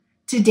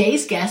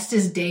Today's guest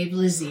is Dave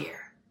Lazear.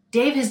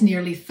 Dave has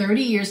nearly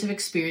 30 years of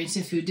experience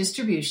in food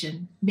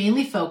distribution,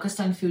 mainly focused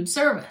on food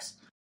service.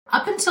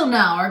 Up until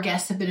now, our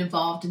guests have been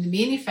involved in the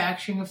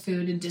manufacturing of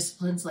food in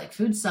disciplines like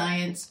food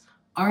science,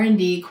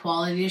 R&D,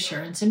 quality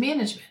assurance, and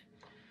management.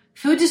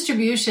 Food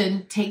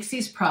distribution takes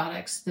these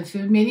products the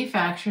food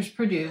manufacturers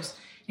produce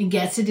and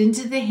gets it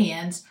into the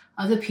hands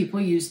of the people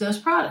who use those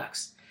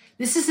products.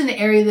 This is an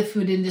area of the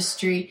food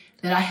industry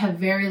that I have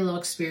very little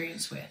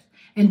experience with.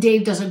 And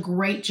Dave does a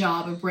great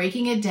job of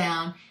breaking it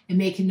down and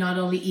making it not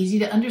only easy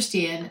to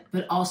understand,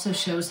 but also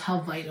shows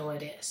how vital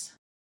it is.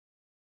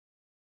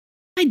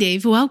 Hi,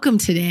 Dave. Welcome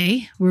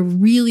today. We're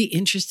really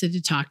interested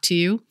to talk to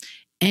you.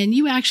 And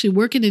you actually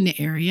work in an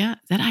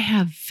area that I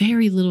have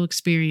very little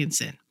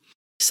experience in.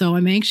 So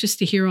I'm anxious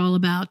to hear all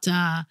about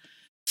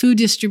food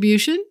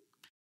distribution,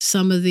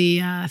 some of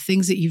the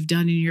things that you've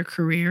done in your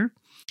career.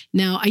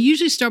 Now, I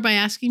usually start by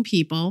asking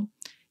people,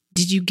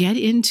 did you get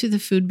into the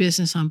food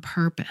business on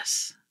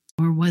purpose?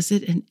 Or was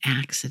it an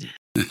accident?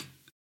 Well,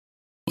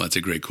 that's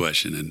a great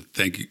question. And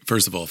thank you.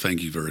 First of all,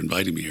 thank you for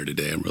inviting me here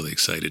today. I'm really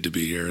excited to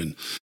be here and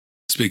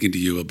speaking to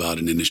you about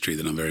an industry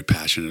that I'm very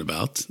passionate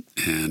about.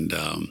 And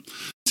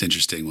it's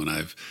interesting when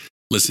I've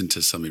listened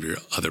to some of your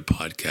other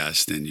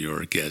podcasts and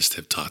your guests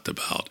have talked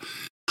about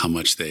how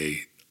much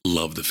they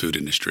love the food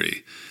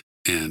industry.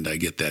 And I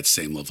get that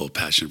same level of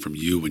passion from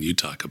you when you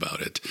talk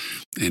about it.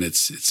 And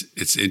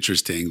it's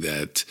interesting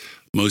that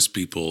most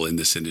people in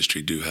this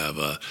industry do have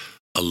a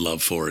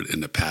love for it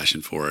and a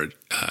passion for it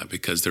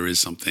because there is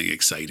something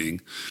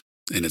exciting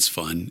and it's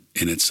fun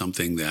and it's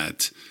something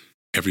that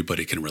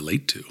everybody can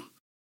relate to.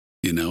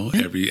 You know,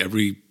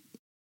 every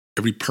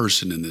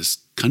person in this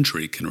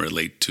country can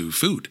relate to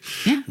food.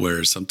 Yeah.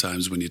 Where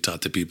sometimes when you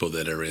talk to people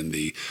that are in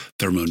the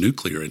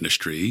thermonuclear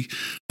industry,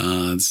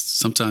 it's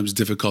sometimes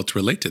difficult to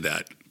relate to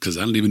that because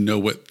I don't even know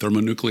what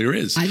thermonuclear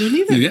is. I don't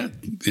either.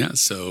 Yeah.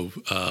 So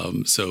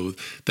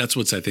that's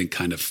what's I think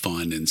kind of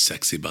fun and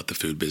sexy about the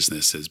food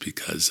business is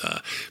because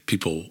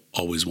people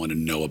always want to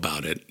know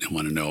about it and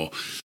want to know,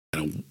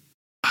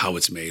 how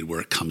it's made, where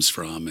it comes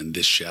from, and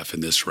this chef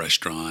and this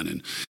restaurant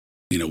and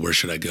where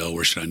should I go?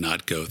 Where should I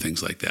not go?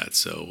 Things like that.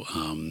 So,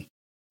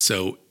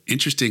 so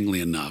interestingly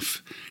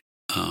enough,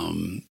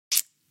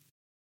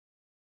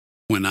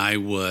 when I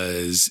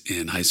was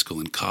in high school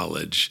and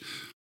college,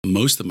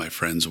 most of my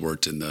friends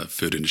worked in the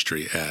food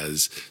industry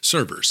as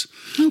servers.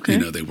 Okay.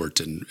 They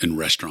worked in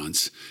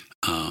restaurants.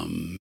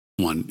 One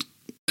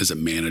as a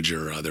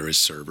manager, other as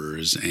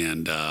servers,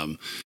 and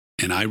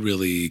I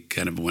really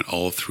kind of went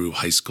all through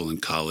high school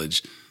and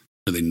college.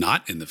 Really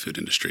not in the food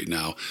industry.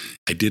 Now,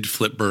 I did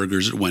flip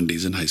burgers at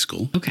Wendy's in high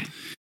school. Okay.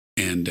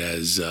 And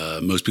as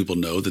most people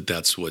know,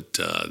 that's what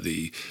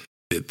the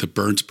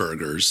burnt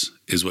burgers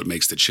is what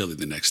makes the chili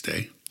the next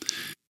day.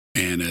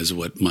 And as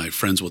what my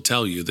friends will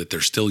tell you, that they're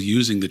still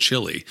using the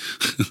chili,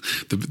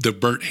 the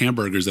burnt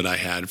hamburgers that I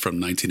had from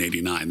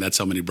 1989. That's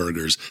how many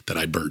burgers that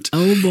I burnt.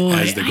 Oh, boy.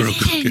 I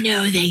didn't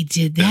know they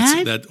did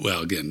that.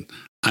 Well, again,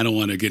 I don't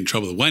want to get in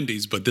trouble with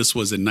Wendy's, but this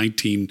was in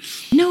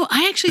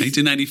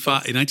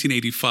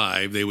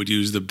 1985, they would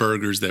use the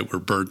burgers that were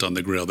burnt on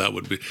the grill. That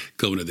would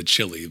go into the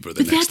chili for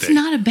the next day. But that's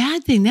not a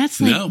bad thing.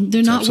 That's like,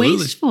 they're not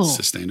wasteful.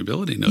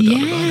 Sustainability, no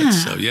doubt about it.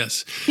 So,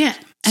 yes. Yeah.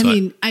 I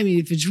mean,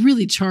 if it's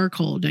really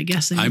charcoal, I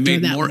guess I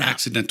made more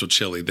accidental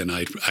chili than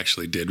I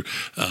actually did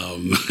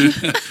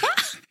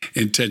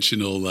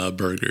intentional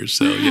burgers.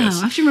 So,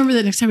 yes. I have to remember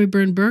that next time we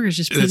burn burgers,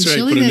 just put in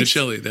chili. Put in the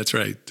chili. That's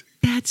right.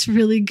 That's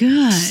really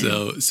good.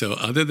 So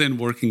other than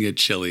working at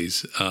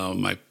Chili's,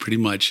 I pretty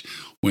much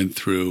went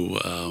through,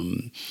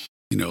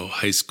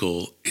 high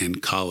school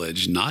and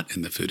college not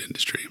in the food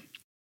industry.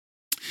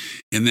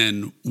 And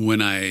then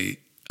when I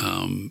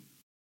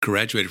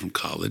graduated from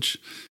college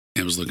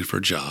and was looking for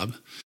a job,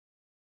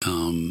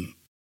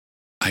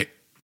 I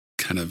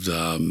kind of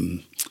a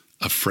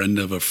friend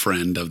of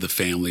the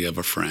family of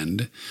a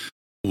friend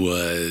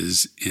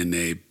was in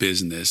a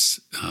business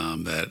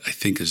that I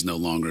think is no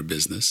longer a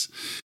business.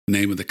 The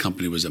name of the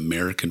company was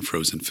American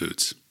Frozen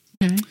Foods.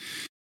 Okay.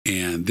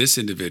 And this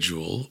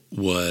individual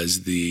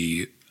was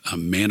the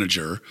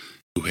manager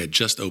who had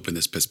just opened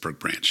this Pittsburgh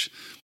branch.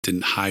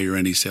 Didn't hire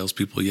any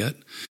salespeople yet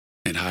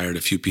and hired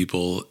a few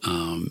people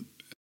in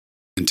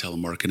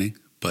telemarketing,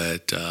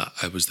 but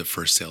I was the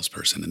first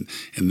salesperson.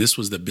 And this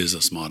was the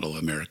business model of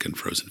American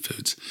Frozen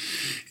Foods.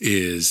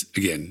 Is,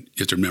 again,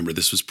 you have to remember,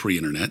 this was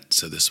pre-internet,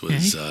 so this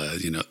was,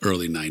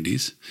 early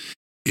 90s.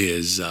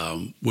 Is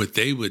what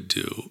they would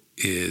do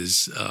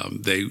is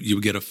you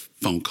would get a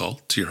phone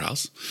call to your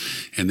house,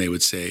 and they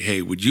would say,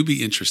 "Hey, would you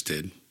be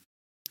interested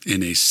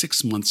in a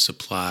 6-month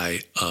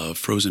supply of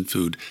frozen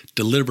food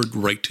delivered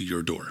right to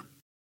your door?"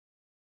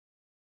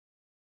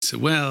 I said,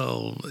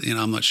 "Well,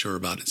 I'm not sure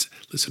about it."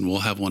 Listen,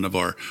 we'll have one of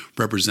our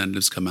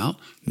representatives come out,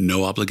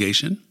 no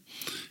obligation,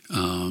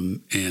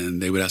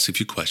 and they would ask a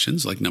few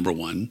questions, like number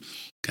one,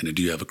 kind of,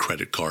 do you have a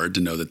credit card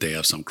to know that they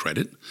have some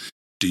credit?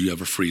 Do you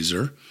have a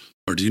freezer?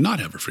 Or do you not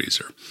have a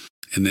freezer?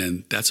 And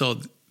then that's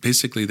all.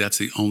 Basically, that's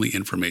the only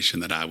information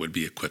that I would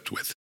be equipped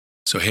with.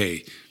 So,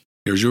 hey,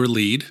 here's your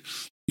lead.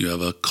 you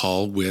have a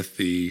call with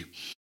the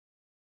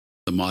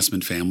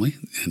Mossman family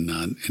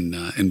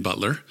in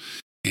Butler,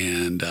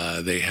 and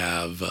they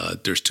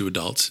have there's 2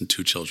 adults and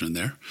 2 children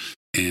there,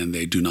 and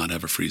they do not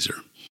have a freezer.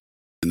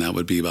 And that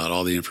would be about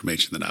all the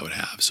information that I would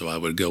have. So I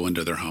would go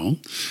into their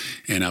home,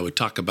 and I would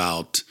talk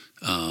about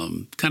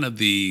kind of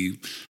the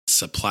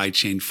supply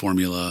chain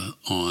formula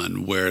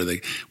on where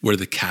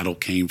the cattle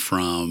came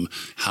from,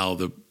 how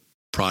the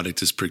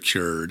product is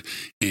procured,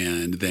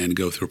 and then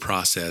go through a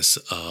process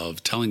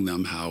of telling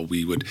them how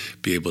we would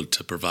be able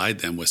to provide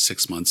them with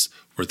 6 months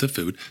worth of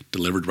food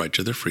delivered right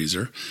to their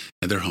freezer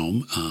at their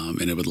home,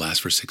 and it would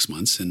last for 6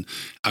 months. And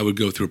I would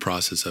go through a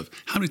process of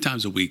how many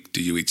times a week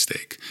do you eat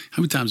steak?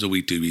 How many times a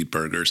week do you eat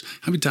burgers?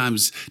 How many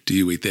times do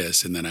you eat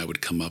this? And then I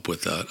would come up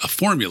with a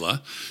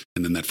formula,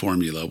 and then that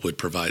formula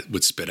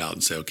would spit out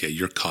and say, okay,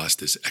 your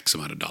cost is X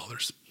amount of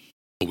dollars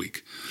a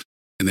week.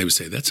 And they would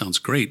say, that sounds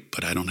great,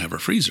 but I don't have a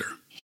freezer.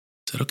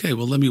 I said, okay,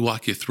 well, let me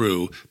walk you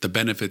through the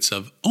benefits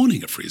of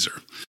owning a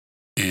freezer.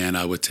 And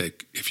I would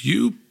if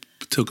you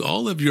took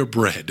all of your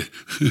bread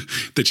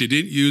that you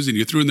didn't use and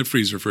you threw in the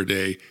freezer for a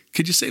day,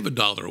 could you save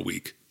 $1 a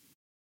week?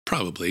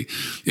 Probably.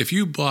 If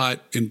you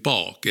bought in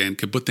bulk and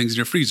could put things in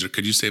your freezer,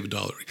 could you save $1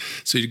 a week?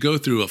 So you go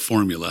through a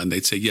formula, and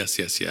they'd say, yes,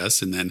 yes,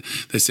 yes. And then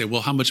they say,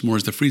 well, how much more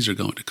is the freezer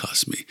going to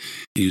cost me?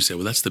 And you say,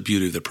 well, that's the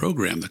beauty of the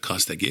program. The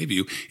cost I gave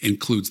you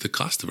includes the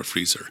cost of a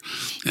freezer.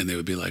 And they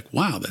would be like,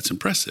 wow, that's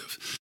impressive.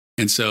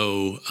 And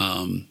so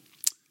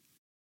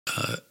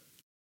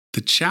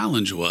the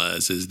challenge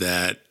is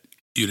that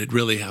you'd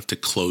really have to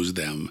close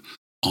them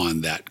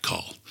on that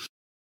call.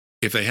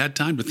 If they had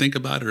time to think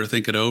about it or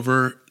think it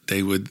over,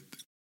 they would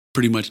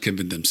pretty much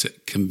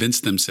convince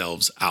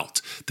themselves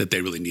out that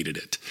they really needed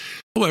it.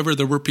 However,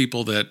 there were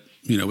people that,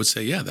 would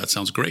say, yeah, that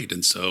sounds great.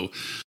 And so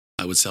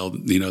I would sell,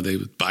 they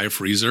would buy a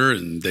freezer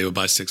and they would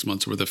buy 6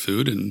 months worth of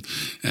food. And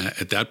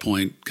at that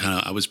point,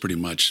 I was pretty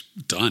much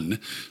done.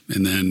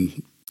 And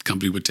then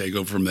company would take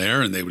over from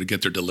there, and they would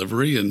get their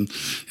delivery, and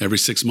every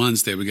 6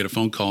 months they would get a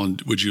phone call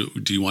and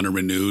do you want to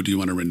renew? Do you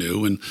want to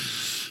renew? And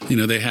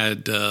they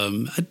had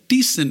a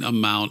decent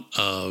amount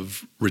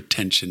of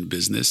retention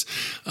business.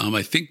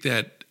 I think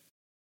that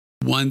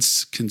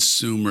once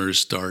consumers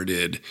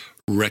started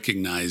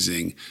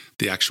recognizing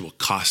the actual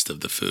cost of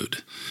the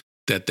food,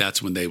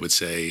 that's when they would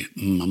say,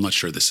 I'm not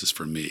sure this is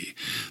for me.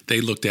 They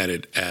looked at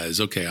it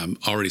as, okay, I'm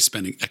already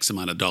spending X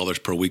amount of dollars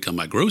per week on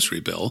my grocery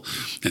bill,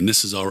 and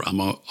this is all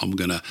I'm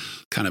going to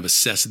kind of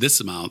assess this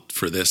amount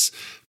for this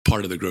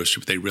part of the grocery.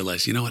 But they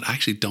realized, you know what, I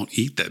actually don't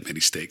eat that many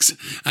steaks.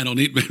 I don't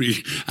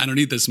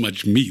eat this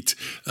much meat.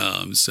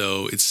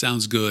 So it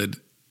sounds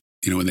good,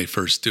 when they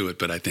first do it,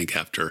 but I think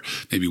after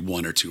maybe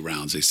 1 or 2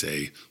 rounds, they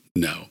say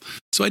no.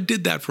 So I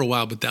did that for a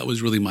while, but that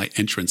was really my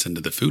entrance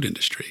into the food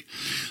industry.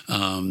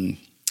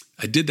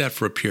 I did that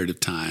for a period of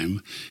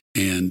time,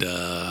 and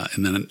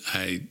then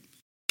I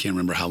can't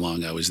remember how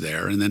long I was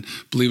there. And then,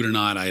 believe it or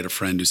not, I had a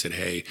friend who said,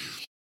 hey,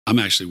 I'm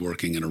actually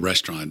working in a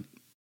restaurant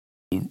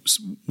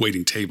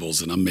waiting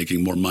tables, and I'm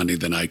making more money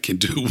than I can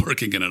do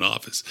working in an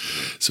office.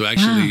 So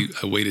actually,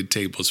 I waited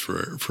tables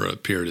for a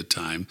period of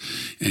time.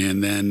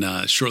 And then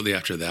shortly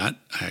after that,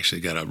 I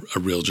actually got a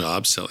real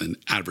job selling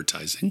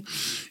advertising.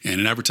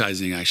 And in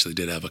advertising, I actually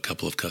did have a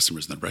couple of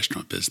customers in the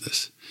restaurant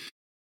business.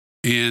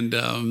 And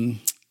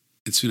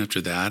soon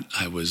after that,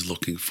 I was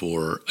looking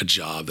for a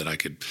job that I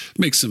could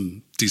make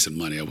some decent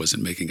money. I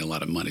wasn't making a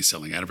lot of money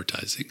selling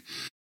advertising.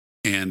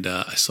 And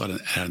I saw an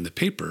ad in the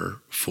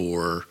paper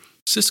for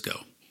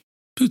Cisco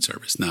food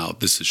service. Now,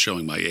 this is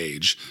showing my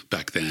age.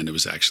 Back then, it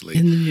was actually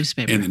in the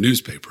newspaper. In the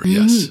newspaper,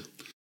 yes.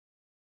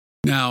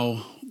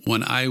 Now,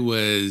 when I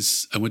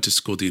went to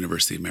school at the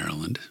University of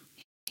Maryland,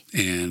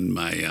 and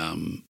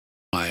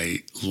my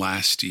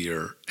last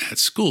year at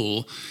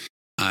school,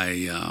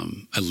 I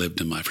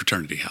lived in my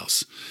fraternity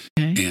house,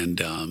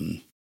 and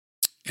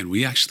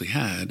we actually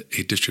had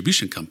a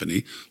distribution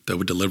company that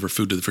would deliver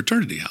food to the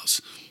fraternity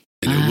house,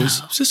 and it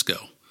was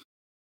Cisco.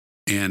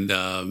 And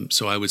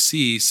so I would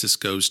see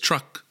Cisco's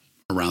truck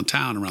around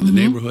town, around the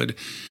neighborhood.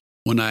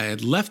 When I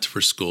had left for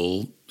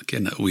school,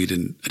 again, I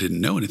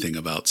didn't know anything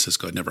about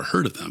Cisco. I'd never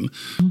heard of them,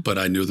 but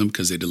I knew them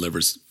because they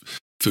delivered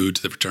food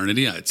to the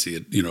fraternity. I'd see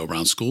it,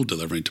 around school,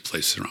 delivering to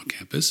places around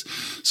campus.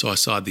 So I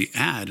saw the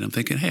ad, and I'm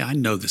thinking, hey, I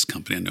know this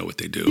company. I know what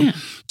they do. Yeah.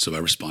 So I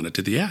responded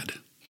to the ad.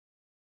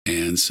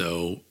 And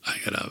so I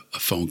got a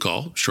phone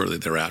call shortly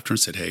thereafter and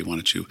said, hey, why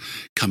don't you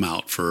come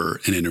out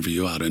for an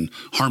interview out in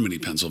Harmony,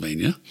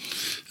 Pennsylvania,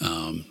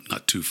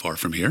 not too far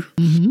from here.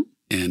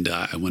 And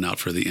I went out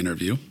for the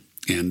interview,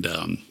 and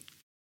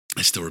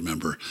I still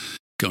remember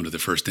going to the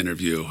first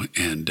interview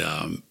and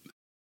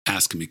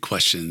asking me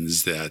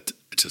questions that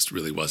I just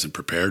really wasn't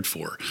prepared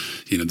for.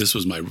 This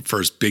was my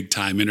first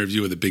big-time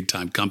interview with a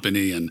big-time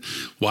company, and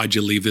why'd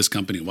you leave this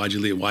company? Why'd you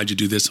leave? Why'd you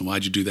do this? And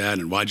why'd you do that?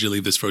 And why'd you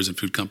leave this frozen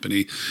food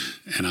company?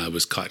 And I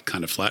was caught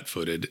kind of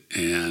flat-footed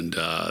and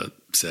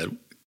said,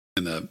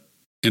 and the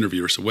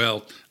interviewer said,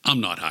 well, I'm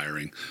not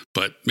hiring,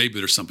 but maybe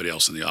there's somebody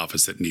else in the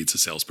office that needs a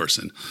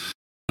salesperson.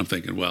 I'm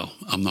thinking, well,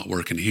 I'm not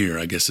working here.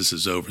 I guess this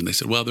is over. And they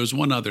said, well, there's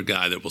one other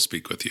guy that will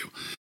speak with you.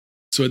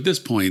 So at this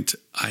point,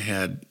 I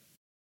had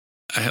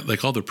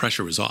like all the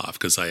pressure was off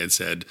because I had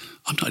said,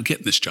 I'm not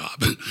getting this job.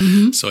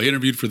 Mm-hmm. So I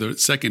interviewed for the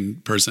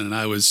second person and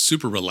I was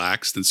super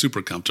relaxed and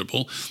super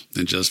comfortable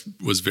and just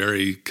was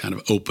very kind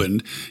of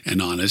open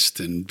and honest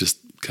and just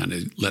kind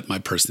of let my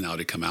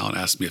personality come out,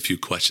 asked me a few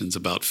questions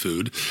about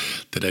food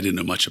that I didn't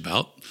know much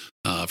about.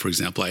 For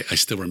example, I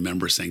still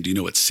remember saying, do you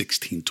know what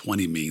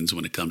 1620 means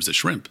when it comes to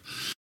shrimp?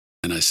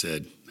 And I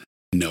said,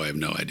 no, I have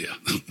no idea.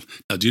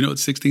 Now, do you know what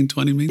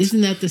 1620 means? Isn't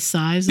that the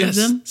size of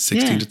them? Yes,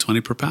 16 to 20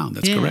 per pound.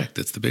 That's correct.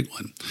 That's the big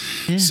one.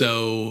 Yeah.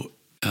 So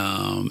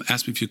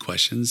asked me a few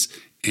questions,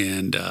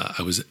 and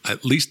I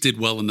at least did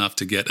well enough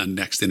to get a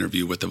next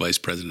interview with the vice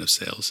president of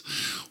sales,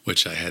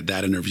 which I had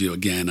that interview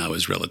again. I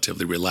was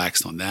relatively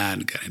relaxed on that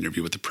and got an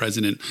interview with the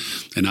president,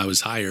 and I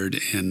was hired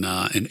in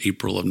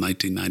April of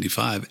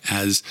 1995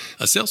 as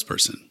a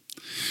salesperson.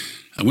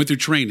 I went through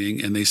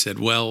training and they said,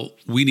 well,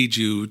 we need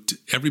you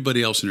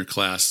everybody else in your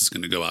class is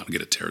going to go out and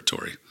get a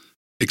territory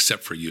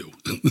except for you.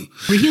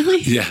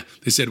 Really? Yeah.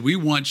 They said, we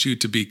want you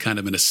to be kind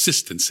of an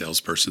assistant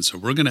salesperson. So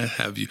we're going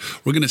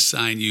to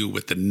assign you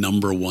with the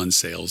number one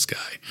sales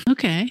guy.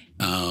 Okay.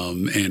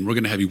 And we're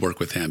going to have you work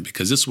with him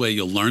because this way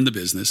you'll learn the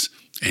business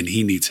and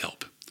he needs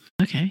help.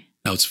 Okay.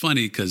 Now it's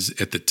funny because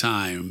at the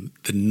time,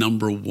 the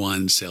number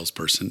one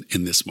salesperson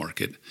in this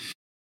market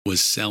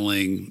was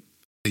selling,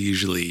 they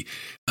usually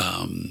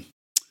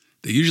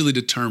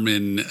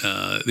determine,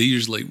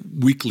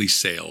 weekly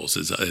sales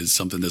is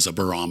something that's a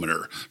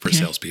barometer for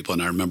salespeople.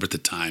 And I remember at the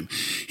time,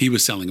 he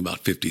was selling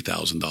about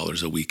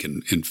 $50,000 a week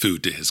in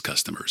food to his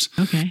customers.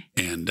 Okay.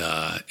 And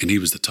he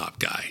was the top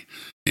guy.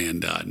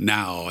 And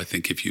now I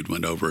think if you'd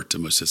went over to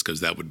most Cisco's,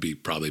 that would be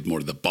probably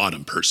more the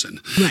bottom person.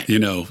 Right.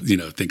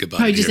 Think about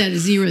probably it. Just add a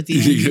zero at the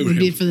end. It would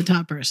be for the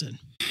top person.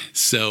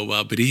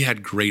 So, but he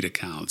had great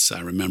accounts. I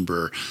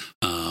remember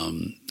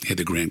he had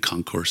the Grand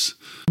Concourse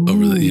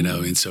over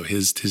and so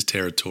his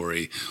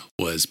territory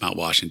was Mount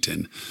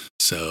Washington.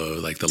 So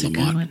like the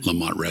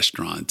Lamont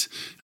restaurant.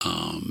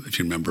 If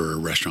you remember a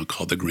restaurant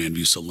called the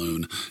Grandview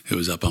Saloon, it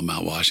was up on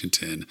Mount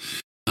Washington.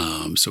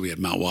 So we had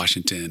Mount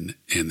Washington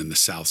and then the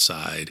South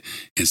Side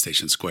and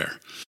Station Square.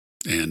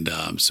 And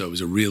so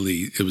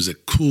it was a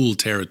cool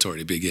territory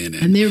to begin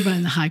in. And they were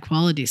buying the high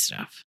quality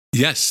stuff.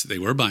 Yes, they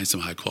were buying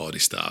some high quality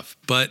stuff,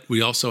 but we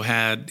also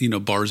had,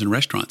 bars and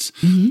restaurants.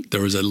 Mm-hmm.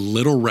 There was a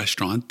little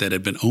restaurant that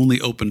had been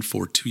only open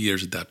for 2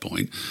 years at that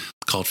point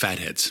called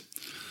Fatheads.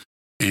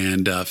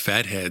 And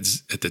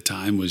Fatheads at the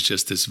time was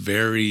just this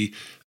very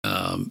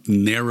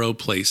narrow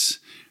place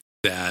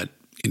that,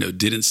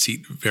 didn't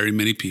seat very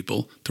many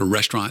people. The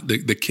restaurant,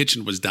 the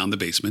kitchen was down the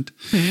basement,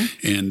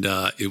 and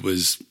it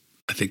was,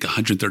 I think,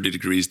 130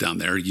 degrees down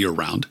there year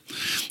round.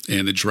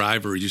 And the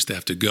driver used to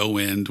have to go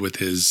in with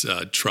his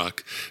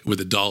truck with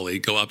a dolly,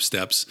 go up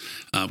steps,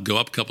 go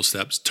up a couple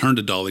steps, turn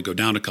the dolly, go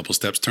down a couple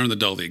steps, turn the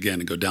dolly again,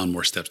 and go down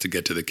more steps to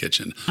get to the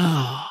kitchen.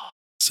 Oh.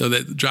 So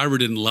that the driver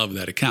didn't love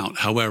that account.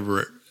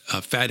 However,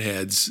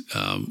 Fatheads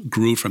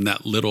grew from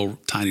that little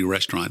tiny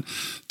restaurant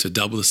to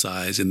double the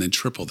size and then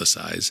triple the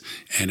size,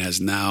 and has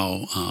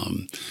now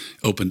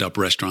opened up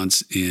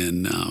restaurants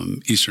in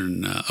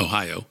eastern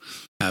Ohio.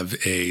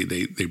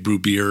 They brew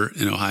beer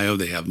in Ohio.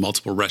 They have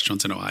multiple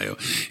restaurants in Ohio,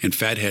 and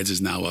Fatheads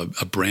is now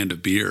a brand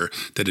of beer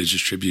that is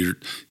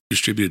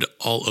distributed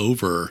all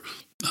over.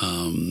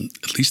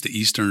 At least the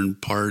eastern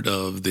part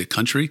of the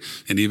country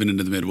and even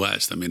into the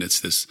Midwest. I mean, it's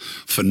this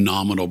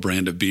phenomenal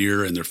brand of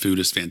beer and their food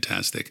is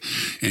fantastic.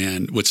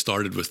 And what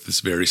started with this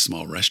very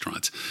small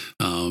restaurant.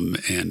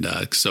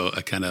 So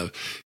I kind of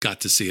got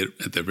to see it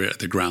at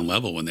the ground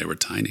level when they were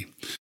tiny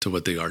to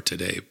what they are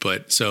today.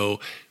 But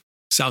so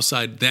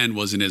Southside then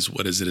wasn't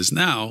what as it is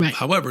now. Right.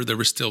 However, there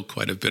were still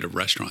quite a bit of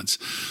restaurants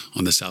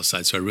on the South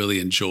Side. So I really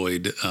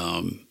enjoyed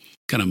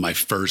kind of my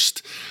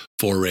first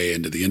foray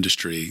into the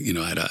industry.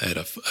 I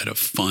had a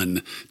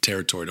fun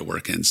territory to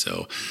work in.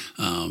 So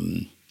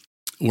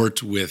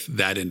worked with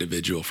that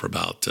individual for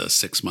about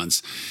 6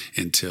 months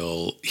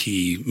until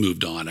he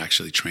moved on,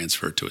 actually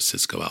transferred to a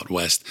Cisco out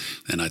west,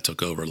 and I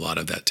took over a lot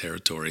of that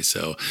territory.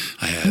 So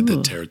I had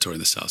the territory in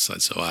the South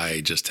Side. So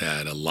I just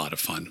had a lot of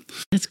fun.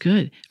 That's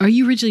good. Are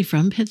you originally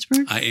from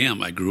Pittsburgh? I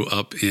am. I grew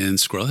up in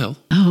Squirrel Hill.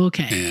 Oh,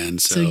 okay.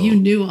 And so you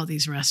knew all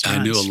these restaurants.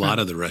 I knew a lot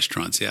of the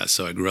restaurants, yeah.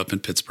 So I grew up in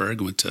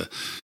Pittsburgh, went to,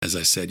 as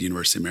I said,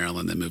 University of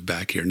Maryland, then moved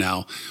back here.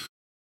 Now,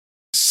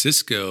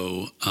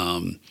 Cisco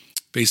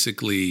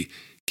basically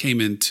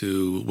came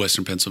into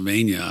Western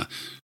Pennsylvania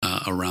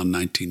around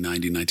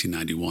 1990,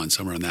 1991,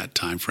 somewhere in that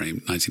time frame,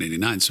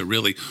 1989. So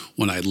really,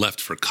 when I left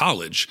for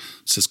college,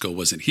 Cisco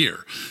wasn't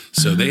here.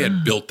 So they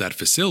had built that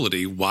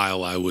facility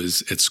while I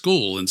was at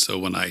school. And so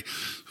when I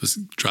was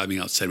driving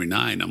out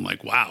 79, I'm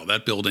like, wow,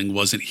 that building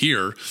wasn't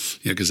here.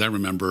 Because I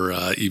remember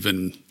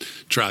even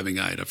driving,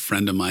 I had a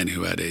friend of mine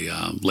who had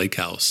a lake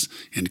house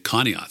in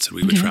Conneaut, and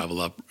we would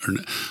travel up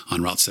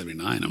on Route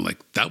 79. I'm like,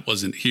 that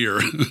wasn't here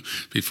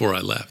before I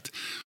left.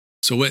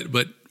 So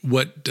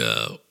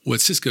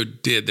what Cisco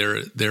did,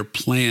 their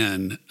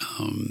plan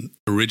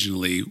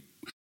originally,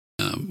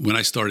 when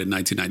I started in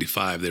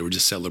 1995, they were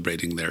just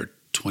celebrating their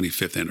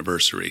 25th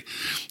anniversary.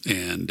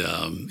 And,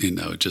 and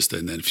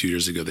then a few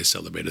years ago, they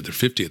celebrated their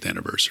 50th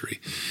anniversary.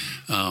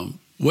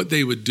 What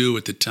they would do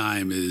at the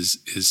time is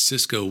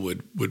Cisco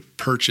would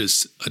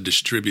purchase a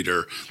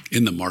distributor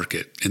in the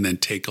market and then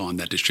take on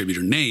that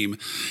distributor name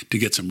to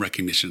get some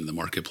recognition in the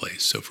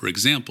marketplace. So, for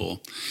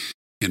example,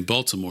 in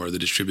Baltimore, the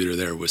distributor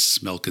there was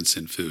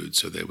Smelkinson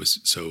Foods.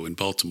 So in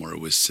Baltimore, it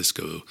was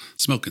Cisco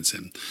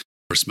Smelkinson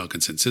or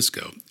Smelkinson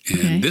Cisco. And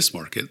in this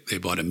market, they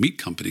bought a meat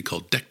company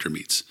called Dector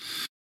Meats.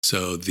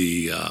 So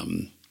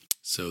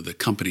the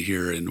company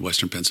here in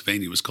Western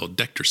Pennsylvania was called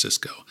Dector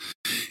Cisco.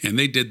 And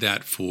they did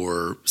that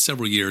for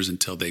several years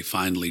until they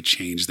finally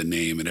changed the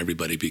name and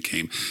everybody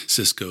became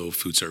Cisco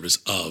Food Service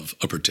of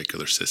a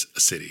particular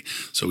city.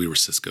 So we were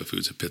Cisco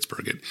Foods of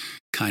Pittsburgh. It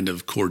kind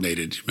of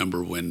coordinated.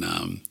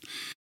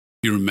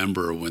 You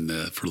remember when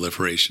the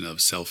proliferation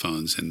of cell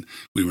phones and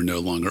we were no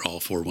longer all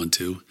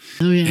 412?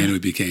 Oh, yeah.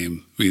 And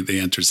they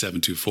entered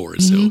 724.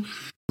 Mm-hmm. So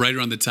right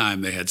around the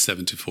time they had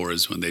 724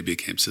 is when they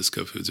became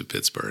Cisco Foods of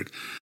Pittsburgh.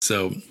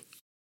 So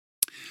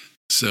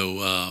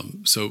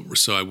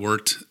I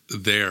worked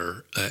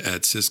there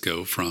at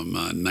Cisco from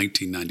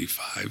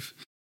 1995,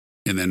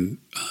 and then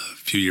a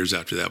few years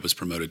after that was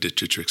promoted to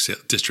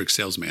district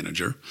sales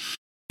manager,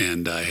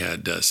 and I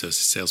had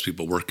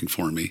salespeople working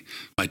for me.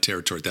 My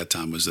territory at that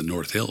time was the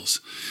North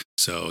Hills.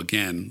 So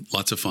again,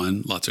 lots of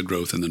fun, lots of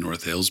growth in the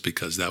North Hills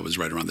because that was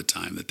right around the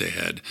time that they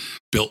had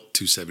built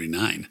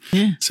 279.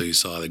 Yeah. So you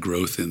saw the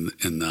growth in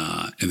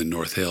the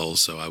North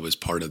Hills. So I was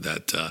part of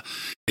that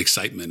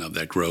excitement of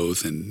that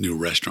growth and new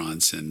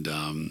restaurants, and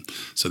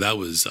so that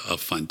was a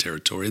fun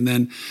territory. And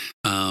then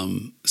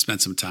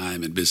spent some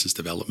time in business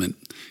development,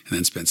 and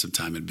then spent some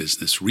time in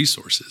business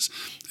resources.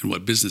 And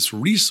what business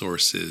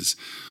resources,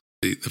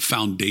 the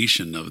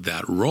foundation of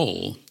that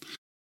role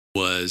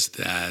was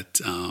that.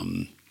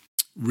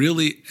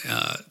 Really,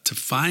 to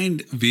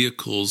find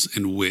vehicles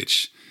in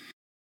which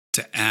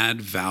to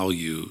add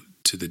value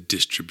to the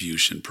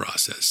distribution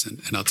process.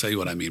 And I'll tell you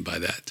what I mean by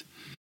that.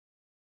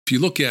 If you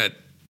look at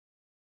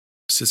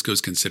Cisco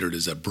is considered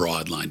as a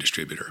broadline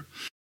distributor.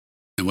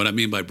 And what I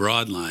mean by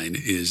broadline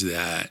is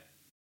that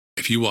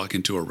if you walk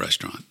into a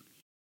restaurant,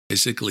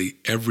 basically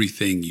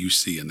everything you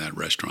see in that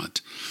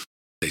restaurant,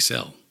 they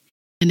sell.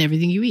 And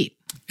everything you eat.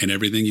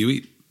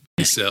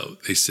 They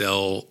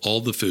sell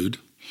all the food,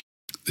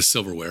 the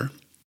silverware,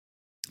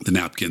 the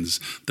napkins,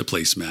 the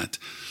placemat,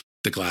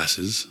 the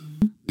glasses,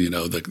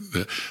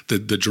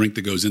 the drink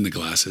that goes in the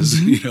glasses,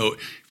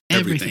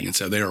 everything. And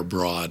so they are a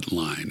broad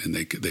line and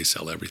they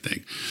sell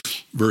everything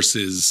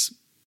versus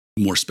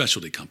more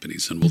specialty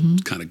companies. And we'll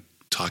kind of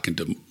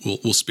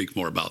we'll speak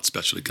more about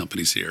specialty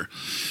companies here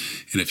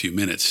in a few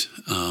minutes.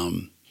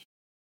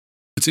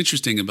 What's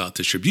interesting about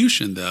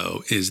distribution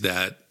though, is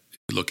that if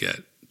you look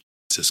at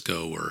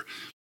Cisco or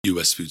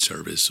U.S. Food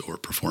Service or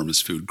Performance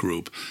Food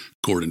Group,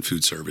 Gordon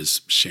Food Service,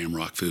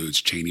 Shamrock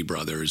Foods, Cheney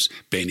Brothers,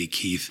 Benny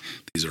Keith.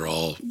 These are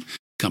all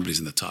companies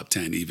in the top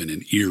 10. Even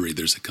in Erie,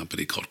 there's a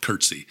company called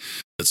Curtsy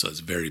that's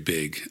very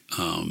big.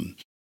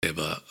 They have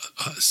a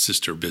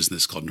sister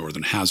business called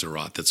Northern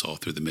Hazarat that's all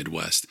through the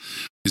Midwest.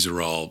 These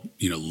are all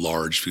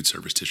large food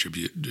service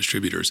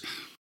distributors.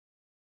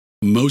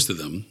 Most of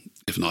them,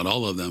 if not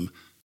all of them,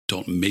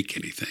 don't make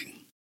anything.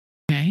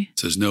 Okay.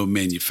 So there's no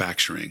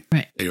manufacturing.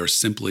 Right. They are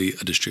simply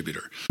a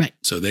distributor. Right.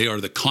 So they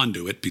are the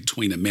conduit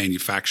between a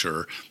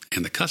manufacturer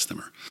and the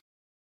customer.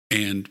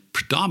 And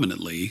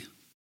predominantly,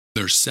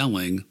 they're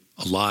selling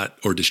a lot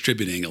or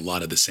distributing a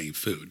lot of the same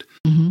food.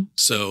 Mm-hmm.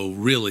 So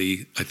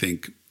really, I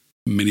think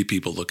many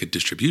people look at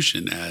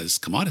distribution as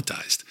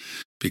commoditized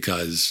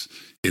because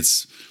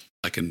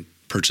I can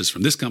purchase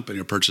from this company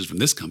or purchase from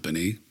this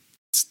company.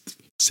 It's the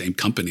same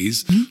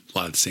companies, a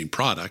lot of the same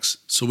products.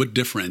 So what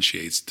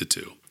differentiates the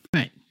two?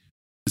 Right.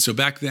 And so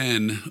back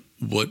then,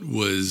 what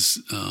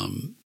was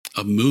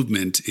a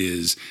movement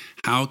is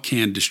how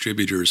can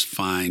distributors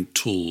find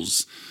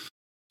tools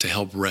to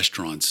help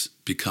restaurants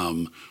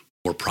become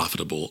more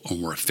profitable or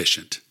more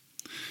efficient?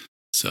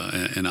 So,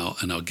 and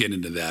I'll get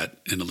into that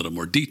in a little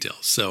more detail.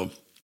 So,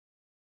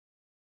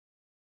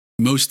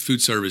 most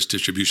food service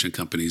distribution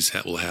companies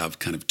will have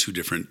kind of two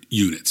different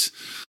units.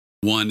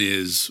 One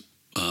is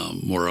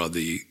more of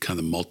the kind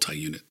of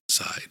multi-unit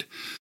side.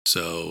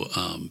 So,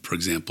 for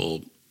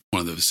example,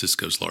 one of the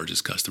Cisco's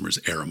largest customers,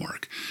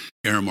 Aramark.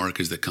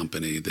 Aramark is the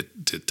company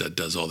that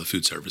does all the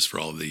food service for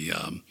all the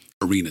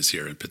arenas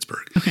here in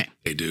Pittsburgh. Okay.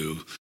 They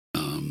do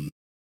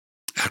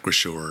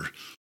Acrisure,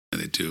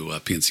 and they do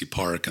PNC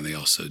Park, and they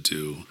also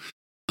do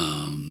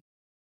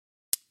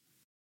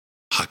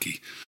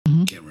hockey.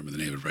 Mm-hmm. Can't remember the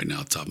name of it right now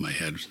off the top of my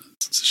head.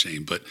 It's a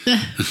shame, but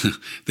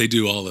they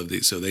do all of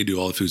these. So they do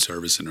all the food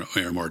service, and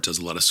Aramark does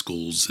a lot of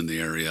schools in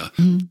the area,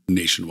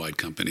 nationwide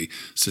company.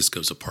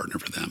 Cisco's a partner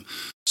for them.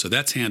 So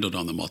that's handled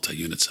on the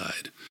multi-unit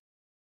side.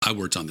 I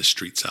worked on the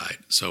street side,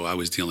 so I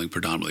was dealing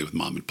predominantly with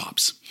mom and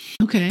pops.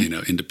 Okay.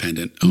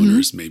 Independent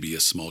owners, maybe a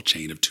small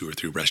chain of 2 or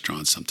 3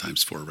 restaurants,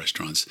 sometimes 4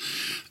 restaurants.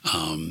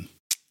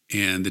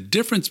 And the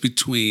difference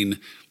between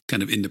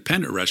kind of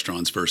independent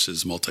restaurants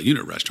versus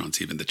multi-unit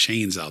restaurants, even the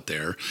chains out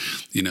there,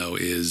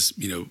 is,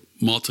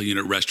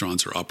 multi-unit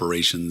restaurants or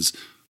operations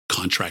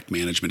contract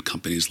management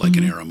companies like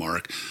an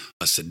Aramark,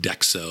 a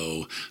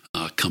Sodexo,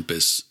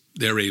 Compass.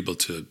 They're able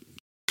to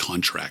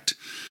contract,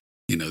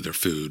 their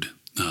food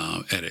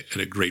at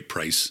a great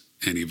price,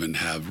 and even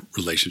have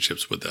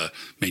relationships with the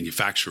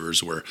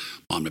manufacturers where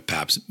mom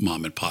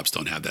and pops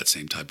don't have that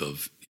same type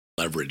of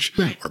leverage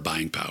or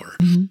buying power.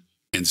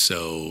 And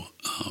so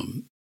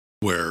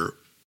where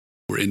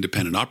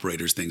independent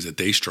operators, things that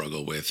they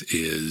struggle with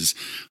is,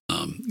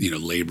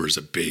 labor is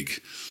a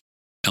big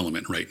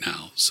element right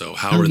now. So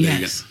how are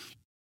they,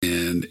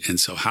 and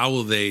so how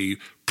will they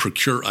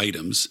procure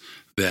items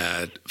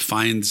that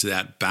finds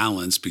that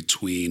balance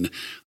between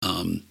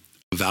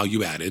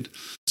value added?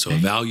 So a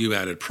value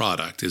added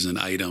product is an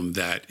item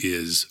that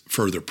is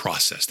further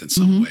processed in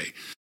some way.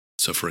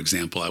 So for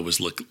example, I was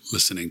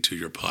listening to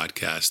your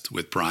podcast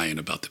with Brian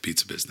about the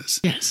pizza business.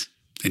 Yes.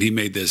 And he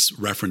made this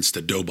reference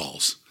to dough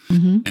balls.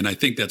 And I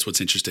think that's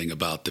what's interesting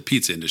about the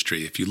pizza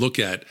industry. If you look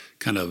at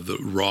kind of the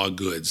raw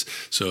goods,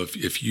 so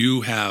if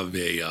you have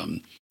a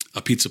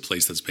pizza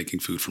place that's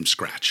making food from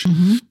scratch,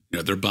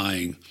 they're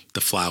buying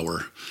the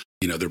flour,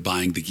 they're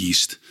buying the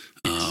yeast,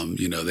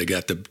 they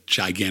got the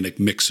gigantic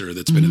mixer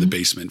that's been in the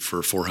basement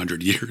for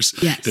 400 years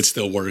that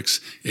still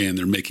works, and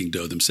they're making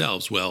dough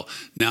themselves. Well,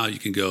 now you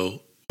can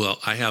go, well,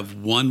 I have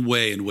one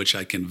way in which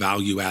I can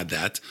value add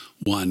that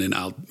one, and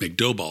I'll make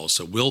dough balls.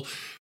 So we'll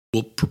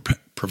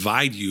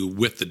provide you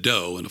with the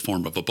dough in the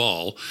form of a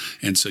ball.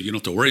 And so you don't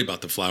have to worry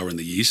about the flour and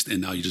the yeast.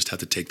 And now you just have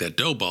to take that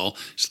dough ball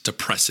just to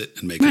press it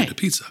and make it into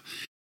pizza.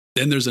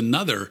 Then there's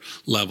another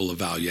level of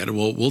value added.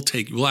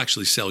 We'll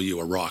actually sell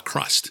you a raw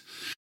crust.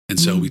 And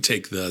so we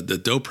take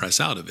the dough press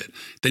out of it.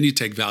 Then you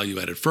take value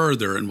added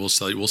further, and we'll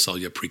sell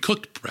you a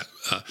pre-cooked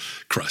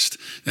crust.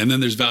 And then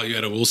there's value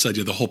added. We'll sell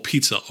you the whole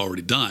pizza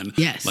already done.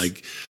 Yes.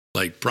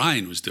 Like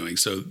Brian was doing.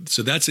 So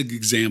that's an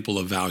example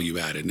of value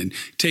added. And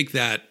take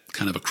that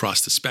kind of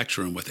across the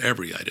spectrum with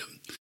every item.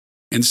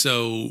 And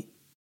so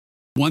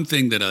one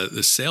thing that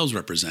the sales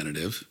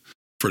representative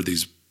for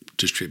these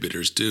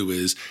distributors do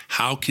is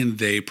how can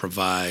they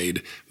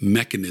provide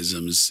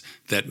mechanisms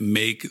that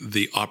make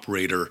the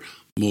operator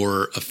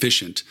more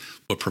efficient,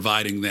 but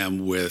providing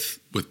them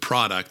with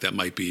product that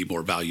might be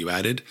more value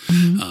added,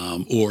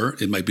 or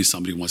it might be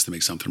somebody who wants to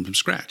make something from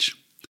scratch.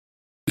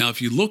 Now,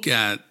 if you look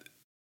at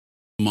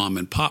mom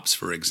and pops,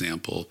 for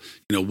example,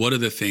 what are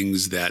the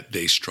things that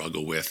they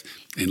struggle with,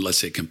 and let's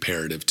say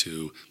comparative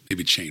to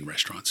maybe chain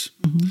restaurants?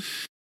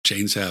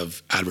 Chains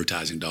have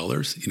advertising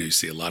dollars. You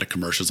see a lot of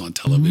commercials on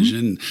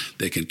television.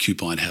 They can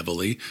coupon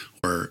heavily,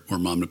 or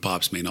mom and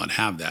pops may not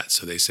have that.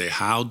 So they say,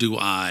 how do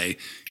I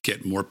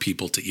get more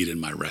people to eat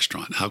in my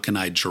restaurant? How can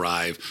I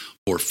drive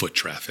more foot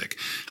traffic?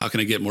 How can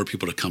I get more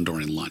people to come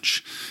during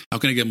lunch? How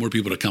can I get more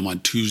people to come on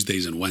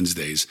Tuesdays and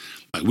Wednesdays?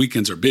 My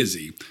weekends are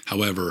busy.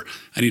 However,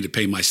 I need to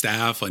pay my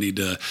staff. I need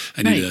to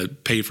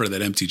pay for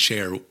that empty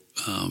chair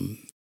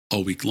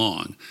all week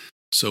long.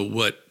 So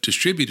what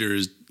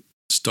distributors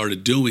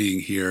started doing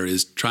here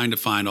is trying to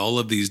find all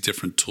of these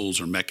different tools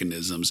or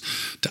mechanisms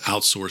to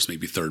outsource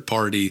maybe third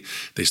party.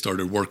 They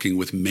started working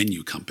with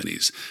menu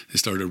companies. They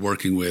started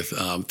working with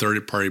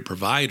third party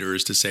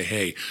providers to say,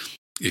 hey,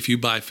 if you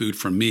buy food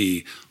from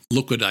me,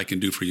 look what I can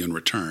do for you in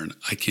return.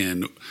 I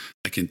can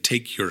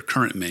take your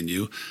current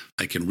menu,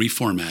 I can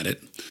reformat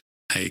it,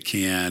 I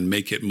can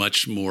make it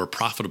much more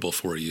profitable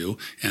for you,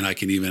 and I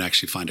can even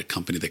actually find a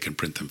company that can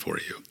print them for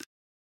you.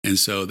 And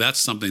so that's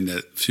something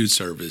that food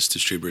service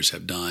distributors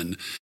have done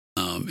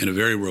in a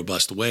very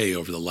robust way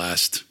over the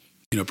last,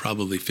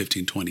 probably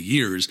 15, 20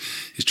 years,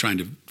 is trying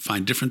to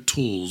find different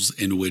tools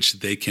in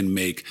which they can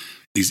make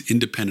these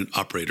independent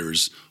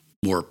operators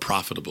more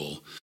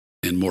profitable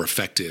and more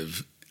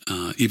effective,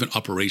 even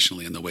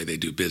operationally in the way they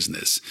do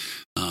business,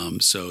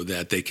 so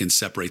that they can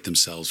separate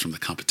themselves from the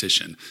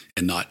competition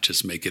and not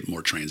just make it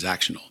more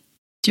transactional.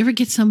 Do you ever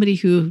get somebody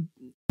who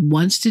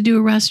wants to do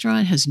a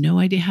restaurant, has no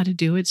idea how to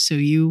do it, so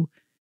you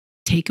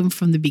take them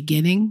from the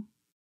beginning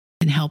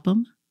and help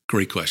them?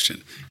 Great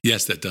question.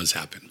 Yes, that does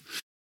happen.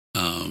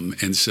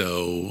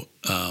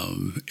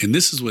 And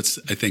this is what's,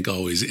 I think,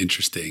 always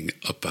interesting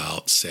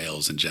about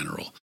sales in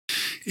general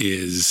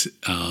is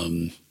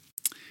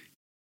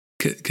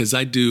because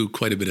I do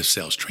quite a bit of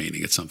sales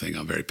training. It's something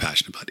I'm very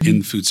passionate about in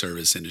the food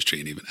service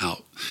industry and even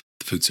out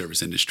the food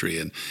service industry.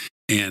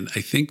 And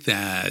I think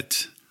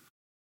that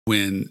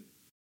when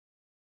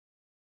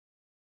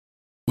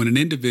an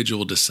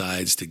individual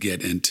decides to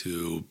get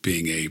into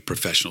being a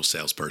professional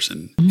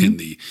salesperson in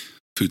the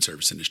food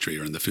service industry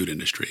or in the food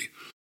industry,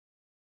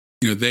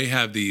 they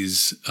have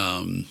these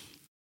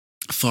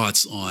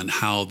thoughts on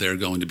how they're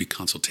going to be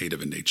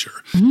consultative in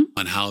nature,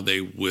 on how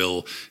they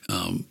will,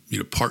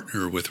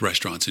 partner with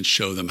restaurants and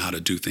show them how to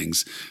do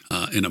things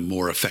in a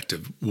more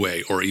effective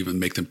way, or even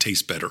make them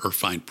taste better or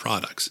find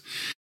products.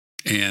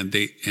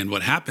 And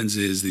what happens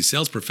is these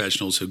sales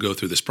professionals who go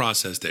through this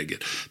process, they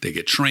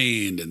get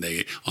trained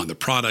on the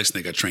products, and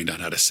they got trained on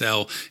how to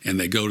sell, and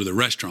they go to the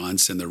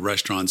restaurants, and the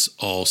restaurants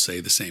all say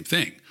the same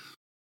thing.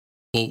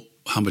 Well,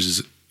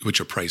 what's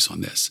your price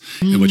on this?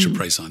 And what's your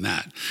price on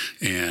that?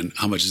 And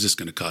how much is this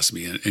going to cost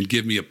me? And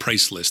give me a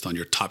price list on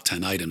your top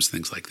 10 items,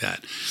 things like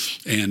that.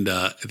 And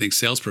I think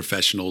sales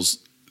professionals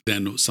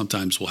then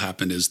sometimes will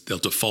happen is they'll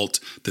default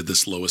to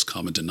this lowest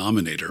common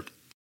denominator.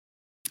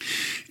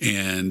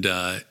 And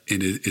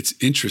it's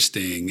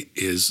interesting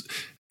is,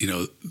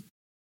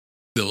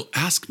 they'll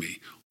ask me,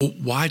 well,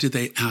 why do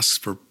they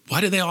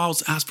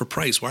always ask for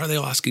price? Why are they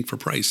all asking for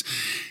price?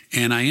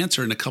 And I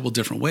answer in a couple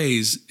different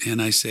ways.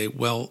 And I say,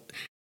 well,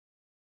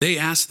 they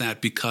ask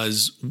that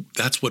because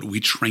that's what we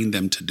train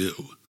them to do.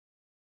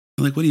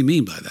 I'm like, what do you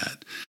mean by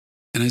that?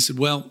 And I said,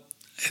 well,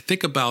 I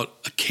think about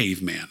a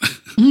caveman.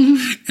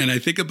 And I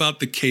think about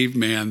the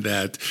caveman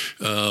that,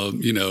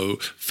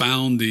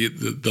 found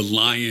the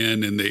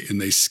lion and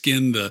they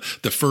skinned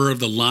the fur of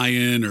the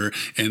lion,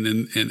 and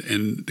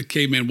the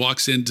caveman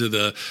walks into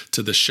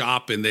the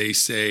shop and they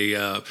say,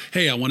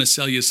 hey, I want to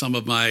sell you some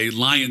of my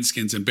lion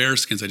skins and bear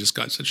skins. I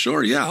said,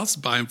 sure, yeah, I'll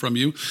buy them from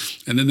you.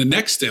 And then the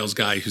next sales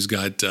guy who's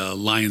got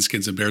lion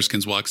skins and bear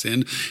skins walks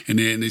in and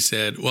they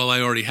said, well,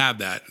 I already have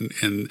that.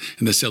 And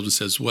the salesman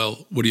says,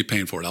 well, what are you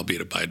paying for it? I'll be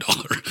at it by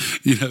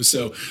 $1.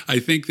 So I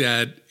think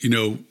that,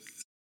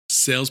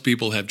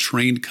 salespeople have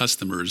trained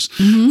customers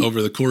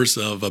over the course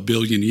of 1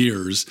 billion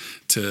years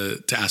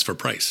to ask for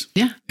price.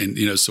 Yeah.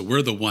 And, so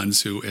we're the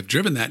ones who have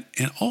driven that.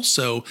 And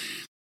also,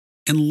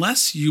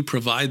 unless you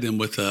provide them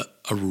with a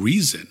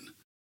reason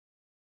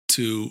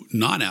to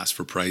not ask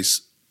for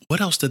price, what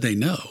else do they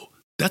know?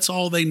 That's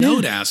all they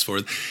know to ask for.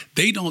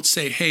 They don't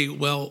say, hey,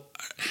 well,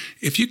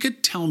 if you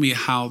could tell me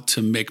how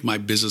to make my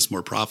business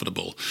more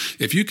profitable,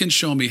 if you can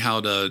show me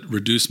how to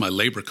reduce my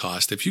labor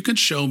cost, if you can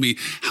show me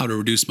how to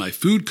reduce my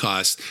food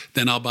costs,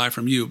 then I'll buy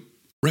from you.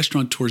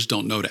 Restaurateurs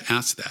don't know to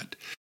ask that.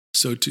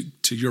 So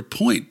to your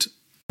point,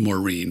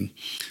 Maureen,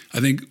 I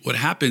think what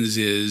happens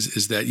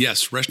is that,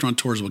 yes,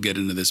 restaurateurs will get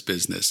into this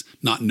business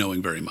not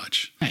knowing very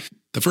much. Right.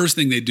 The first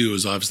thing they do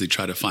is obviously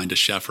try to find a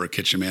chef or a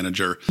kitchen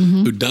manager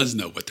who does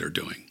know what they're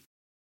doing.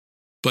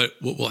 But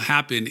what will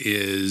happen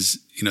is,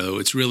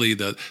 it's really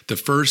the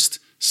first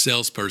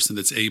salesperson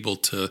that's able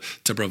to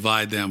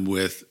provide them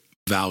with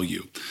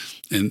value.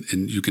 And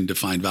you can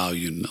define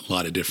value in a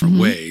lot of different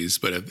ways,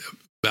 but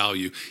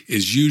value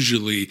is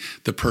usually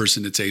the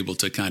person that's able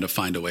to kind of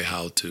find a way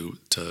how to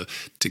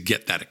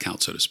get that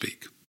account, so to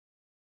speak.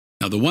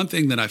 Now, the one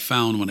thing that I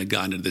found when I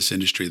got into this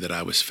industry that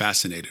I was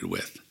fascinated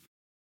with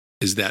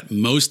is that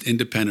most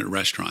independent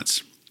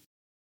restaurants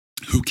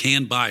who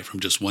can buy from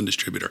just one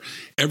distributor,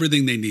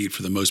 everything they need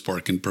for the most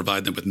part can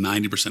provide them with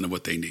 90% of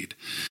what they need.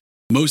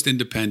 Most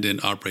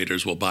independent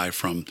operators will buy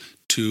from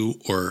 2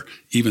 or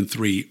even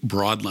 3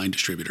 broadline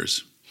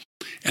distributors,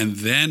 and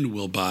then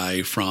will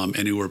buy from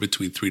anywhere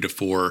between 3 to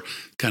 4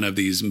 kind of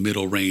these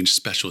middle range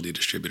specialty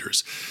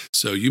distributors.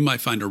 So you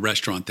might find a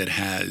restaurant that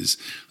has,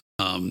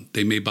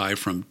 they may buy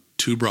from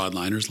 2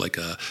 broadliners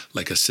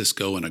like a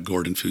Cisco and a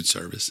Gordon Food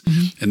Service,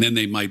 and then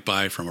they might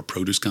buy from a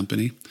produce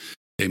company.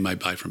 They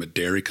might buy from a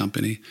dairy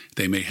company.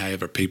 They may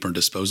have a paper and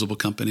disposable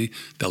company.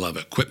 They'll have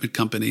an equipment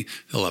company.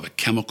 They'll have a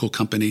chemical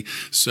company.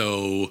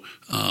 So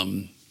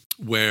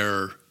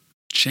where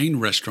chain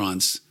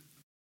restaurants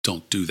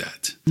don't do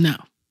that. No.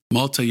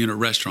 Multi-unit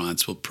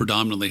restaurants will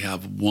predominantly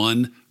have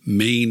one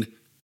main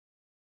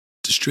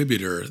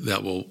distributor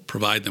that will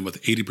provide them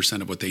with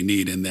 80% of what they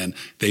need, and then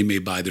they may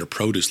buy their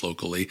produce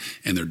locally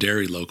and their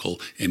dairy local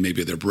and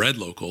maybe their bread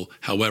local.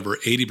 However,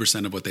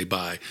 80% of what they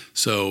buy.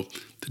 So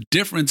the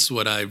difference,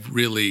 what I've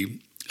really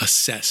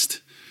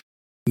assessed,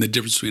 the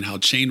difference between how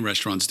chain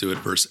restaurants do it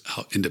versus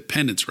how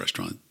independent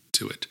restaurants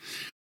do it.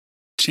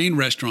 Chain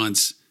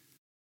restaurants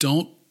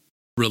don't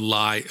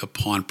rely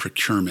upon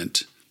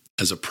procurement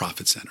as a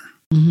profit center.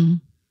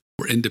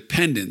 Where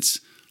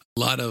independents, a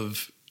lot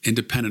of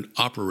independent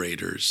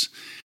operators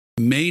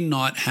may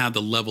not have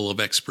the level of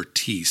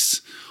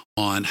expertise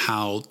on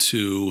how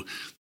to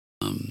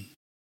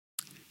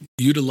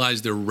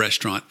utilize their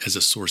restaurant as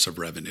a source of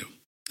revenue.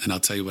 And I'll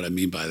tell you what I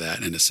mean by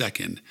that in a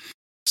second.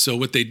 So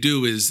what they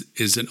do is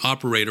an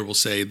operator will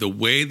say, the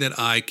way that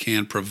I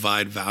can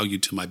provide value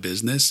to my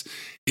business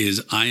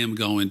is I am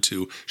going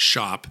to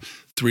shop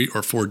 3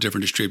 or 4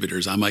 different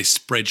distributors on my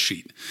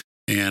spreadsheet,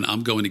 and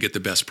I'm going to get the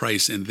best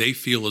price. And they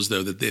feel as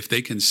though that if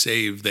they can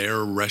save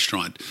their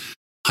restaurant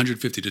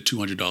 $150 to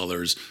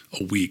 $200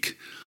 a week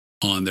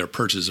on their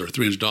purchase, or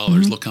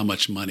 $300, look how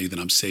much money that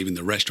I'm saving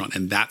the restaurant.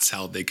 And that's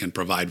how they can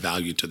provide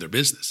value to their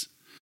business.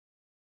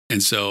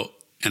 And so,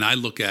 and I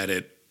look at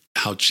it,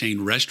 how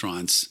chain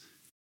restaurants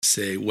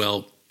say,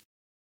 well,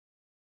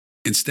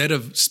 instead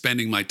of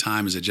spending my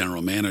time as a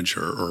general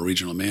manager or a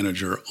regional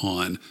manager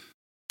on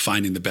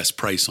finding the best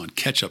price on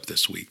ketchup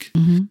this week,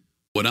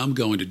 what I'm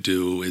going to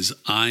do is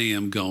I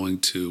am going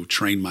to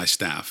train my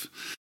staff.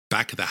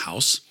 Back of the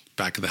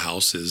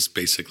house is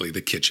basically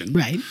the kitchen.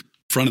 Right.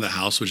 Front of the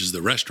house, which is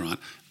the restaurant,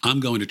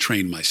 I'm going to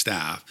train my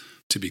staff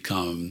to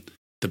become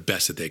the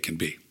best that they can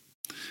be.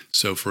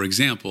 So, for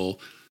example,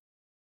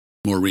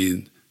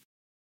 Maureen,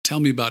 tell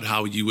me about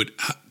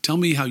tell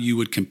me how you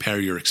would compare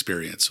your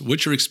experience.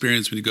 What's your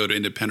experience when you go to an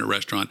independent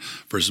restaurant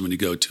versus when you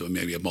go to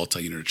maybe a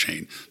multi-unit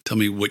chain? Tell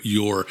me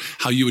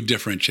how you would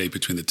differentiate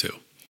between the two.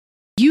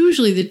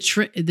 Usually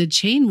the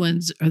chain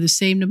ones are the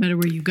same no matter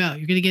where you go.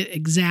 You're going to get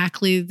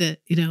exactly the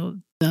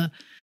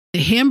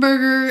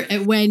hamburger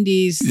at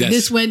Wendy's. Yes.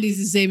 This Wendy's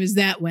is the same as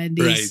that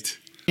Wendy's. Right.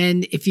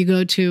 And if you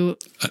go to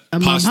a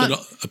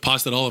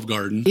pasta at Olive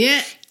Garden.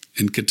 Yeah.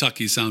 In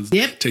Kentucky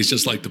tastes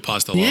just like the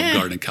pasta at Olive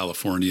Garden in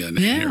California and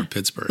here in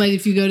Pittsburgh. But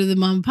if you go to the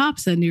mom and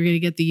pops, then you're going to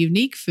get the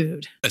unique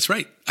food. That's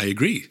right. I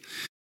agree.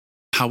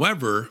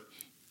 However,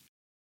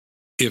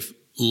 if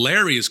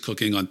Larry is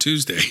cooking on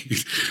Tuesday,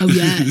 oh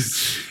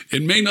yes,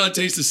 it may not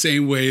taste the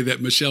same way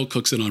that Michelle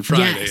cooks it on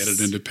Friday at an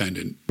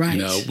independent. Right.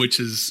 And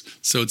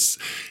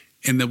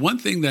the one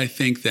thing that I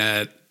think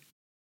that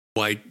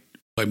why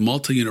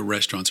multi-unit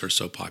restaurants are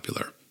so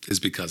popular is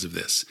because of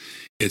this.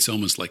 It's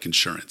almost like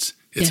insurance.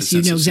 It's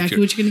you know exactly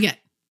what you're going to get.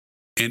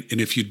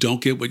 And if you don't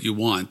get what you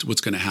want,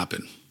 what's going to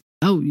happen?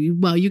 Oh,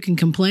 you can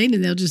complain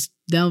and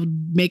they'll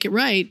make it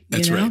right.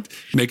 That's right.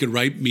 Make it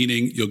right,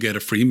 meaning you'll get a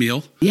free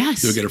meal.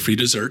 Yes. You'll get a free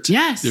dessert.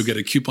 Yes. You'll get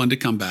a coupon to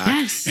come back.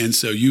 Yes. And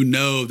so you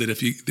know that if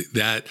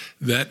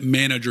that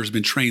manager has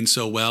been trained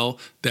so well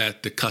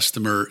that the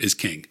customer is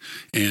king.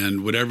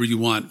 And whatever you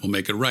want, we'll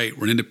make it right.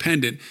 We're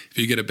independent. If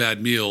you get a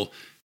bad meal,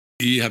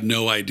 you have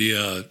no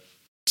idea.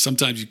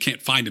 Sometimes you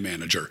can't find a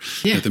manager.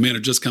 Yeah. If the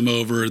manager just come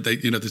over, the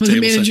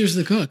manager's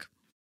the cook.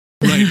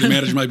 Right, the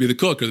manager might be the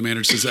cook, or the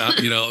manager says,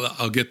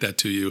 "I'll get that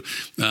to you."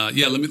 Let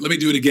me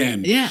do it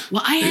again. Yeah.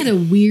 Well, I had a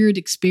weird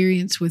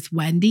experience with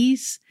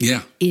Wendy's.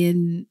 Yeah.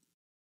 It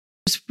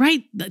was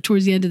right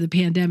towards the end of the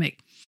pandemic,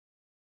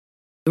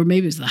 or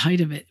maybe it was the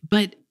height of it,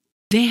 but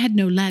they had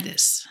no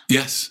lettuce.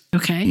 Yes.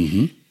 Okay.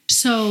 Mm-hmm.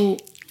 So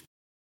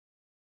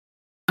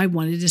I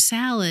wanted a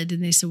salad,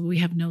 and they said, "Well, we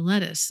have no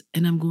lettuce,"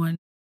 and I'm going,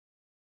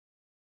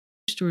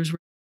 "Stores,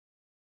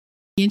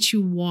 can't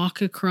you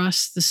walk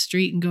across the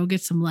street and go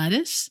get some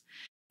lettuce?"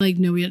 Like,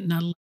 no, we're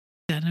not allowed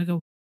that. And I go,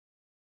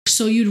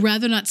 so you'd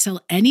rather not sell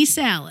any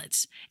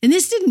salads? And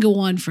this didn't go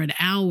on for an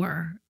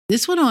hour.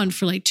 This went on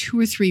for like 2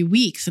 or 3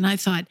 weeks. And I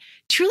thought,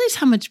 do you realize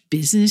how much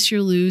business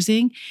you're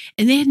losing?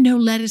 And they had no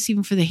lettuce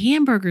even for the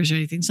hamburgers or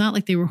anything. It's not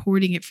like they were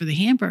hoarding it for the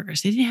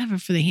hamburgers. They didn't have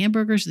it for the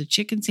hamburgers, the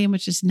chicken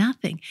sandwiches,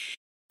 nothing.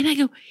 And I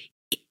go,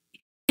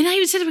 and I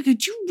even said to him, do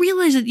you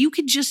realize that you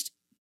could just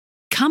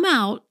come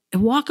out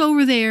and walk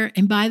over there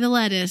and buy the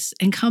lettuce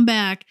and come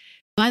back,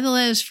 buy the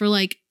lettuce for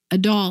like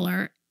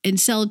 $1 and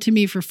sell it to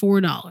me for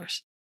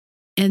 $4.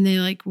 And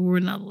they're like, well, we're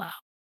not allowed.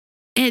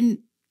 And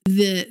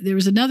there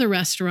was another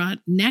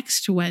restaurant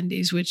next to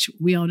Wendy's, which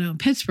we all know in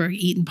Pittsburgh,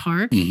 Eaton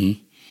Park.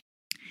 Mm-hmm.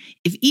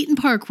 If Eaton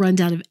Park runs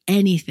out of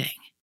anything,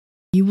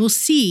 you will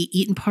see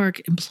Eaton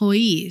Park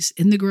employees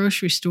in the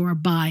grocery store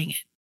buying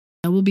it.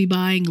 They will be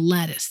buying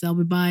lettuce. They'll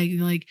be buying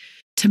like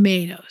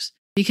tomatoes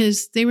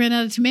because they ran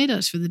out of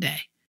tomatoes for the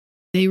day.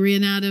 They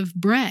ran out of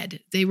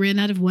bread. They ran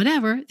out of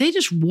whatever. They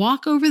just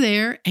walk over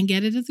there and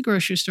get it at the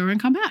grocery store and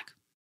come back.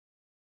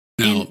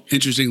 Now,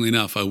 interestingly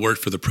enough, I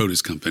worked for the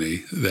produce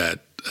company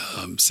that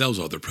sells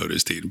all their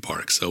produce to Eaton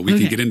Park. So we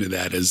can get into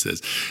that as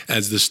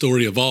the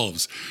story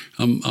evolves.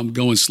 I'm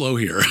going slow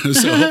here.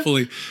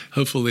 So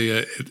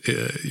hopefully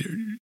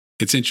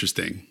it's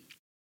interesting.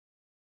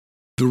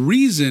 The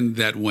reason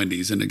that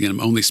Wendy's, and again,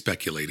 I'm only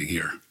speculating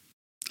here.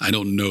 I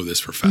don't know this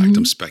for a fact. Mm-hmm.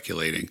 I'm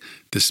speculating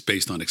this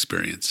based on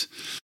experience.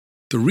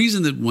 The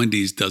reason that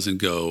Wendy's doesn't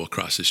go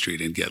across the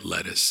street and get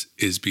lettuce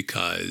is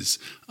because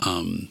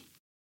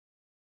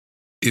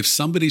if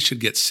somebody should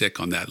get sick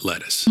on that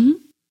lettuce, mm-hmm.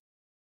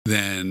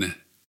 then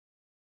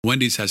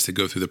Wendy's has to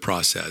go through the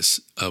process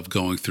of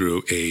going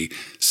through a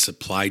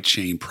supply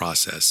chain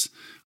process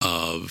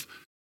of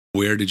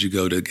where did you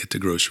go to get the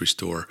grocery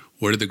store?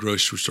 Where did the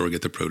grocery store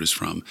get the produce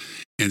from?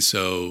 And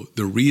so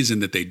the reason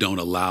that they don't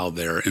allow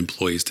their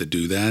employees to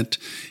do that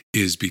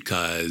is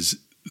because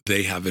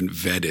they haven't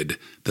vetted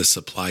the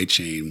supply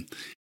chain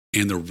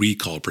and the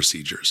recall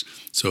procedures.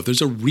 So if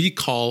there's a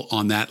recall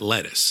on that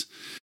lettuce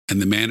and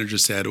the manager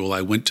said, well,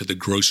 I went to the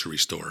grocery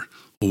store.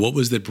 Well, what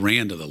was the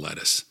brand of the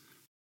lettuce?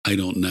 I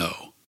don't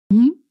know.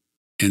 Mm-hmm.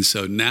 And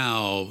so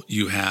now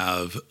you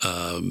have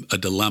a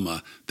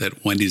dilemma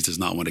that Wendy's does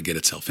not want to get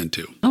itself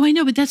into. Oh, I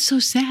know, but that's so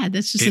sad.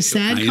 That's just a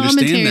sad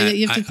commentary that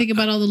you have to think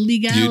about all the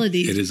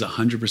legalities. It is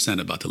 100%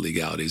 about the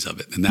legalities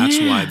of it. And that's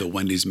why the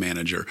Wendy's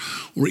manager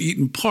or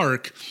Eaton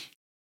Park,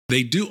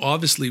 they do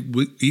obviously,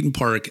 Eaton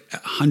Park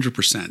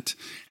 100%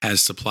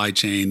 has supply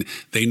chain.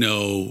 They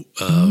know,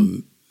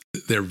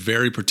 they're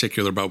very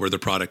particular about where the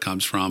product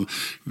comes from,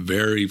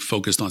 very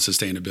focused on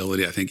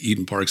sustainability. I think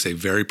Eaton Park's a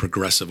very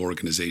progressive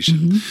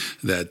organization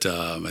that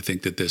I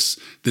think that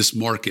this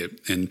market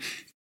and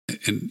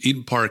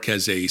Eaton Park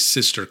has a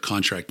sister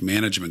contract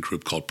management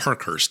group called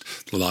Parkhurst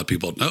that a lot of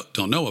people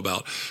don't know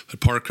about. But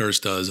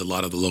Parkhurst does a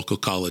lot of the local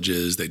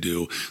colleges. They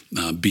do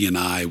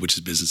B&I, which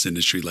is business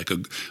industry, like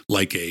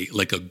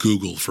a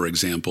Google, for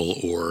example,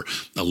 or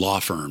a law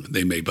firm.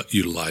 They may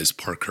utilize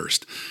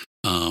Parkhurst.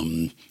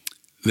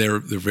 they're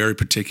very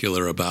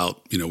particular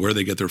about, where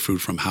they get their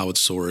food from, how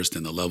it's sourced,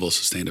 and the level of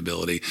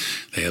sustainability.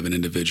 They have an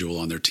individual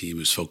on their team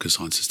who's focused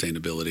on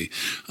sustainability.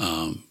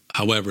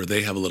 However,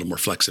 they have a little more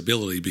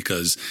flexibility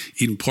because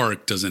Eden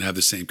Park doesn't have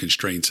the same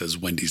constraints as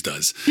Wendy's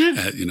does.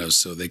 Yeah.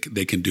 So they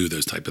can do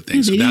those type of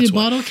things. Yeah, they so needed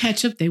bottled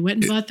ketchup. They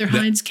went and bought their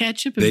Heinz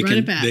ketchup and brought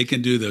it back. They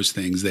can do those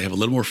things. They have a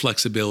little more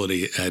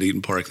flexibility at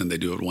Eden Park than they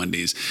do at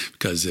Wendy's,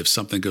 because if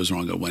something goes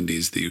wrong at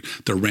Wendy's, the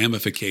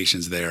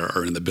ramifications there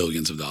are in the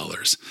billions of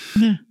dollars.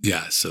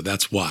 Yeah, so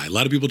that's why. A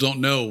lot of people don't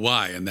know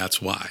why, and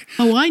that's why.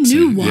 Oh, I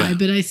knew why,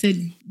 but I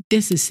said,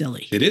 this is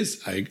silly. It is.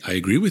 I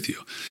agree with you.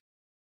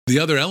 The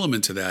other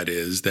element to that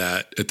is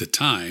that at the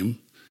time,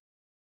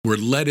 where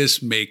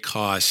lettuce may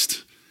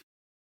cost,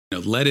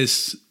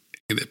 lettuce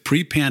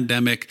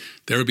pre-pandemic,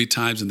 there would be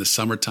times in the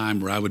summertime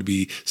where I would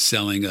be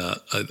selling a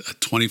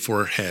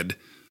 24 head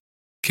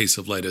case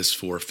of lettuce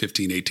for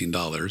 $15,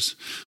 $18,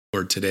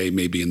 or today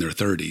maybe in their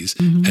 30s.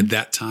 Mm-hmm. At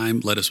that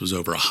time, lettuce was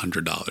over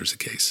 $100 a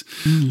case.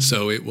 Mm-hmm.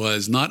 So it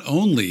was, not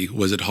only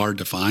was it hard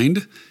to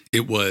find,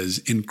 it was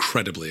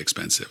incredibly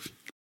expensive.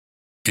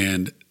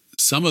 And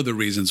some of the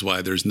reasons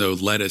why there's no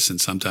lettuce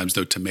and sometimes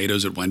no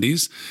tomatoes at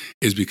Wendy's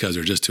is because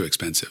they're just too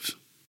expensive.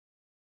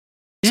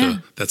 Yeah. So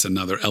that's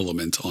another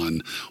element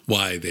on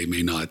why they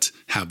may not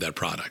have that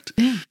product.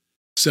 Yeah.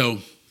 So,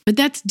 but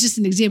that's just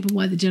an example of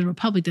why the general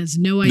public has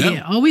no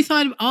idea. No.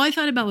 All I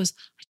thought about was,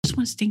 I just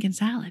want stinking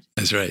salad.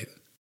 That's right.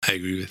 I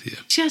agree with you.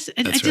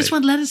 I just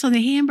want lettuce on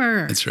the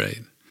hamburger. That's right.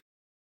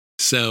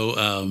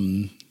 So,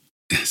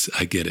 yes,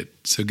 I get it.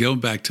 So going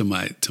back to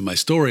my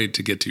story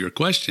to get to your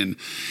question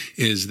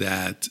is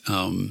that,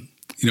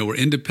 where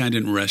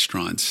independent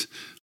restaurants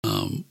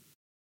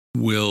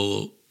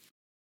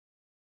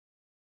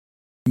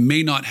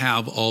may not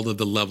have all of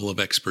the level of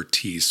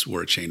expertise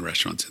where chain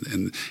restaurants,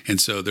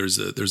 and so there's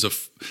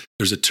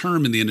a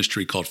term in the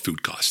industry called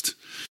food cost,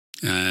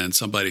 and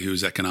somebody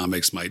who's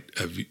economics might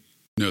have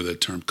the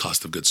term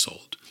cost of goods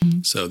sold.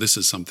 Mm-hmm. So this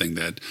is something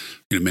that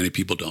many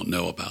people don't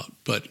know about,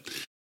 but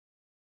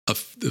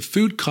the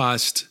food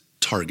cost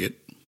target,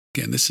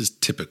 again, this is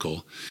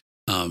typical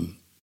of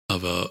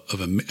a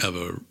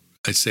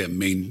I'd say a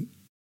main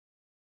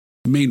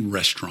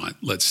restaurant.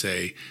 Let's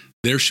say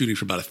they're shooting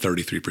for about a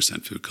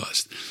 33% food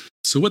cost.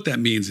 So what that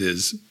means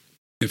is,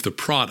 if the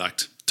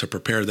product to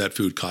prepare that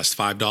food costs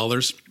 $5,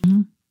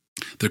 mm-hmm.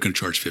 they're going to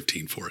charge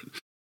 $15 for it.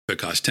 If it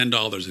costs $10,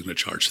 they're going to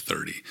charge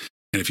 $30.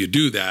 And if you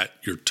do that,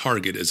 your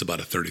target is about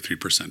a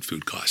 33%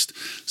 food cost.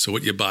 So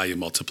what you buy, you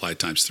multiply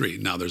times 3.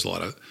 Now there's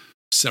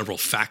several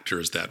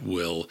factors that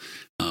will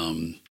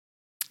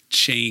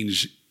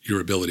change your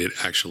ability to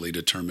actually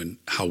determine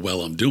how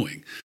well I'm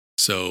doing.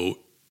 So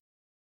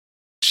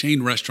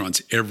chain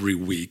restaurants every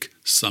week,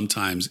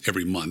 sometimes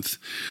every month,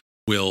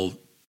 will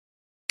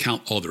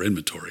count all their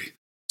inventory.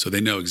 So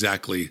they know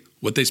exactly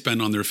what they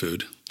spend on their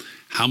food,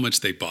 how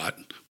much they bought,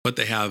 what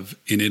they have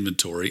in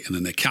inventory, and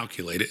then they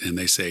calculate it and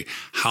they say,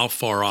 how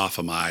far off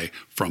am I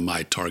from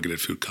my targeted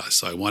food cost?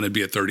 So I want to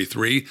be at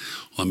 33,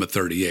 well, I'm at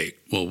 38.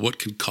 Well, what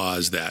could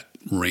cause that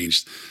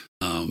range?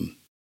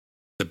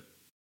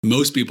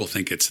 Most people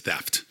think it's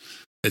theft.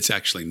 It's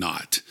actually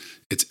not.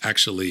 It's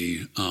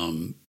actually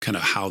kind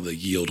of how the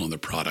yield on the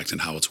product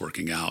and how it's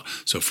working out.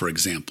 So, for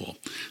example,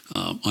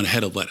 on a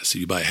head of lettuce,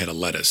 if you buy a head of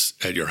lettuce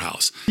at your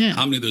house,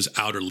 how many of those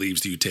outer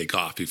leaves do you take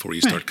off before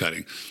you start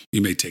cutting?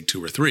 You may take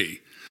 2 or 3.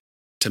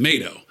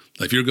 Tomato.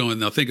 If you're going,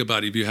 now think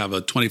about it, if you have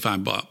a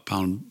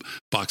 25-pound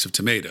box of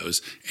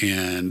tomatoes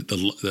and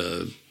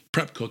the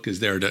prep cook is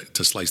there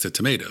to slice the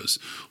tomatoes.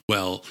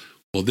 Well,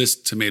 this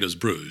tomato's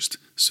bruised.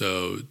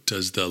 So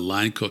does the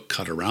line cook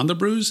cut around the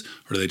bruise,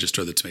 or do they just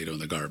throw the tomato in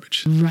the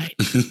garbage? Right.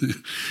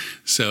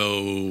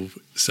 So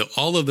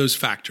all of those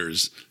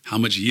factors, how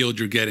much yield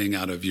you're getting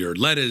out of your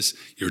lettuce,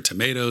 your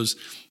tomatoes.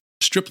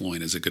 Strip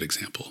loin is a good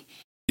example.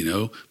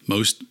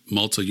 Most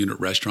multi-unit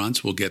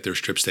restaurants will get their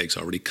strip steaks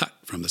already cut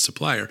from the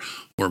supplier,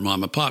 where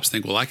mom and pops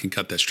think, well, I can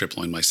cut that strip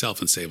loin myself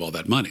and save all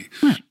that money.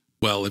 Right.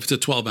 Well, if it's a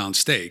 12-ounce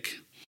steak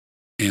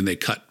and they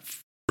cut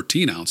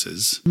 14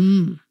 ounces,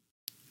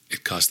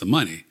 it costs them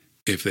money.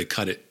 If they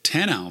cut it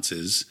 10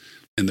 ounces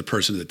and the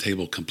person at the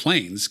table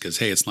complains because,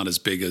 hey, it's not as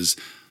big as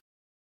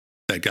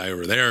that guy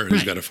over there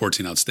who's got a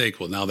 14-ounce steak,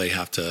 well, now they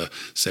have to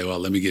say, well,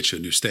 let me get you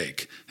a new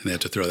steak. And they have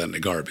to throw that in the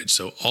garbage.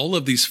 So all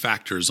of these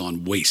factors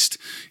on waste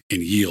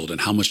and yield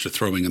and how much they're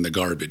throwing in the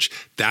garbage,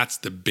 that's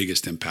the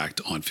biggest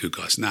impact on food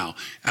costs. Now,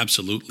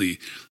 absolutely,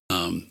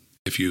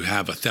 if you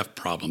have a theft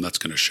problem, that's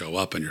going to show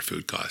up in your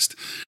food cost.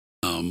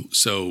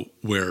 So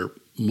where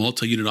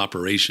multi-unit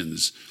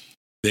operations,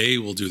 they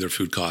will do their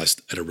food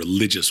cost at a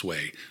religious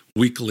way,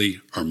 weekly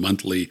or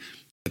monthly,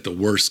 at the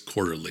worst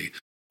quarterly,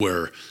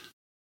 where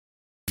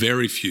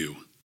very few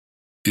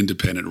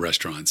independent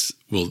restaurants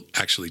will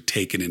actually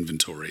take an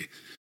inventory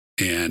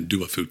and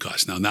do a food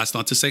cost. Now, that's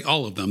not to say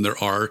all of them.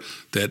 There are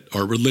that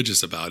are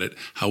religious about it.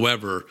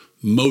 However,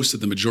 most of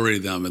the majority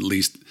of them, at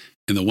least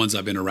in the ones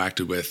I've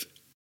interacted with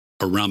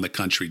around the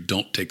country,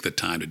 don't take the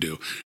time to do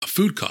a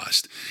food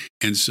cost.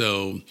 And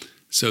so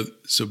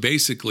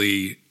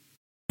basically,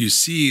 you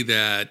see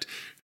that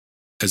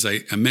as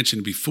I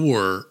mentioned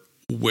before,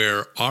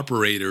 where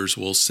operators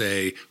will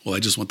say, well, I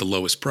just want the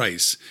lowest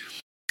price,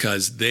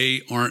 because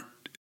they aren't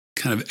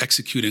kind of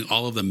executing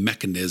all of the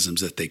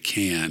mechanisms that they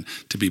can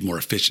to be more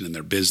efficient in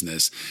their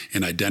business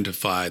and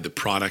identify the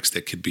products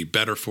that could be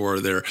better for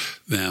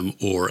them,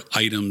 or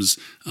items.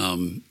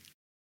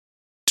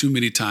 Too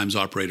many times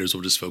operators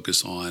will just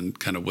focus on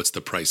kind of what's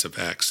the price of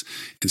X,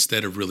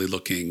 instead of really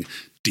looking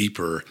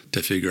deeper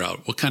to figure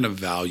out what kind of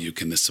value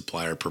can this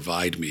supplier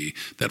provide me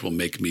that will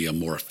make me a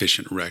more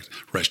efficient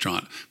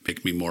restaurant,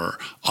 make me more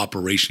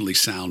operationally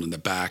sound in the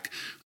back.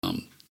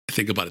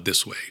 Think about it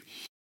this way.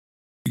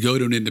 You go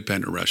to an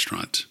independent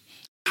restaurant.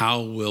 How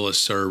will a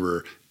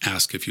server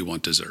ask if you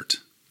want dessert?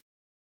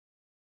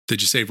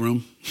 Did you save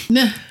room?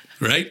 No.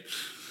 Right?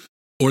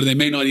 Or they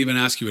may not even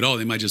ask you at all.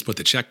 They might just put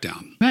the check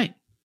down. Right.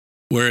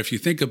 Where if you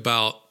think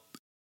about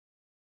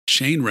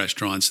chain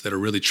restaurants that are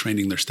really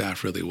training their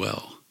staff really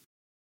well,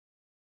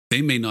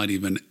 they may not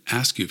even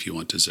ask you if you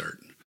want dessert.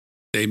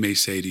 They may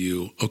say to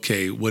you,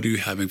 okay, what are you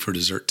having for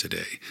dessert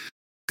today?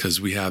 Because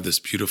we have this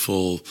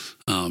beautiful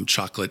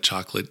chocolate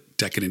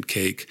decadent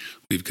cake.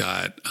 We've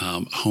got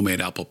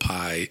homemade apple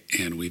pie,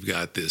 and we've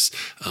got this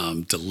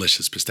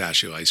delicious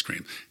pistachio ice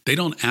cream. They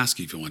don't ask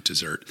you if you want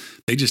dessert.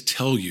 They just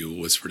tell you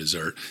what's for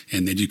dessert,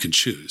 and then you can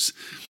choose.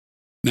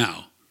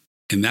 Now,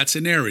 in that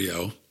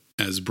scenario,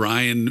 as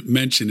Brian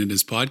mentioned in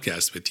his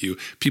podcast with you,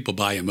 people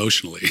buy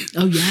emotionally.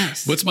 Oh,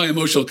 yes. What's my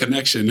emotional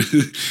connection?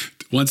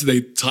 Once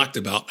they talked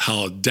about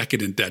how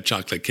decadent that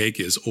chocolate cake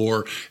is,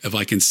 or if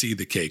I can see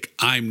the cake,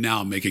 I'm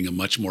now making a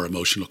much more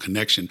emotional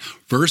connection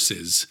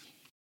versus,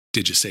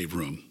 did you save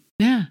room?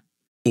 Yeah.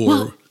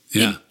 Or,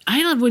 yeah.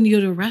 I love when you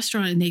go to a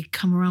restaurant and they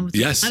come around with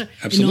yes,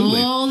 absolutely.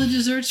 And all the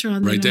desserts are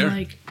on there. Right there. I'm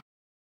like,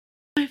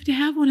 I have to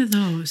have one of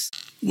those.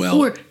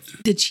 Well, or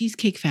the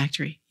Cheesecake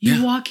Factory.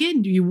 You walk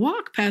in, you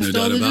walk past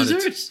all the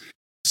desserts.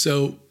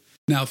 So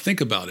now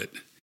think about it.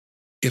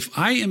 If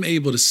I am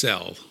able to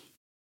sell,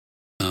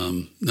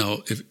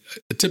 if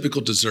a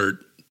typical dessert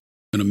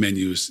on a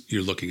menu is,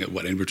 you're looking at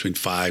what, in between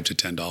 $5 to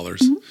 $10.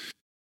 Mm-hmm.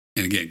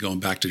 And again, going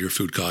back to your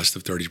food cost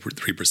of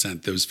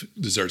 33%, those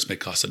desserts may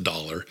cost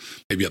 $1,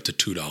 maybe up to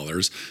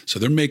 $2. So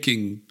they're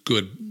making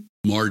good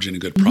margin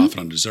and good profit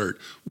on dessert.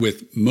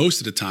 With most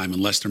of the time,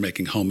 unless they're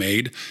making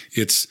homemade,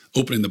 it's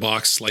opening the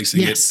box,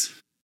 slicing it.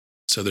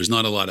 So there's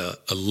not a lot of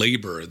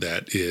labor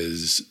that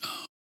is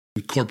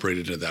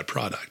incorporated into that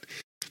product.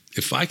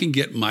 If I can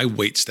get my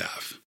wait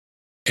staff,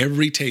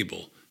 every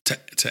table,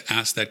 to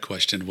ask that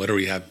question, what are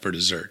we having for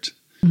dessert?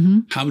 Mm-hmm.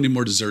 How many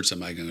more desserts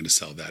am I going to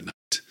sell that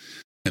night?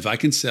 If I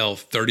can sell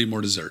 30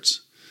 more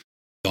desserts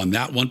on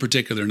that one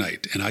particular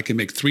night, and I can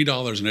make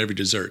 $3 on every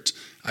dessert,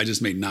 I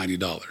just made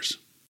 $90.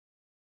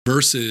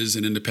 Versus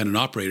an independent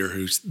operator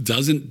who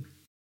doesn't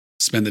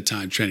spend the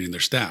time training their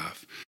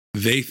staff.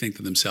 They think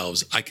to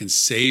themselves, I can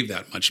save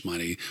that much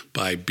money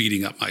by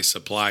beating up my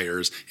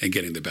suppliers and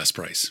getting the best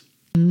price.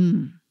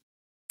 Mm.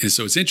 And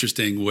so it's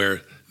interesting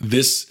where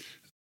this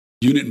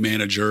unit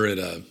manager at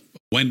a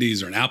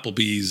Wendy's or an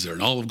Applebee's or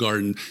an Olive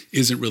Garden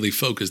isn't really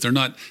focused. They're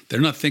not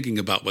thinking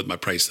about what my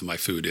price of my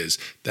food is.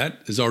 That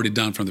is already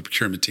done from the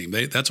procurement team.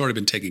 That's already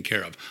been taken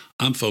care of.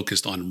 I'm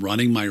focused on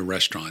running my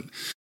restaurant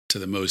to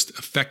the most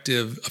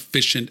effective,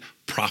 efficient,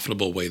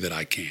 profitable way that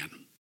I can.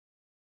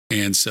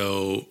 And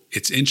so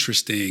it's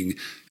interesting.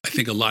 I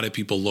think a lot of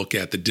people look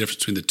at the difference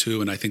between the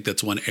two, and I think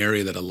that's one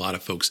area that a lot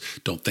of folks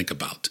don't think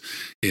about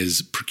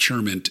is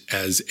procurement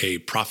as a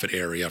profit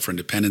area for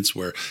independents,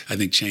 where I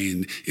think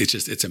chain,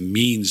 it's a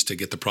means to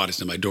get the products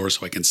in my door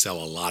so I can sell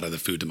a lot of the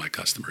food to my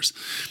customers.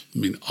 I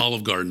mean,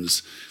 Olive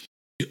Gardens,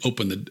 you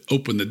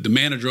the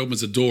manager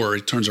opens the door,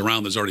 he turns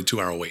around, there's already a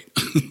 2-hour wait.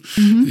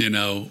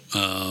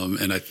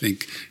 Mm-hmm. And I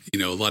think,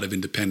 a lot of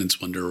independents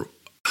wonder,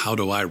 how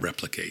do I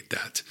replicate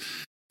that?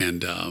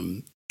 And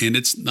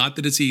it's not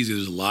that it's easy.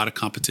 There's a lot of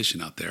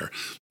competition out there,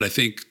 but I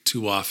think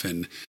too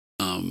often,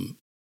 I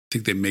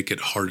think they make it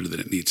harder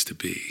than it needs to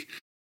be.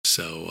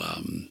 So,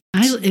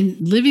 and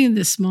living in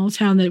this small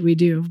town that we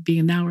do, being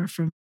an hour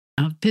from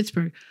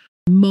Pittsburgh,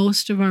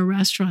 most of our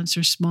restaurants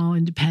are small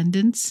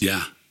independents.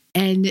 Yeah.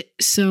 And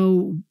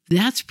so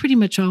that's pretty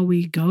much all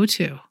we go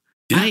to.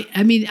 Yeah.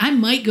 I mean, I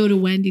might go to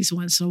Wendy's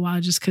once in a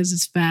while just because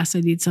it's fast.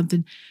 I need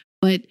something,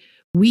 but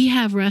we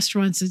have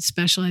restaurants that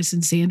specialize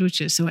in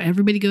sandwiches. So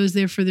everybody goes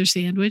there for their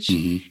sandwich,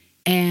 mm-hmm.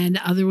 and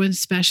other ones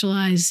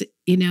specialize,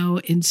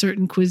 in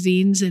certain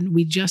cuisines. And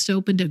we just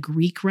opened a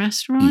Greek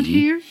restaurant mm-hmm.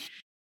 here.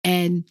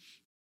 And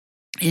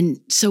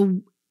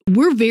so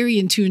we're very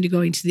in tune to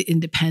going to the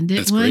independent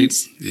That's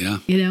ones.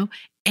 Great. Yeah.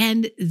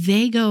 And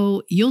they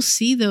go, you'll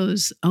see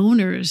those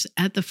owners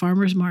at the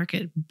farmer's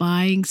market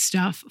buying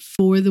stuff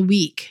for the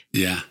week.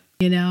 Yeah.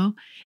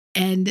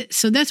 And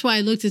so that's why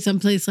I looked at some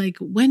place like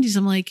Wendy's.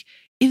 I'm like,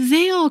 if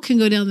they all can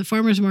go down to the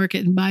farmer's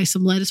market and buy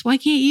some lettuce, why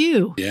can't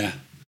you? Yeah.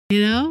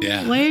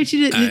 Yeah. Why aren't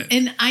you?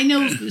 And I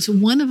know so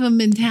one of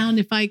them in town,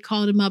 if I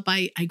called him up,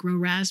 I grow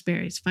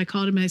raspberries. If I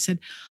called him and I said,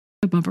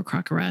 a bumper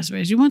crock of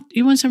raspberries, you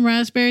want some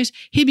raspberries?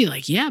 He'd be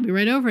like, yeah, I'll be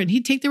right over. And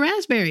he'd take the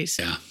raspberries,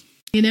 yeah.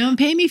 And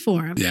pay me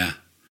for them. Yeah.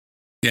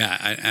 Yeah,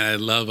 I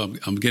love.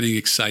 I'm getting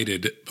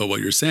excited about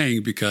what you're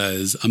saying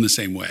because I'm the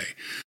same way.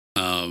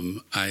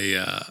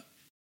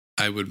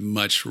 I would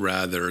much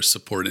rather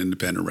support an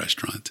independent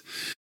restaurant.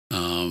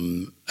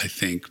 I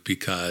think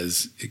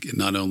because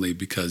not only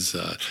because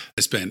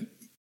I spent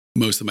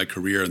most of my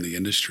career in the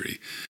industry,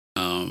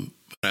 but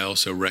I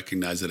also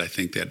recognize that I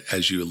think that,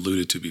 as you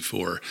alluded to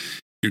before,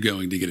 you're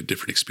going to get a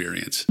different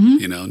experience.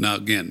 Now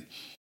again,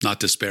 not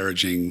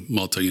disparaging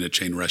multi-unit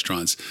chain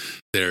restaurants.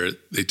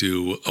 They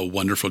do a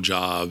wonderful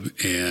job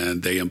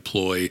and they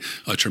employ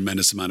a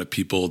tremendous amount of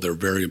people. They're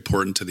very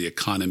important to the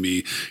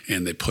economy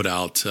and they put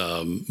out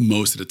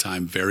most of the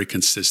time very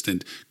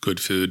consistent, good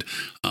food.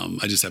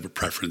 I just have a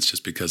preference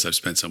just because I've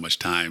spent so much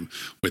time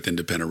with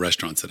independent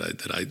restaurants that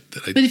I.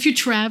 But if you're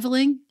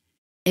traveling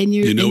and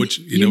you know what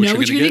you're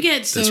going to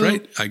get. So, that's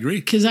right. I agree.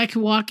 Because I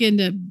could walk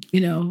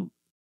into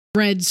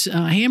Fred's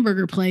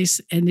hamburger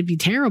place and it'd be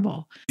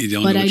terrible.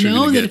 But I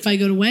know that if I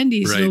go to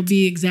Wendy's, it'll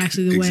be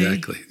exactly the way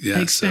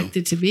I expect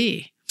it to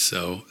be.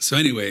 So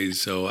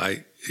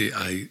I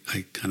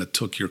kind of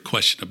took your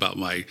question about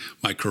my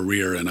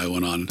career and I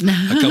went on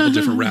a couple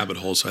different rabbit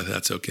holes. So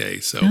that's okay.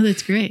 So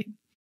that's great.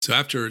 So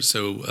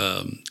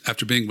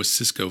after being with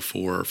Cisco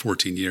for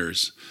 14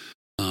 years,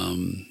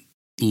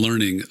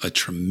 learning a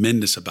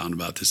tremendous amount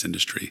about this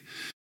industry.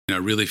 I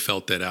really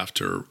felt that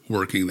after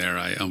working there,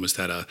 I almost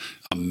had a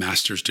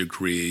master's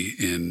degree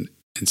in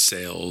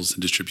sales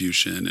and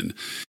distribution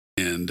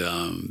and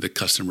the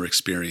customer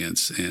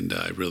experience. And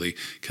I really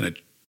kind of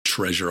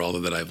treasure all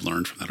of that I've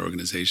learned from that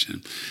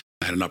organization.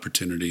 I had an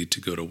opportunity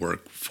to go to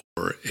work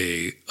for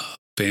a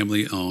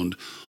family-owned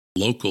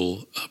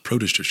local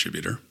produce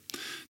distributor.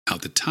 Now,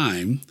 at the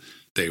time,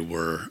 they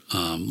were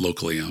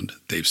locally owned.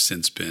 They've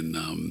since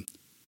been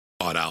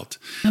bought out.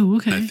 Oh,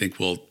 okay. And I think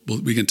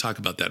we can talk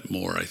about that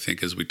more. I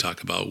think as we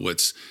talk about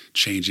what's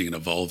changing and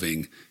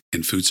evolving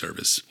in food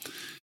service.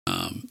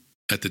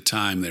 At the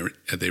time, it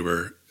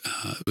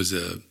was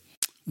a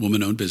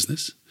woman-owned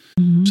business,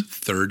 Mm-hmm.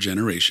 third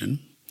generation.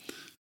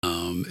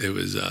 It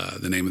was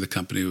the name of the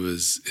company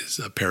is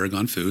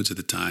Paragon Foods at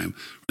the time.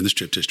 We're in the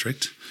Strip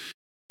District,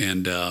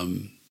 and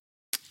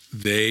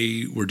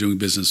they were doing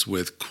business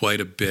with quite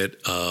a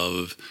bit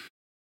of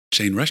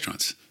chain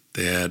restaurants.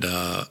 They had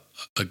a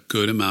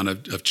good amount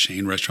of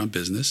chain restaurant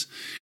business.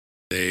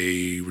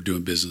 They were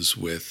doing business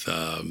with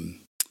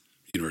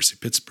University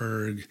of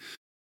Pittsburgh,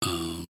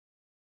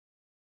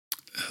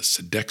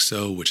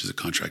 Sodexo, which is a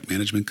contract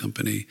management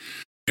company,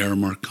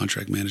 Aramark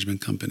contract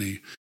management company.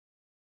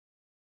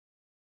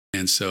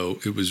 And so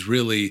it was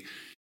really,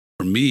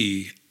 for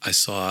me, I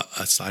saw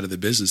a side of the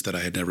business that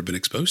I had never been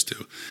exposed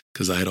to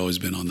because I had always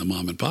been on the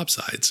mom and pop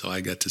side. So I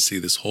got to see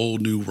this whole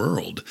new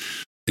world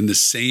in the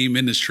same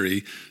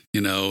industry,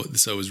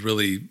 so it was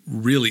really,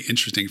 really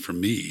interesting for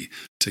me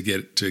to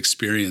get to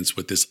experience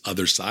what this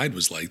other side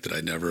was like that I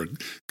never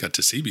got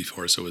to see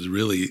before. So it was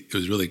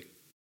really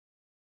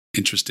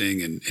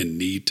interesting and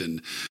neat.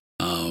 And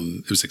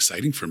it was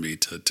exciting for me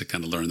to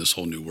kind of learn this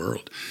whole new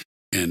world.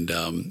 And,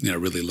 I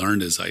really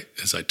learned as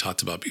I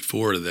talked about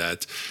before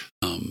that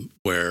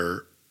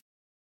where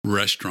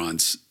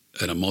restaurants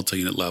at a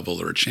multi-unit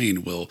level or a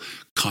chain will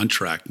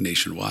contract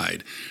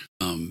nationwide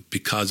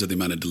because of the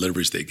amount of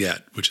deliveries they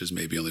get, which is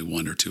maybe only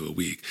 1 or 2 a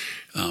week.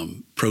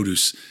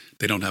 Produce,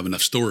 they don't have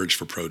enough storage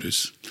for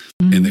produce,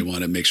 Mm-hmm. and they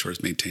want to make sure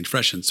it's maintained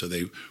fresh, and so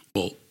they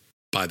will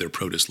buy their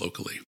produce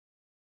locally.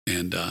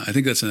 And I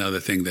think that's another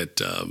thing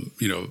that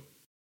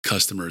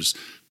customers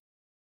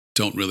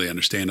don't really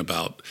understand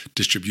about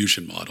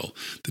distribution model.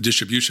 The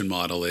distribution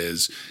model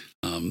is,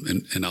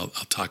 and I'll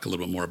talk a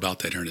little bit more about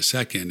that here in a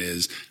second,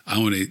 is I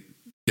want to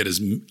get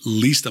as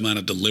least amount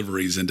of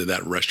deliveries into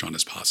that restaurant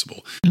as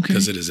possible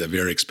because it is a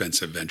very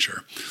expensive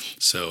venture.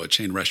 So a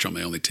chain restaurant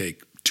may only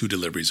take 2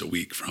 deliveries a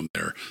week from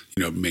their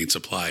main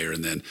supplier,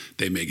 and then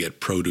they may get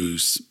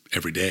produce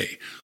every day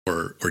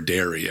or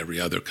dairy every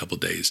other couple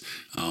of days.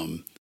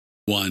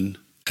 One,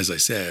 as I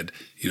said,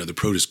 the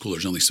produce cooler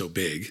is only so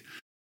big.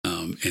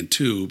 And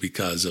 2,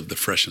 because of the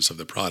freshness of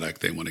the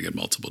product, they want to get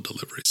multiple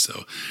deliveries.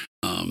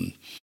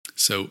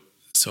 So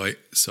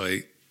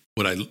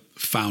what I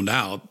found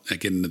out,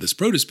 getting into this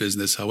produce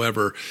business,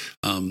 however,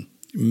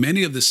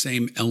 many of the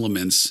same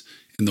elements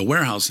in the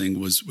warehousing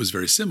was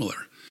very similar.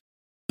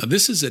 Now,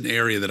 this is an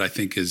area that I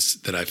think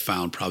that I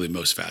found probably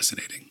most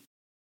fascinating,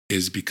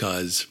 is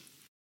because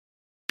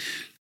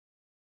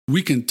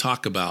we can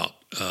talk about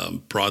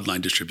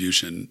broadline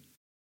distribution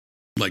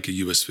like a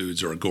U.S.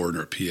 Foods or a Gordon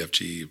or a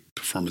PFG,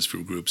 Performance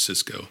Food Group,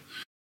 Cisco.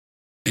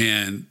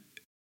 And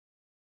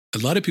a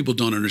lot of people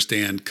don't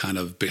understand kind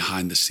of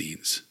behind the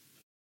scenes.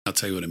 I'll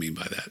tell you what I mean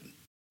by that.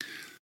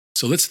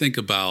 So let's think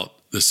about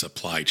the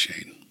supply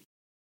chain.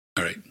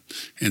 All right.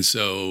 And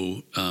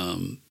so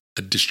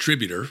a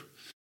distributor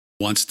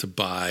wants to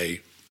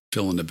buy,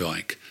 fill in the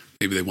blank.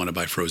 Maybe they want to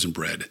buy frozen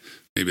bread.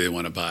 Maybe they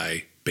want to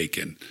buy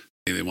bacon.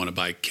 Maybe they want to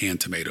buy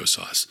canned tomato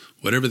sauce.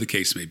 Whatever the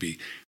case may be,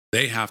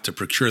 they have to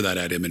procure that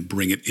item and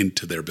bring it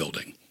into their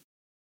building.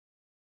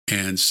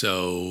 And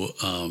so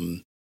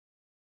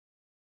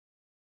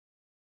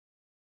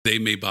they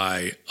may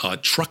buy a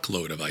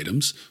truckload of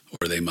items,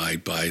 or they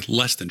might buy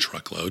less than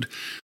truckload.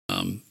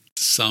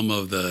 Some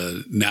of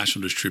the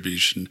national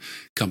distribution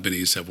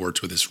companies have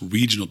worked with this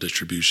regional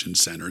distribution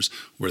centers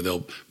where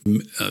the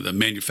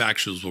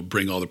manufacturers will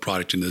bring all the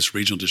product into this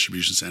regional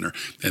distribution center,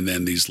 and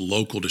then these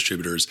local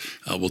distributors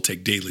will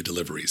take daily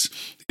deliveries,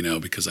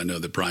 because I know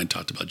that Brian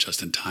talked about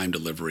just-in-time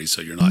delivery,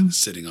 so you're not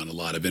sitting on a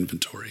lot of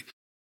inventory.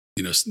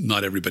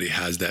 Not everybody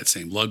has that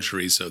same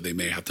luxury, so they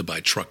may have to buy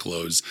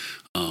truckloads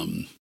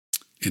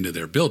into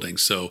their building.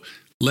 So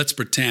let's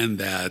pretend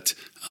that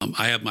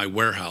I have my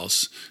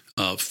warehouse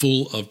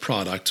full of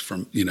product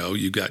from,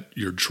 you've got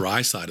your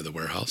dry side of the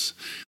warehouse,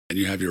 and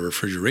you have your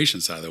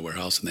refrigeration side of the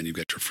warehouse, and then you've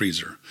got your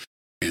freezer.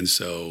 And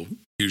so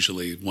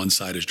usually one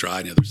side is dry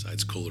and the other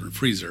side's cooler and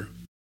freezer.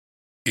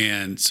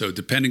 And so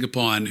depending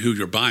upon who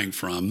you're buying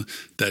from,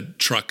 that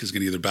truck is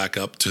going to either back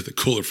up to the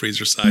cooler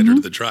freezer side or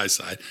to the dry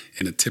side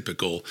in a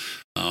typical,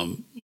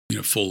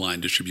 full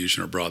line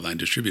distribution or broad line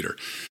distributor.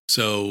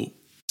 So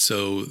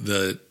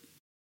the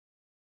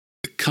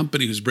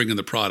company who's bringing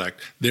the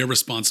product, they're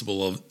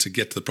responsible to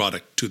get the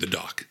product to the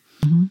dock.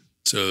 Mm-hmm.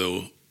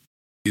 So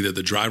either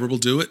the driver will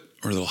do it,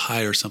 or they'll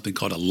hire something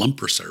called a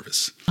lumper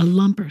service. A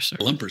lumper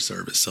service. Lumper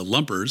service. So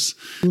lumpers.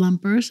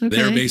 Lumpers, okay.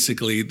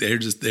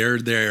 They're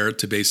there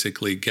to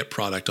basically get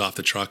product off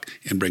the truck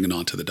and bring it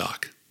onto the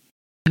dock.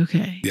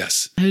 Okay.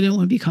 Yes. I don't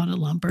want to be called a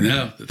lumper.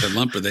 No, the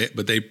lumper.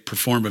 But they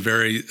perform a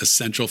very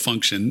essential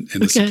function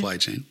in the supply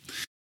chain.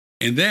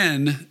 And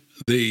then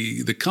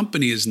the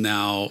company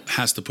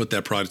has to put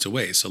that product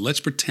away. So let's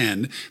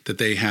pretend that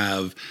they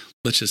have,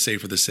 let's just say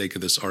for the sake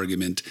of this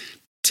argument,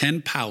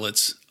 10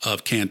 pallets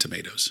of canned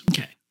tomatoes.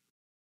 Okay.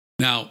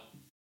 Now,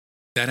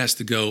 that has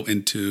to go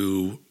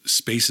into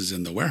spaces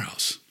in the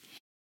warehouse.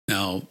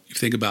 Now, if you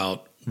think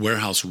about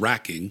warehouse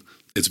racking,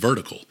 it's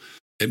vertical.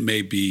 It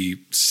may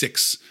be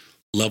 6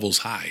 levels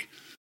high.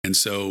 And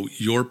so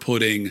you're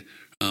putting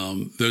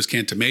those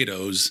canned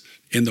tomatoes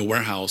in the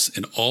warehouse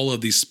in all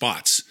of these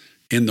spots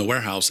in the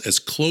warehouse as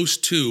close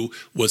to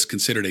what's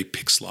considered a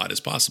pick slot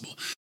as possible.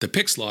 The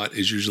pick slot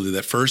is usually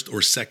the first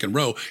or second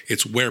row.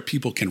 It's where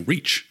people can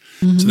reach.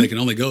 Mm-hmm. So they can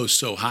only go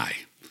so high.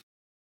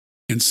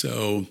 And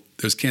so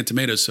those canned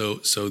tomatoes,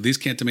 so these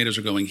canned tomatoes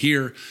are going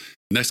here.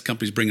 Next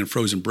company's bringing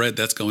frozen bread.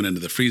 That's going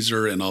into the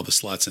freezer and all the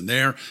slots in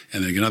there.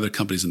 And then again, other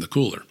companies in the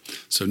cooler.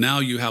 So now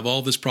you have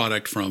all this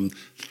product from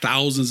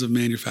thousands of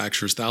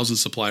manufacturers, thousands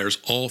of suppliers,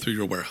 all through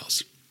your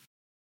warehouse.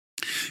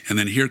 And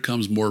then here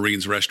comes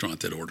Maureen's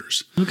restaurant that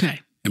orders.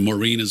 Okay. And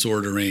Maureen is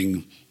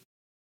ordering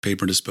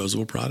paper and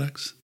disposable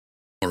products.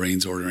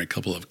 Maureen's ordering a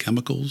couple of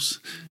chemicals.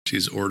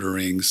 She's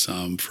ordering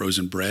some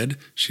frozen bread.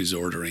 She's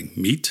ordering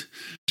meat.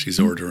 She's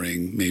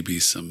ordering maybe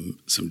some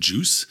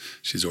juice.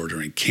 She's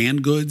ordering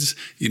canned goods.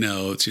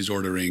 She's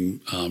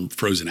ordering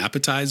frozen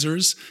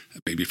appetizers,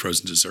 maybe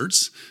frozen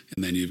desserts.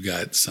 And then you've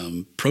got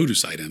some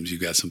produce items. You've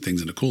got some things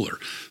in the cooler.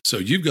 So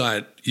you've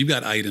got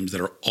items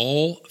that are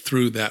all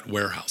through that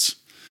warehouse.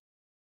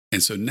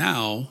 And so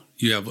now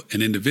you have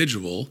an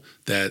individual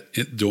that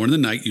during the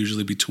night,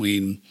 usually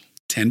between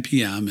 10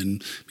 p.m.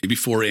 and maybe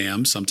 4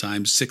 a.m.,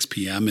 sometimes 6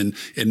 p.m. and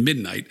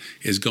midnight,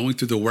 is going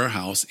through the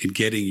warehouse and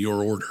getting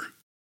your order.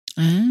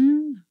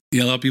 A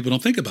lot of people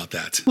don't think about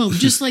that. Well,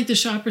 just like the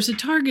shoppers at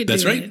Target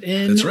That's did. Right.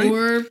 And, That's right.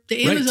 Or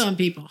the Amazon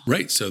people.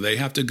 Right. So they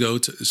have to go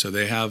to, so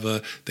they have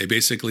they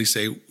basically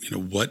say,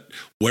 what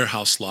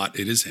warehouse slot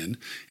it is in.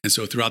 And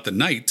so throughout the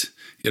night,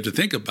 you have to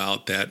think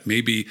about that.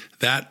 Maybe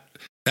that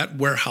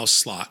warehouse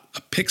slot,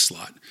 a pick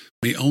slot,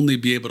 may only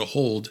be able to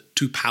hold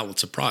 2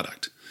 pallets of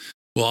product.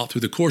 Well,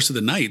 through the course of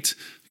the night,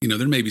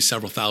 there may be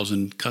several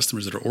thousand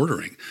customers that are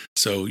ordering.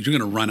 So you're going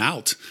to run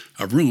out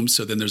of room.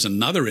 So then there's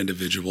another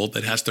individual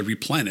that has to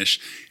replenish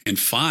and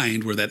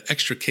find where that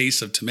extra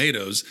case of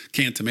tomatoes,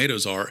 canned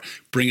tomatoes are,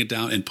 bring it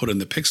down and put it in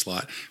the pick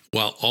slot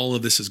while all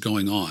of this is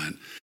going on.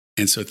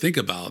 And so think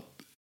about,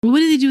 well, what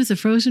do they do with the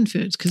frozen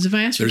foods? Because if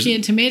I ask for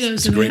canned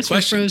tomatoes and I ask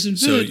for frozen food.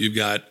 So you've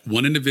got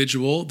one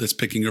individual that's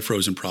picking your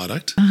frozen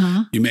product.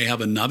 Uh-huh. You may have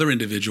another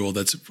individual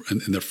that's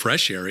in the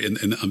fresh area, in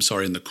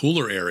the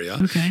cooler area.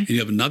 Okay. And you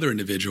have another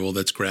individual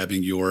that's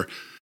grabbing your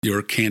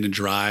canned and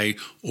dry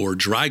or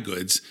dry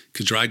goods,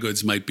 because dry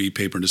goods might be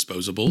paper and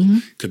disposable,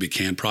 could be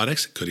canned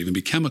products, could even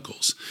be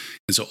chemicals.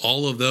 And so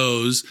all of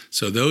those,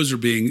 those are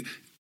being,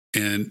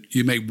 and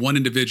one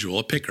individual,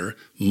 a picker,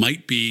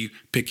 might be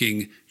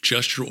picking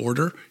just your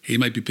order. He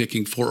might be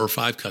picking 4 or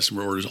 5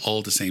 customer orders all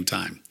at the same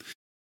time.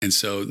 And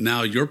so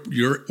now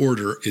your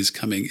order is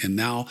coming, and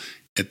now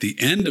at the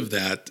end of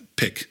that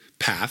pick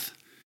path,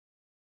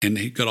 and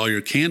you got all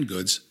your canned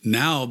goods,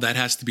 now that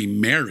has to be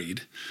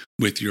married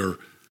with your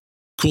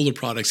cooler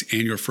products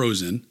and your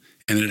frozen,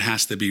 and then it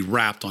has to be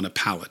wrapped on a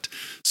pallet.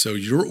 So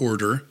your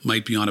order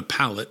might be on a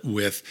pallet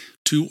with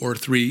 2 or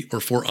 3 or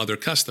 4 other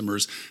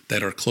customers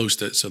that are close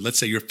to. So let's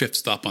say your 5th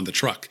stop on the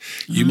truck.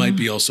 You might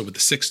be also with the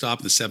 6th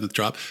stop, the 7th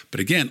drop. But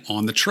again,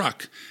 on the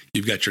truck,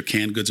 you've got your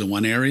canned goods in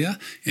one area,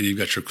 and you've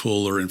got your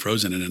cooler and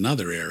frozen in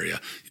another area,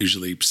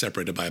 usually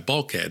separated by a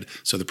bulkhead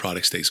so the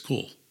product stays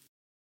cool.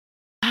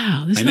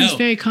 Wow, this sounds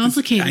very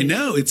complicated. I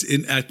know.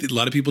 A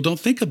lot of people don't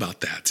think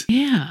about that.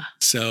 Yeah.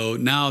 So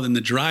now then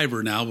the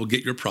driver now will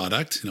get your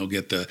product,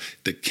 get the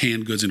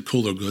canned goods and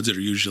cooler goods that are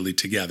usually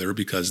together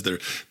because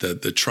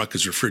the truck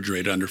is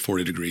refrigerated under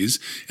 40 degrees.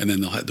 And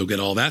then they'll get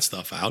all that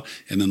stuff out.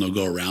 And then they'll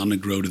go around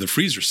and go to the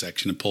freezer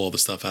section and pull all the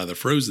stuff out of the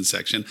frozen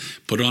section,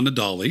 put it on the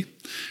dolly,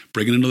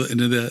 bring it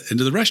into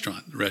the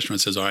restaurant. The restaurant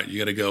says, all right, you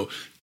got to go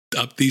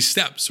up these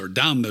steps or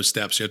down those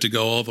steps. You have to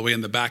go all the way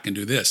in the back and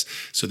do this.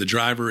 So the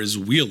driver is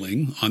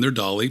wheeling on their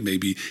dolly,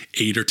 maybe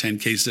 8 or 10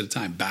 cases at a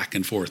time, back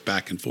and forth,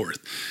 back and forth.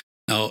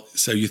 Now,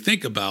 so you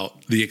think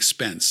about the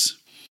expense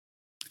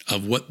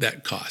of what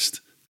that cost.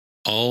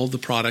 All the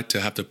product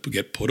to have to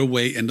get put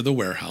away into the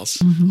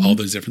warehouse, all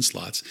those different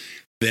slots,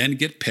 then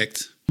get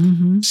picked,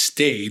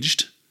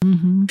 staged,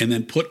 and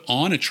then put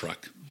on a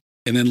truck.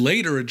 And then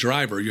later a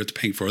driver, you have to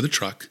pay for the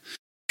truck,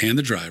 and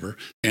the driver,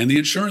 and the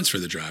insurance for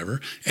the driver,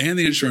 and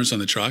the insurance on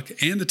the truck,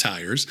 and the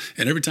tires.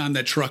 And every time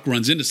that truck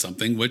runs into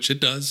something, which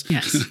it does,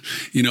 yes.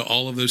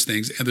 All of those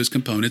things and those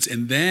components.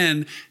 And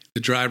then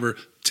the driver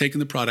taking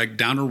the product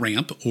down a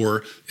ramp,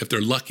 or if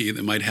they're lucky,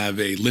 they might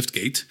have a lift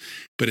gate,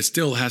 but it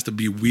still has to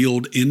be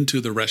wheeled into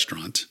the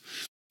restaurant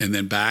and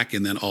then back,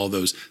 and then all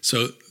those.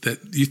 So that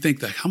you think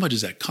that, how much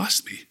does that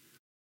cost me?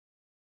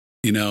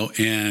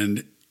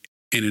 And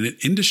in an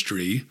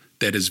industry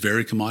that is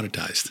very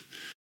commoditized.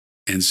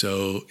 And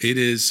so it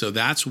is, so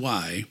that's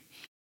why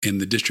in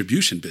the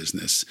distribution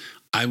business,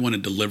 I want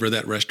to deliver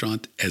that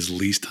restaurant as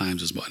least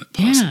times as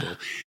possible.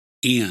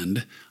 Yeah.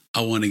 And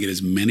I want to get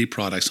as many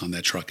products on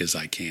that truck as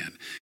I can,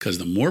 because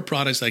the more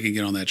products I can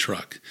get on that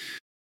truck,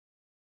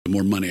 the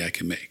more money I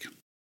can make.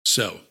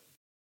 So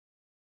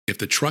if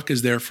the truck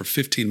is there for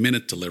 15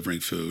 minutes delivering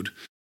food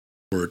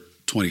or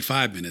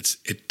 25 minutes,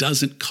 it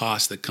doesn't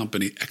cost the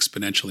company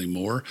exponentially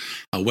more.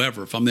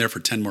 However, if I'm there for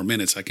 10 more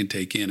minutes, I can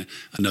take in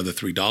another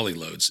 3 dolly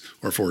loads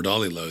or 4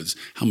 dolly loads,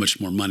 how much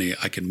more money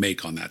I can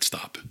make on that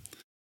stop.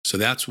 So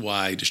that's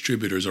why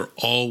distributors are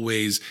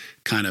always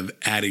kind of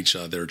at each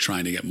other,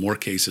 trying to get more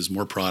cases,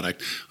 more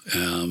product,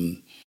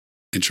 and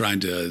trying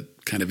to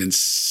kind of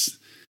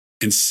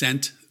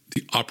incent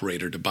the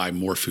operator to buy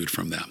more food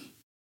from them,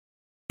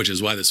 which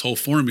is why this whole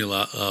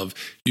formula of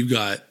you've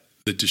got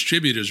the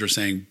distributors are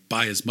saying,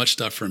 buy as much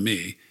stuff from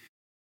me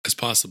as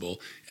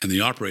possible. And the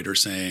operator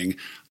saying,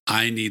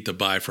 I need to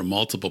buy from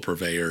multiple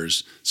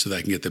purveyors so that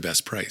I can get the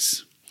best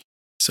price.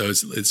 So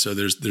so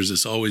there's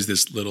this always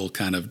this little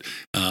kind of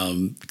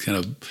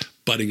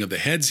butting of the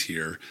heads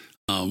here,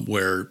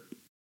 where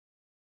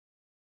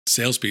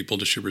salespeople,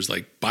 distributors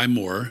like buy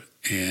more,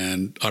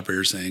 and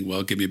operators saying,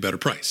 well, give me a better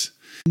price.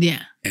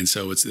 Yeah. And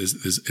so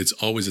it's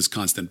always this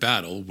constant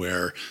battle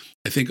where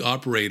I think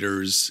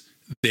operators,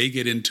 they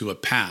get into a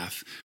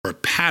path or a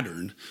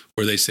pattern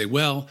where they say,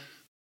 well,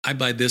 I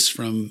buy this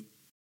from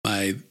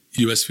my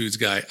U.S. Foods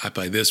guy, I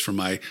buy this from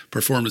my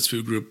Performance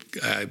Food Group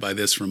guy, I buy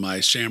this from my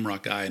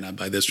Shamrock guy, and I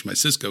buy this from my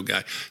Cisco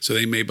guy. So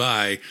they may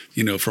buy,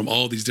 from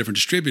all these different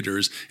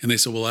distributors, and they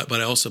say, well, but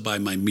I also buy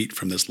my meat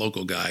from this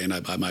local guy, and I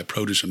buy my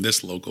produce from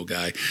this local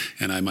guy,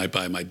 and I might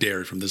buy my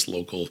dairy from this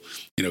local,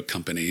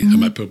 company.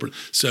 And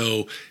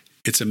so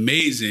it's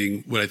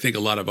amazing. What I think a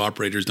lot of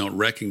operators don't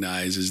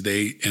recognize is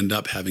they end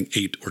up having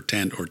 8 or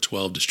 10 or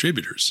 12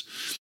 distributors,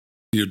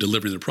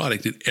 delivering their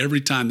product. And every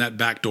time that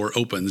back door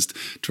opens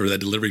for that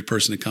delivery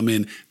person to come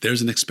in,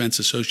 there's an expense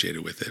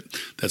associated with it.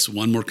 That's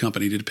one more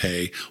company to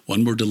pay,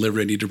 one more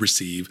delivery I need to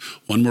receive,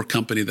 one more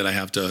company that I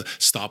have to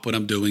stop what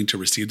I'm doing to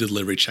receive the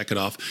delivery, check it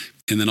off.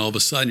 And then all of a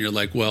sudden you're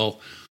like, well,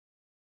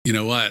 you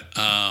know what?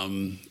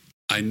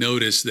 I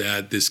noticed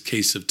that this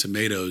case of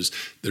tomatoes,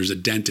 there's a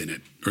dent in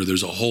it, or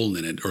there's a hole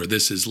in it, or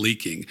this is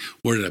leaking.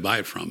 Where did I buy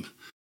it from?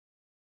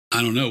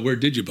 I don't know. Where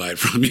did you buy it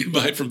from? You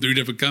buy it from 3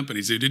 different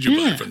companies. Who did you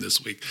buy it from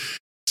this week?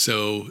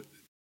 So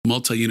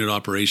multi-unit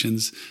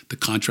operations, the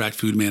contract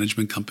food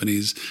management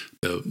companies,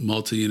 the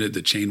multi-unit,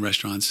 the chain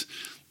restaurants,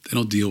 they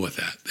don't deal with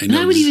that. And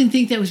I would even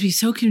think that would be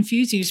so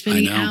confusing. You're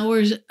spending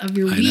hours of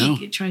your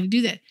week trying to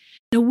do that.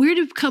 Now, where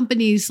do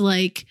companies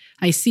like,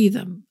 I see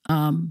them,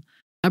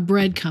 a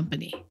bread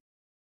company,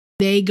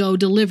 they go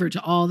deliver to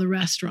all the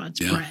restaurants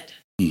bread,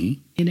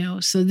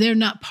 so they're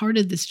not part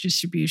of this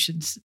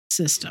distribution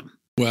system.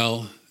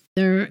 Well,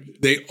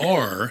 they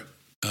are.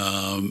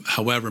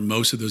 However,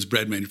 most of those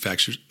bread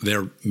manufacturers,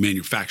 they're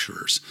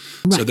manufacturers.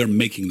 Right. So they're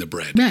making the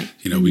bread. Right.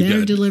 And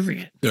they're delivering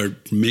it. They're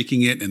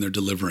making it and they're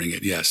delivering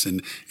it, yes.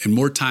 And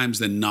more times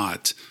than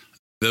not,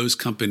 those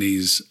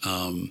companies,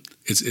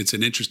 it's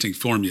an interesting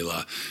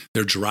formula.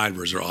 Their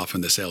drivers are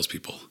often the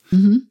salespeople.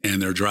 Mm-hmm.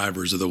 And their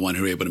drivers are the one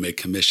who are able to make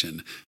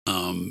commission.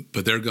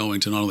 But they're going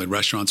to not only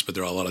restaurants, but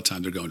a lot of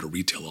times they're going to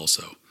retail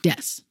also.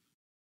 Yes.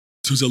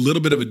 So it's a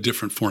little bit of a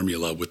different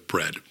formula with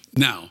bread.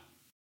 Now,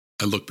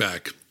 I look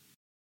back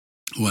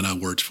when I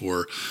worked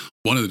for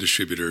one of the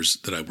distributors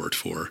that I worked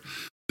for,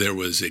 there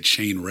was a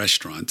chain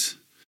restaurant,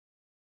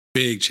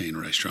 big chain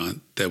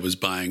restaurant, that was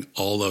buying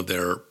all of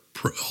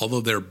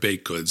their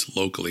baked goods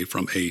locally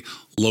from a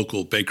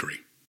local bakery.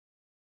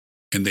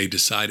 And they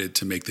decided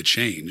to make the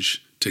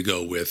change to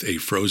go with a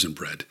frozen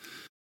bread.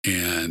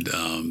 And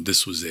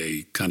this was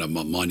a kind of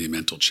a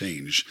monumental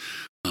change.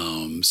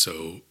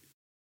 So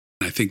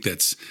I think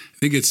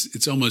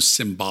it's almost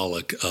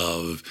symbolic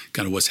of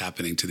kind of what's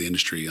happening to the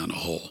industry on a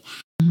whole.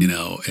 You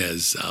know,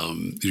 as I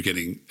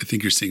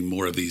think you're seeing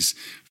more of these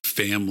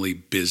family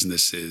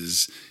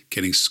businesses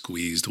getting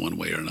squeezed one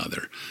way or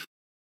another.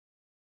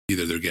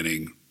 Either they're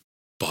getting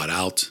bought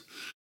out.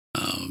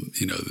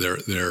 You know,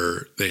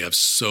 they have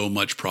so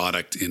much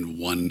product in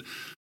one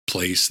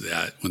place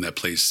that when that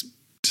place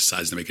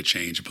decides to make a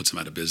change, it puts them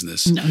out of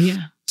business. No,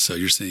 yeah. So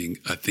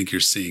I think you're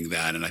seeing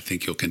that, and I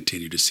think you'll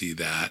continue to see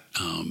that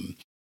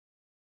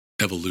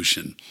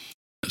evolution.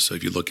 So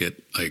if you look at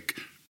like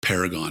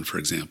Paragon, for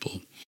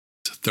example,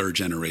 it's a third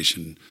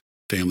generation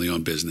family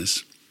owned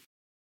business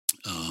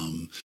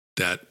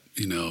that,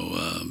 you know,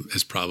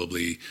 has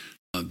probably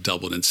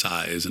doubled in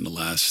size in the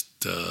last,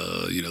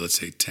 let's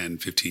say 10,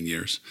 15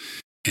 years.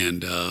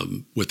 And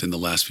within the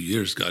last few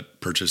years got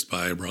purchased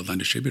by a broadline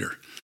distributor.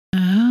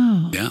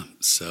 Oh. Yeah.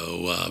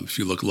 So if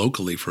you look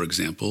locally, for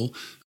example,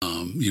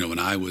 when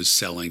I was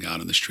selling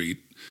out on the street,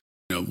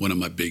 you know, one of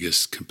my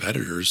biggest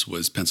competitors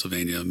was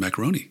Pennsylvania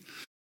Macaroni,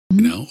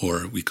 you know,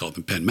 or we call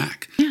them Penn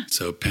Mac. Yeah.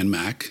 So Penn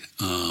Mac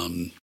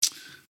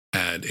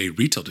had a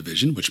retail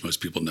division, which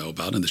most people know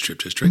about in the Strip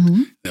District.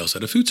 They also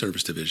had a food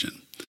service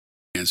division.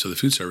 And so the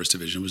food service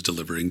division was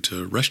delivering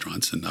to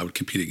restaurants, and I would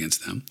compete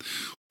against them.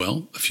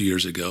 Well, a few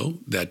years ago,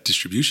 that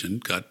distribution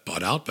got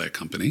bought out by a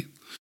company.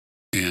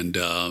 And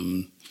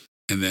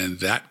then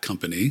that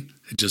company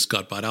just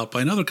got bought out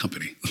by another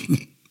company.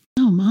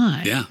 Oh,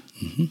 my. Yeah.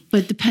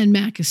 But the Penn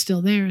Mac is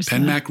still there.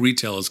 Penn Mac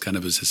Retail is kind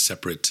of as a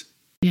separate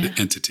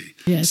entity.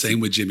 Yes. Same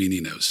with Jimmy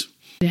Nino's.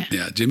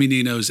 Yeah. Jimmy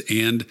Nino's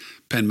and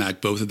Penn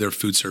Mac, both of their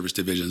food service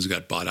divisions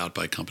got bought out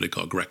by a company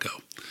called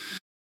Greco.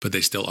 But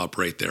they still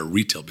operate their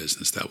retail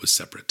business. That was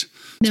separate.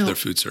 So their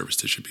food service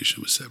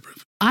distribution was separate.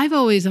 I've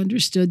always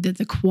understood that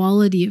the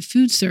quality of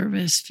food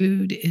service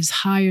food is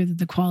higher than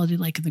the quality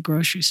like in the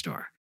grocery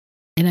store.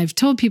 And I've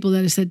told people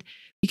that I said,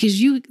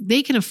 because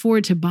they can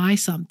afford to buy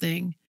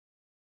something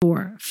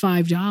for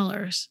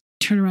 $5,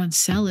 turn around and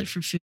sell it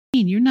for $15.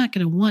 You're not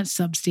going to want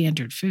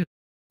substandard food.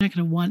 You're not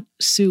going to want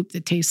soup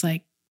that tastes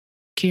like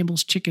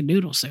Campbell's chicken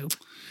noodle soup.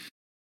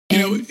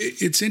 And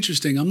it's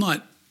interesting.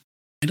 I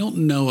don't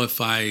know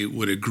if I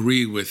would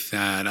agree with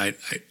that. I'd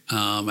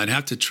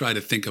have to try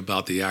to think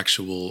about the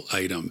actual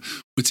item.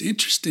 What's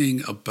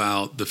interesting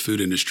about the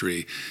food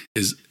industry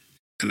is,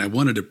 and I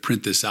wanted to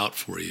print this out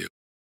for you,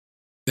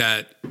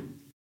 that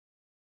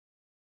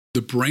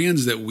the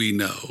brands that we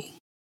know,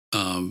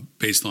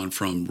 based on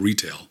from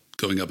retail,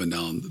 going up and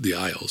down the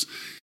aisles,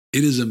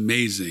 it is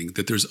amazing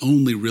that there's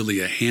only really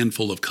a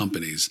handful of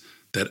companies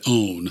that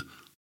own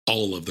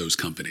all of those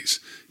companies.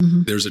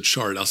 There's a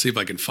chart. I'll see if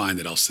I can find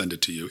it. I'll send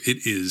it to you.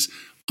 It is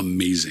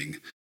amazing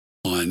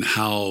on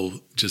how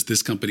just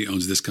this company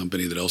owns this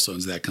company that also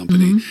owns that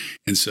company.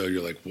 And so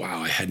you're like,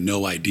 wow, I had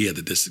no idea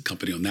that this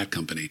company owned that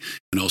company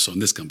and also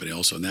owned this company,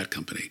 also owned that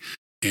company.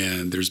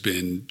 And there's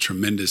been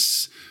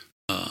tremendous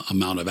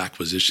amount of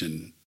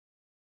acquisition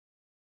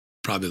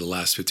probably the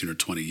last 15 or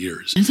 20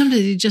 years. sometimes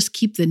they just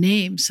keep the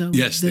name. So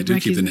yes, they do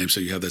keep the name. So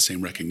you have that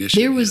same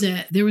recognition. There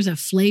was a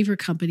flavor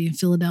company in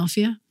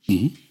Philadelphia,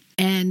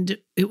 and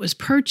it was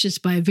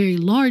purchased by a very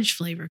large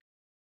flavor.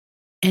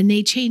 And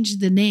they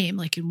changed the name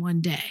like in one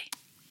day.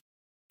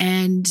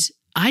 And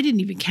I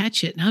didn't even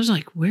catch it. And I was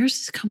like, where's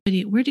this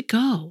company? Where'd it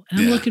go? And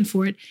I'm looking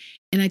for it.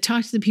 And I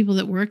talked to the people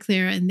that work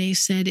there, and they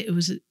said it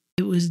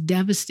was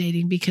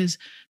devastating because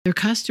their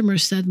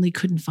customers suddenly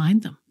couldn't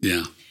find them.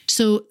 Yeah.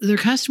 So their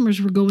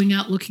customers were going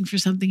out looking for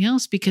something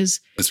else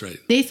because that's right.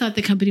 They thought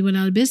the company went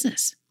out of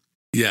business.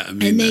 Yeah. I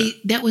mean, and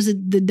that was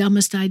the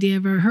dumbest idea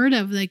I've ever heard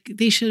of. Like,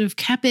 they should have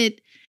kept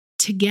it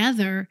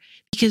together,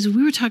 because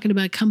we were talking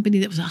about a company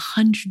that was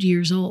 100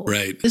 years old.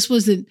 Right. This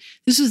was an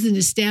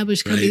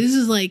established company.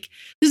 Right.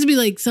 This would be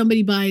like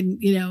somebody buying,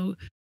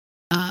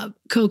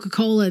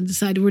 Coca-Cola and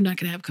decided we're not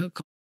going to have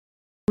Coca-Cola.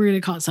 We're going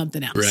to call it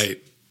something else.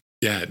 Right.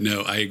 Yeah,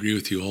 no, I agree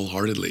with you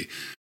wholeheartedly.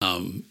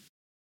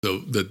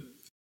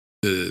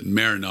 The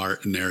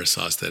marinara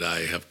sauce that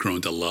I have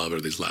grown to love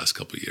over these last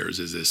couple of years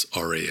is this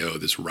RAO,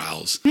 this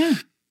Rouse. Yeah.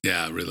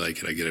 Yeah, I really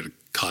like it. I get it at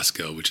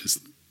Costco, which is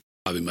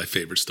probably my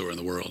favorite store in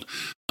the world.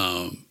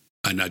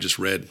 And I just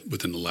read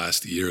within the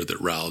last year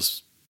that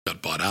Rouse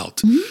got bought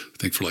out, I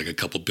think for like a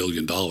couple $2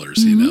 billion,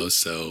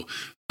 so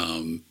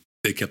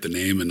they kept the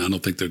name, and I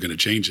don't think they're going to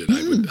change it.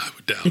 I would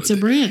doubt it. It's a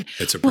brand.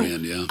 It's a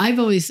brand, yeah. I've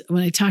always,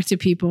 when I talk to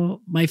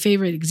people, my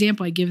favorite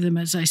example I give them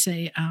is I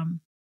say,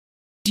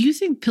 do you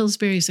think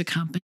Pillsbury is a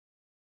company?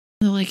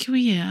 And they're like, well,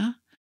 yeah.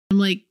 I'm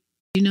like,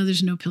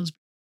 there's no Pillsbury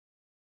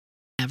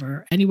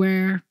ever,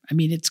 anywhere. I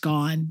mean, it's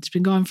gone. It's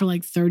been gone for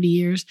like 30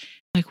 years.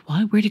 I'm like,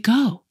 what? Where'd it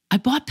go? I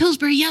bought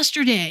Pillsbury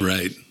yesterday.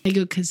 Right. I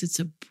go, because it's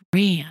a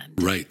brand.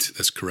 Right.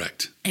 That's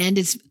correct. And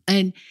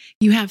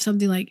you have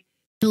something like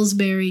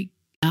Pillsbury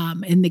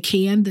in the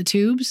can, the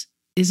tubes.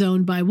 is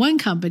owned by one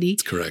company.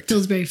 That's correct.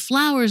 Pillsbury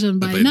flour is owned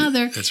by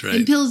another. That's right.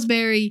 And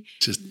Pillsbury,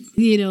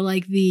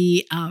 like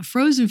the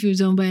frozen food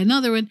is owned by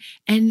another one.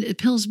 And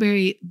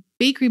Pillsbury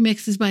bakery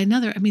mix is by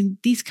another. I mean,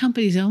 these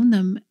companies own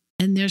them,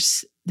 and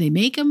they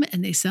make them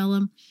and they sell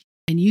them.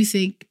 And you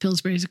think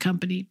Pillsbury is a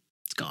company,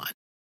 it's gone.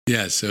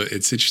 Yeah, so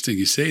it's interesting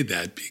you say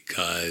that,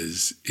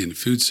 because in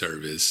food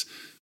service,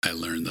 I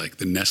learned like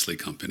the Nestle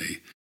company,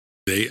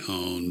 they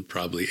own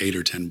probably 8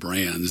 or 10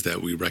 brands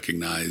that we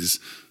recognize,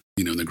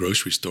 in the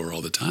grocery store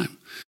all the time.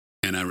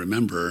 And I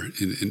remember,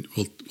 we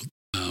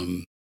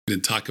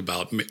didn't talk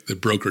about the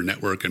broker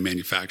network and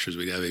manufacturers.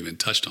 We haven't even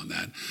touched on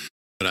that.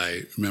 But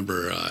I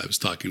remember I was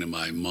talking to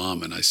my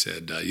mom and I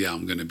said,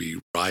 I'm going to be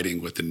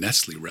riding with the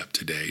Nestle rep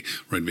today.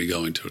 We're going to be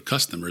going to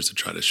customers to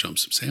try to show them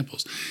some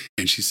samples.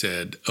 And she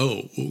said,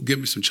 well, give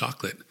me some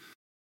chocolate.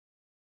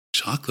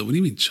 Chocolate? What do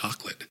you mean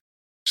chocolate?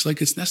 She's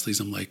like, it's Nestle's.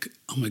 I'm like,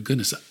 oh my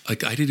goodness.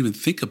 Like, I didn't even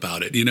think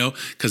about it,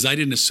 because I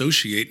didn't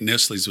associate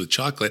Nestle's with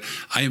chocolate.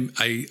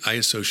 I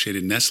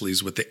associated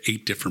Nestle's with the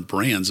 8 different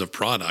brands of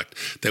product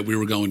that we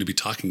were going to be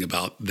talking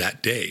about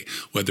that day,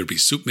 whether it be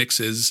soup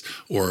mixes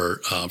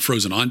or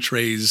frozen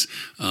entrees,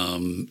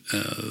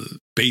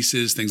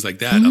 bases, things like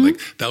that. Mm-hmm. Like,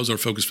 that was our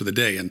focus for the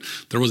day. And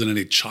there wasn't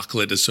any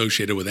chocolate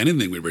associated with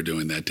anything we were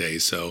doing that day.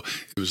 So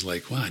it was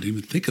like, wow, I didn't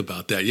even think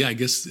about that. Yeah, I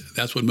guess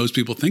that's what most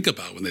people think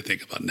about when they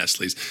think about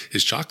Nestle's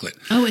is chocolate.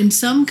 Oh, and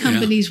some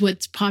companies,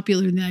 what's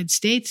popular in the United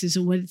States is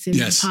what's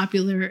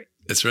popular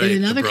that's right.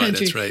 in another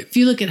country. That's right. If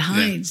you look at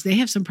Heinz, they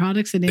have some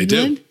products in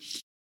England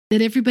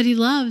that everybody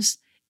loves.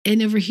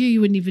 And over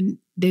here,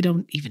 they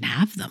don't even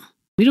have them.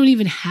 We don't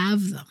even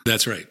have them.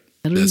 That's right.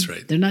 That's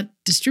right. They're not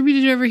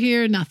distributed over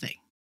here, nothing.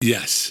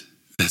 Yes,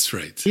 that's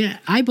right. Yeah,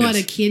 I bought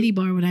a candy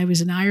bar when I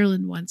was in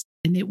Ireland once,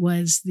 and it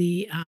was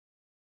the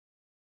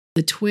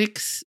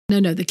Twix.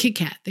 The Kit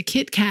Kat. The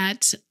Kit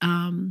Kat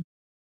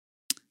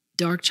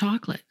dark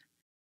chocolate.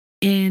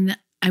 And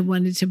I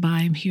wanted to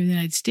buy them here in the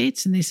United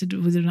States, and they said,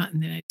 well, they're not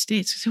in the United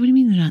States. I said, what do you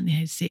mean they're not in the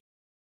United States?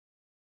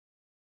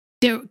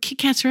 Kit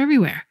Kats are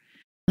everywhere.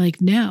 Like,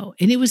 no.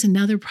 And it was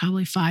another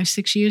probably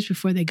 5-6 years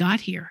before they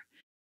got here.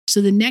 So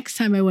the next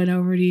time I went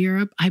over to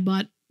Europe, I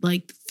bought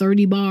like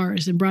 30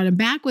 bars and brought them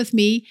back with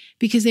me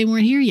because they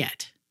weren't here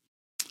yet.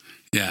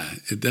 Yeah,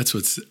 that's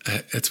what's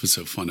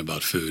so fun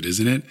about food,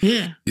 isn't it?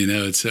 Yeah,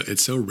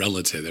 it's so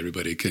relative.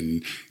 Everybody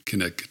can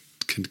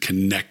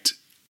connect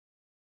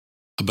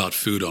about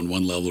food on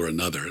one level or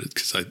another.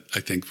 Because I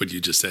think what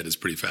you just said is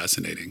pretty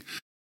fascinating.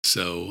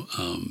 So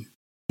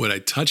what I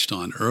touched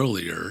on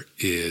earlier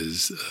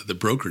is the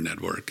broker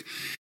network,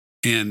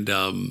 and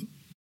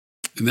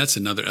that's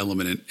another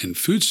element in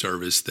food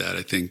service that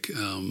I think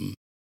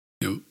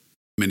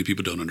many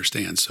people don't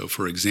understand. So,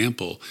 for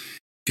example,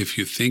 if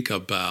you think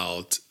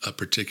about a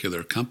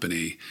particular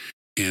company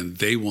and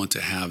they want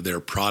to have their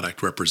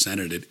product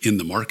represented in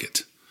the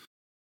market,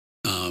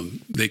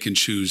 they can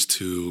choose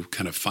to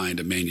kind of find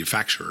a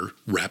manufacturer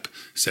rep,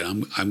 say,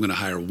 I'm going to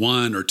hire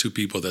 1 or 2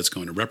 people that's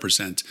going to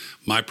represent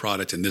my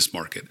product in this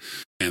market.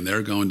 And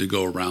they're going to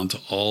go around to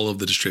all of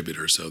the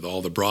distributors. So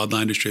all the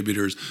broadline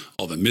distributors,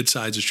 all the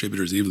mid-size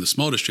distributors, even the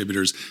small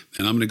distributors.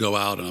 And I'm going to go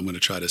out and I'm going to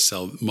try to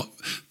sell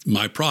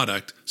my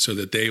product so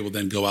that they will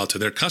then go out to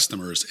their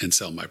customers and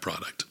sell my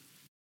product.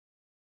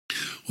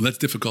 Well, that's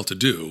difficult to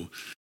do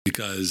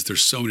because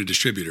there's so many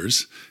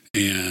distributors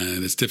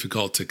and it's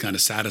difficult to kind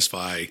of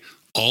satisfy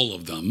all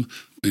of them,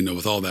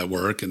 with all that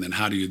work. And then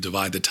how do you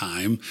divide the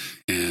time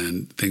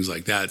and things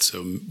like that?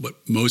 So what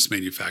most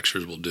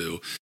manufacturers will do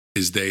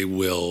is they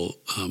will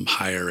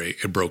hire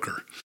a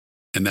broker,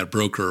 and that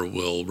broker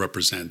will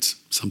represent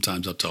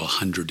sometimes up to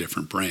 100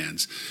 different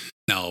brands.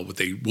 Now, what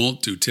they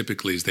won't do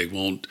typically is they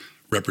won't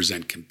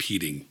represent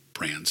competing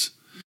brands.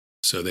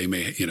 So they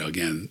may,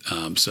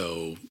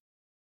 so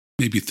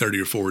maybe 30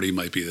 or 40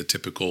 might be the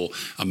typical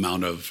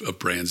amount of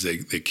brands they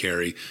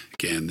carry.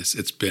 Again,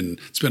 it's been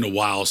a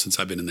while since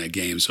I've been in that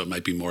game, so it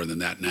might be more than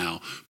that now.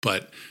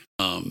 But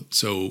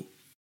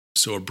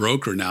so a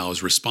broker now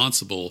is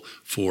responsible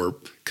for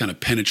kind of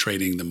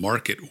penetrating the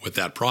market with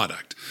that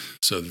product.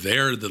 So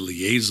they're the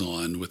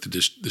liaison with the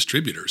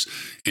distributors,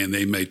 and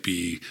they might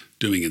be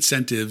doing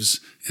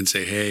incentives and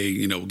say,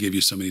 hey, we'll give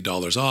you so many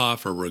dollars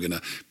off, or we're going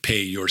to pay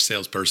your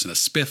salesperson a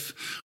spiff,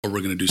 or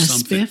we're going to do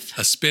something. Spiff?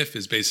 A spiff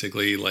is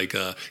basically like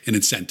an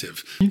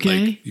incentive.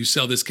 Okay. Like, you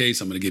sell this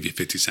case, I'm going to give you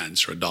 50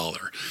 cents or $1.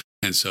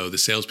 And so the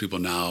salespeople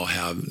now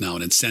have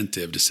an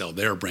incentive to sell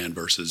their brand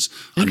versus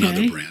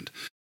another brand.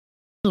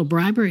 Little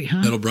bribery, huh?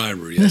 Little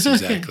bribery, yes,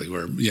 exactly.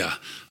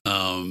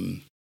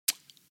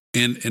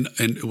 And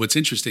what's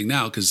interesting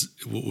now, because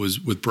was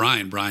with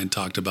Brian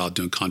talked about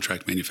doing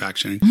contract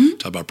manufacturing,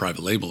 talked about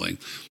private labeling.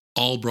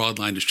 All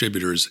broadline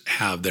distributors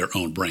have their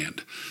own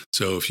brand.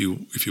 So if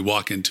you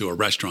walk into a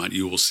restaurant,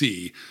 you will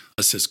see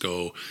a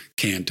Cisco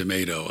canned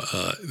tomato.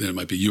 There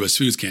might be U.S.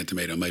 Foods canned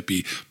tomato. It might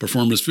be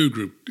Performance Food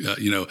Group.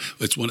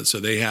 It's one.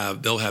 So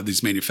they'll have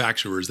these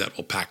manufacturers that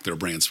will pack their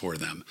brands for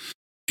them.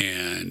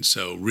 And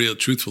so,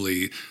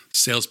 truthfully,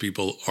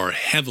 salespeople are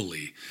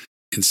heavily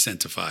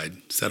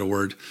incentivized, is that a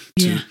word?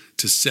 Yeah.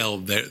 To sell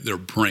their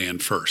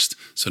brand first.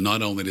 So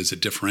not only does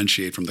it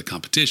differentiate from the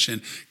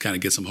competition, kind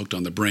of gets them hooked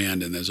on the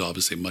brand, and there's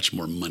obviously much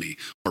more money,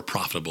 more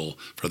profitable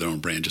for their own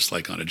brand, just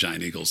like on a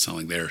Giant Eagle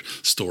selling their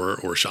store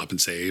or Shop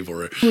and Save.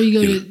 Or you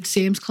go to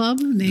Sam's Club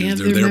and they have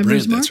their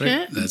members brand.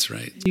 market. That's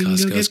right. You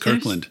Costco's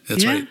Kirkland.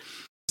 That's yeah. right.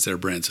 It's their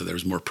brand. So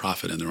there's more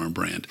profit in their own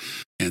brand.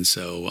 And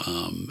so,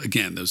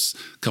 again, those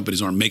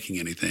companies aren't making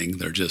anything.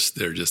 They're just,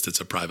 it's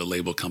a private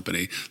label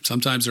company.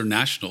 Sometimes they're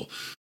national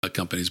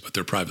companies, but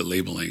they're private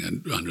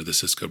labeling under the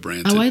Sysco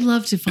brand. Oh, I'd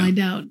love to find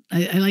out.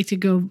 I like to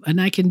go,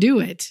 and I can do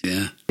it.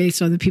 Yeah.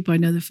 Based on the people I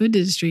know in the food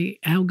industry,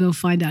 I'll go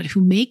find out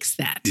who makes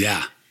that.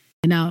 Yeah.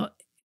 And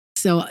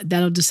so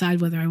that'll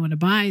decide whether I want to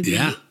buy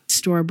the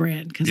store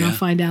brand, because I'll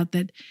find out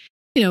that,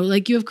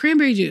 like you have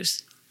cranberry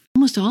juice.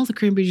 Almost all the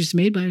cranberry juice is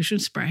made by Ocean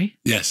Spray.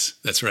 Yes,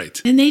 that's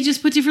right. And they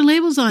just put different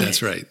labels on it.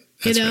 That's right.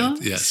 That's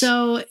right. Yes.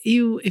 So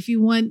if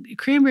you want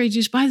cranberry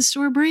juice, buy the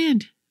store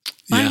brand.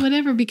 Buy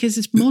whatever, because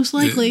it's most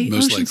likely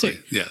Ocean Spray.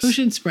 Yes.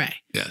 Ocean Spray.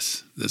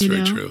 Yes, that's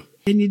very true.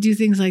 And you do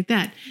things like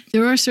that.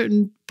 There are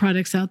certain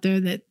products out there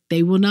that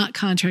they will not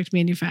contract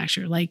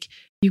manufacture. Like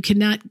you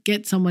cannot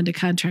get someone to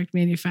contract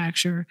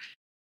manufacture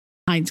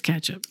Heinz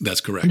ketchup.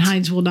 That's correct. And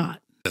Heinz will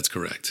not. That's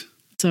correct.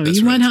 So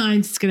you want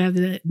Heinz, it's going to have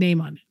the name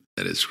on it.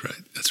 That is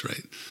correct. That's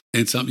right.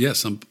 And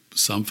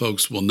some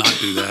folks will not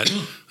do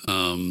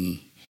that.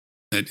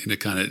 It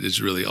kind of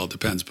is really all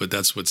depends, but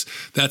that's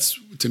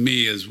to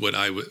me is what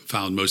I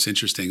found most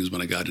interesting is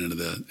when I got into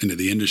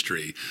the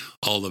industry,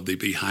 all of the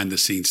behind the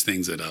scenes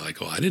things that I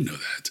like. Oh, I didn't know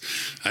that.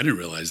 I didn't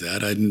realize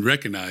that. I didn't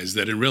recognize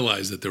that. I didn't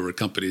realize that there were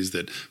companies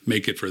that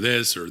make it for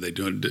this, or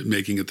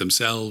making it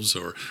themselves,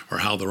 or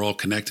how they're all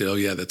connected. Oh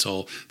yeah, that's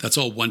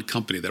all one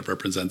company that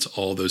represents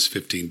all those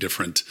 15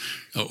 different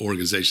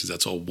organizations.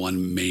 That's all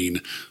one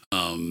main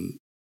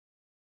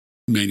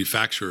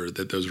manufacturer,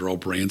 that those are all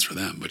brands for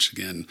them, which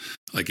again,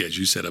 like as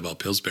you said about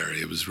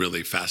Pillsbury, it was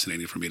really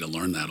fascinating for me to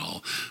learn that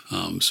all.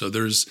 So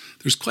there's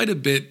quite a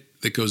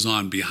bit that goes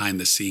on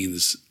behind the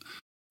scenes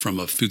from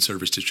a food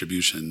service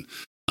distribution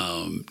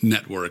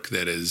network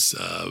that is,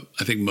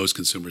 I think most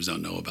consumers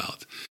don't know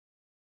about.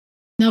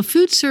 Now,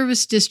 food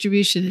service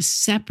distribution is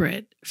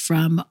separate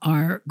from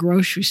our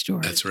grocery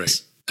store. That's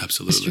right.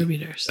 Absolutely.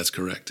 Distributors. That's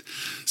correct.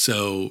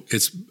 So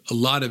a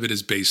lot of it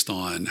is based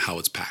on how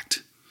it's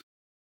packed.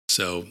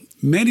 So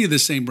many of the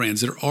same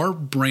brands. There are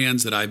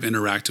brands that I've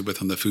interacted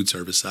with on the food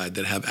service side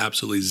that have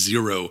absolutely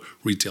zero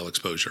retail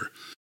exposure.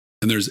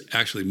 And there's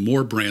actually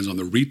more brands on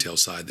the retail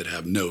side that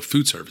have no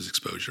food service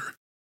exposure.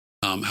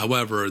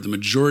 However, the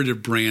majority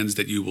of brands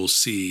that you will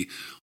see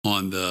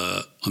on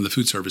the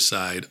food service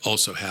side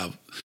also have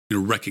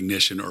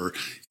recognition, or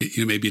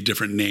maybe a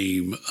different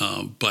name,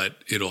 but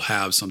it'll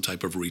have some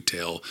type of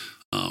retail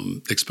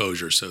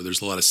exposure. So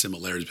there's a lot of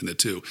similarities between the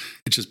two.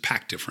 It's just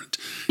packed different.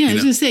 Yeah, I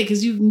was going to say,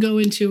 because you can go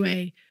into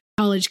a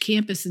college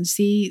campus and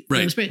see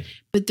those brands,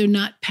 but they're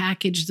not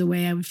packaged the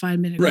way I would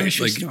find them in a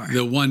grocery store.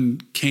 The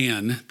one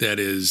can that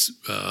is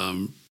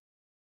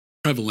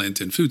prevalent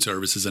in food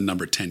service is a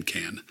number 10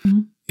 can,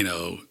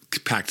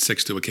 packed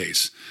 6 to a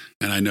case.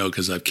 And I know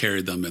because I've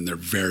carried them and they're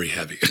very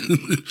heavy.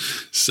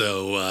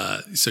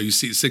 So you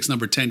see 6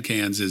 number 10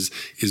 cans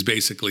is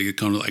basically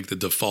kind of like the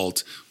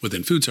default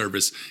within food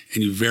service.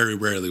 And you very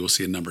rarely will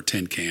see a number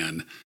 10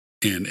 can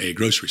in a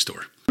grocery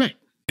store. Right.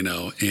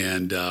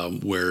 And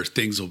where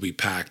things will be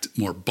packed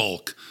more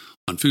bulk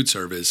on food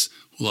service,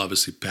 will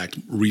obviously pack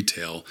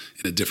retail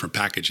in a different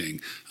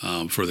packaging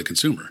for the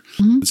consumer.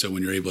 Mm-hmm. And so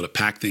when you're able to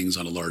pack things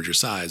on a larger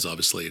size,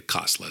 obviously it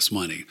costs less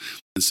money.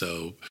 And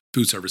so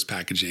food service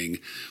packaging,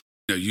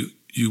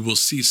 you will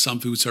see some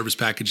food service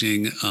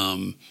packaging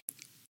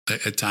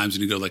at times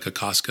when you go like a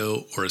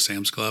Costco or a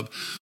Sam's Club.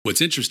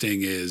 What's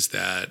interesting is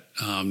that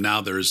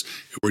now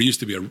where used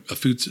to be a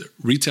food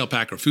retail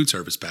pack or food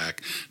service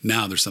pack,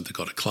 now there's something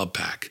called a club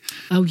pack.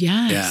 Oh,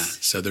 yes. Yeah.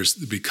 So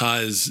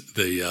because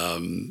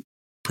the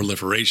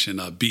proliferation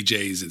of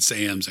BJ's and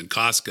Sam's and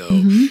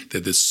Costco,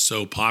 that is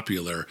so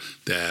popular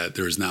that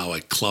there's now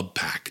a club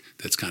pack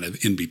that's kind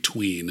of in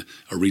between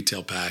a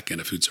retail pack and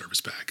a food service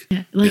pack.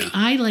 Yeah.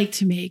 I like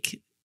to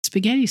make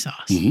spaghetti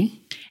sauce. Mm-hmm.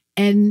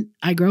 And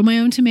I grow my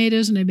own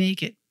tomatoes and I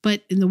make it.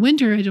 But in the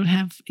winter, I don't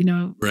have,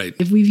 right.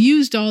 If we've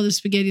used all the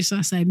spaghetti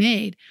sauce I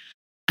made,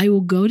 I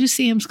will go to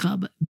Sam's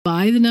Club,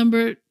 buy the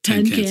number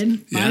 10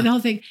 can, buy the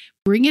whole thing,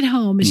 bring it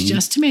home. It's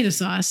just tomato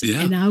sauce.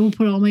 Yeah. And I will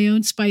put all my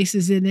own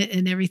spices in it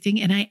and everything.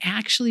 And I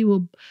actually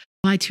will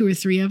buy 2 or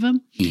 3 of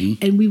them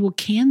and we will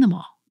can them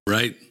all.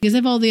 Right. Because I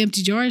have all the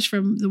empty jars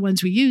from the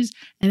ones we use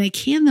and I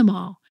can them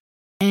all.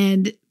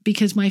 And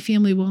because my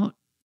family will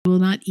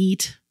not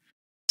eat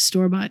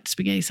store-bought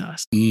spaghetti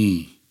sauce.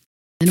 And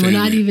we're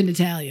not even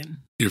Italian.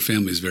 Your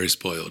family is very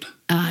spoiled.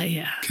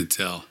 Yeah. Can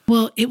tell.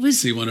 Well, it was...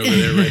 See one over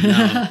there right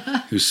now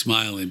who's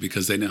smiling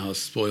because they know how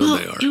spoiled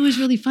they are. It was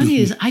really funny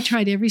is I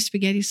tried every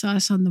spaghetti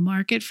sauce on the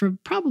market for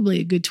probably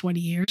a good 20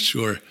 years.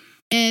 Sure.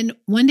 And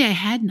one day I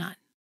had none.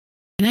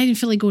 And I didn't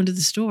feel like going to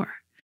the store.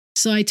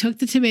 So I took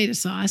the tomato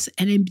sauce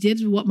and I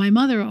did what my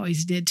mother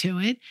always did to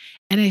it.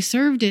 And I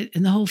served it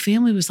and the whole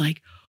family was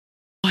like,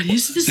 what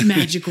is this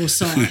magical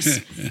sauce?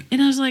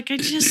 And I was like, I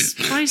just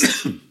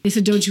spiced it. They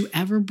said, don't you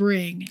ever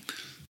bring.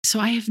 So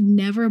I have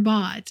never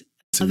bought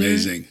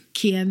amazing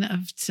can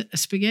of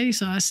spaghetti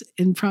sauce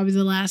in probably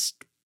the last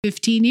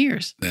 15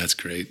 years. That's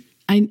great.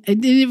 And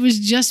it was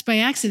just by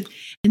accident.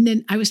 And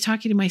then I was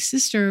talking to my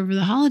sister over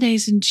the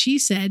holidays, and she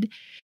said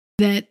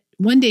that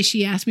one day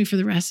she asked me for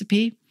the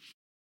recipe.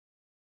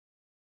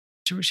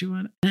 What she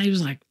wanted. And I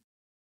was like,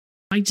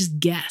 I just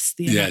guessed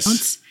the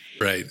amounts.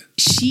 Right.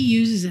 She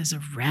uses as a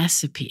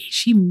recipe.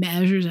 She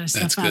measures that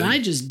stuff out. I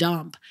just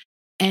dump.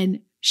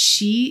 And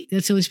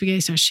that's the only spaghetti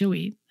sauce she'll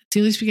eat. It's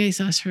the only spaghetti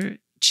sauce her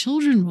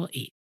children will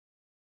eat.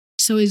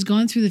 So he's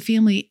gone through the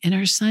family, and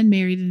her son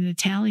married an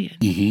Italian.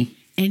 Mm-hmm.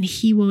 And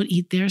he won't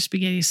eat their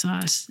spaghetti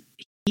sauce.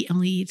 He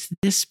only eats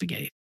this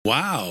spaghetti.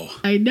 Wow.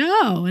 I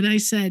know. And I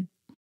said,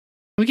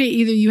 okay,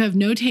 either you have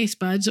no taste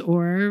buds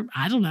or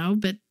I don't know,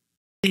 but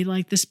they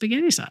like the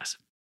spaghetti sauce.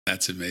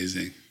 That's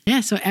amazing.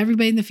 Yeah. So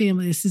everybody in the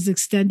family, this is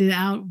extended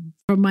out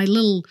from my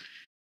little,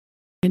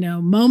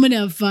 moment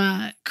of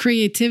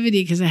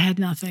creativity because I had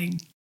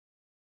nothing.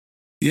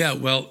 Yeah.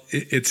 Well,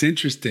 it's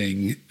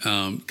interesting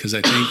because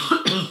I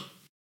think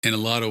in a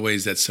lot of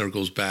ways that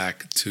circles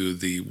back to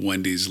the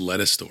Wendy's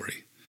lettuce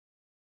story.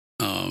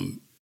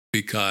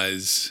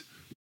 Because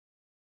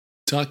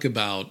talk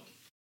about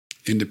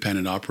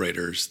independent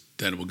operators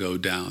that will go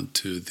down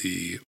to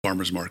the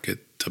farmer's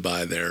market to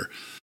buy their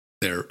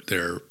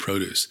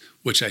produce,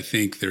 which I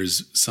think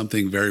there's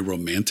something very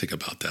romantic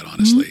about that,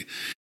 honestly.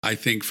 Mm-hmm. I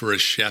think for a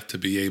chef to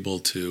be able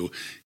to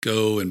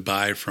go and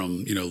buy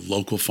from,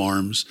 local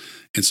farms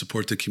and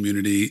support the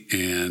community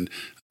and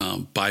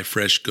buy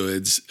fresh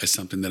goods is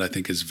something that I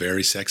think is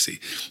very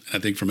sexy. And I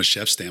think from a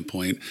chef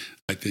standpoint,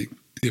 I think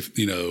if,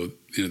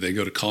 they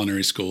go to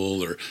culinary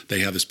school or they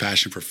have this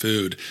passion for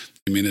food,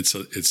 I mean, it's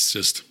so,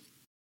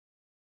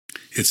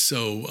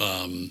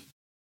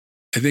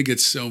 I think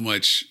it's so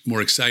much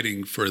more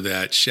exciting for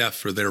that chef,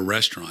 for their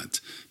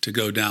restaurant to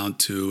go down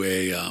to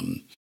a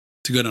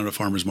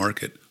farmer's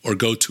market or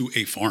go to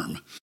a farm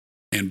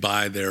and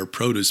buy their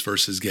produce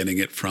versus getting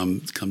it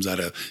from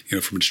a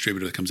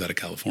distributor that comes out of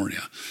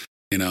California.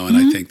 And mm-hmm.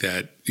 I think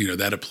that,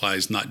 that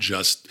applies not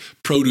just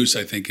produce,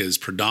 I think is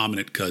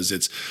predominant because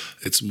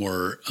it's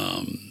more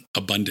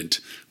abundant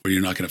where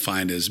you're not going to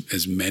find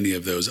as many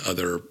of those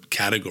other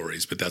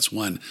categories, but that's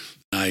one.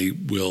 I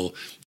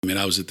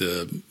was at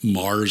the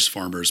Mars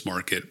Farmers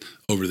Market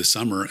over the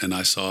summer and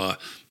I saw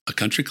a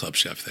country club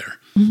chef there,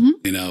 mm-hmm.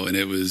 And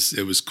it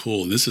was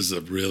cool. And this is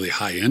a really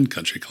high end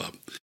country club.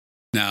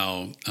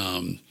 Now,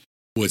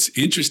 what's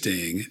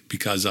interesting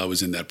because I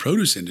was in that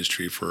produce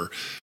industry for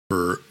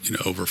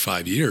over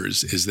 5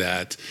 years is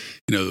that,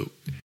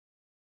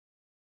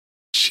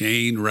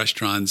 chain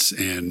restaurants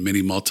and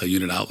many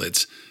multi-unit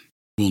outlets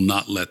will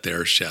not let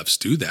their chefs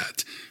do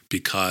that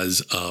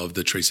because of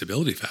the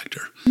traceability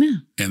factor. Yeah.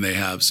 And they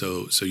have,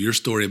 so your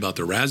story about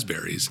the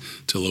raspberries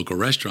to a local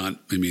restaurant,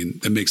 I mean,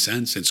 it makes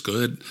sense. It's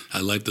good.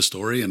 I like the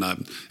story and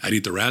I'd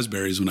eat the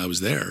raspberries when I was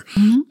there.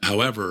 Mm-hmm.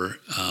 However,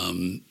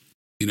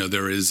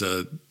 there is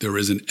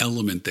an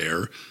element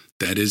there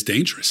that is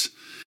dangerous.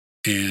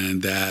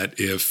 And that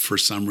if for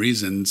some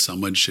reason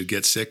someone should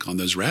get sick on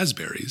those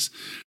raspberries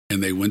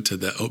and they went to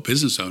the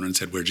business owner and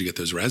said, where'd you get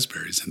those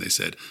raspberries? And they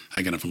said,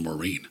 I got them from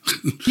Maureen.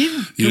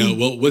 Yeah.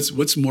 Well,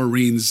 what's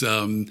Maureen's,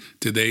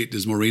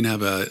 does Maureen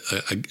have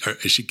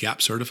is she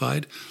GAP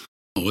certified?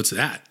 Well, what's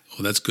that?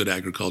 Well, that's good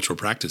agricultural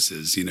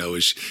practices.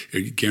 Is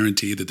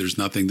guaranteed that there's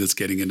nothing that's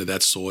getting into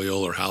that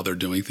soil or how they're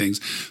doing things.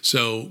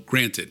 So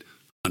granted,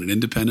 on an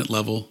independent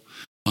level,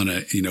 on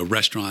a,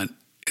 restaurant,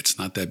 it's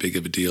not that big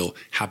of a deal.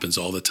 Happens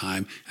all the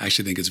time. I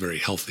actually think it's very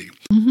healthy.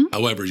 Mm-hmm.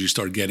 However, you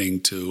start getting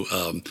to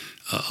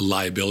a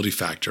liability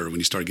factor when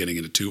you start getting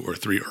into 2 or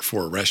 3 or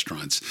 4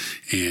 restaurants,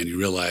 and you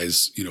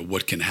realize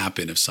what can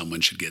happen if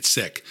someone should get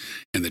sick,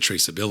 and the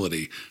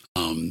traceability.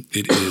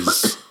 It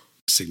is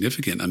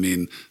significant. I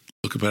mean,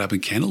 look at what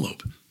happened in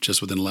Cantaloupe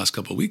just within the last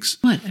couple of weeks.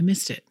 What? I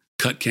missed it.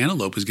 Cut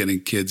Cantaloupe is getting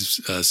kids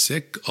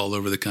sick all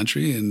over the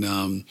country, and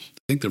I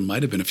think there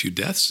might have been a few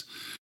deaths.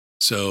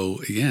 So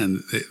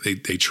again,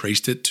 they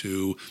traced it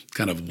to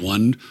kind of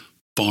one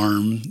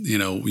farm,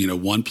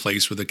 one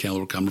place where the cattle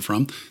were coming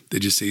from. They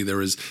just see there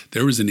was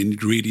an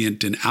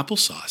ingredient in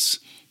applesauce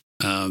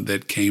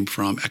that came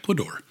from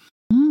Ecuador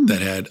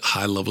that had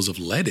high levels of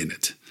lead in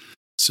it.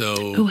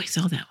 So I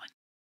saw that one.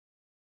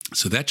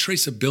 So that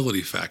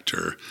traceability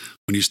factor,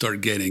 when you start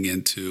getting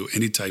into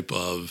any type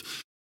of,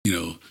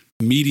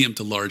 medium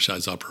to large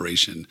size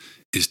operation,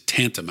 is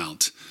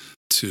tantamount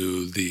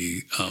to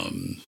the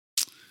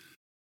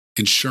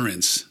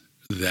insurance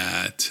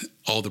that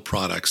all the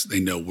products,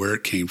 they know where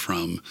it came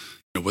from,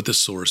 what the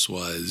source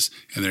was,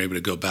 and they're able to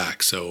go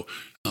back. So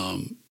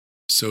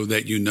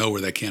that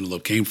where that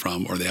cantaloupe came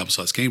from or the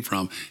applesauce came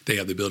from, they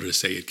have the ability to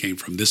say it came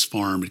from this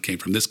farm, it came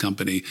from this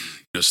company,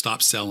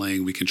 stop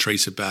selling, we can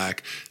trace it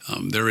back.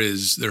 There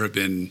have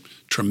been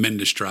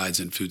tremendous strides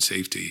in food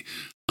safety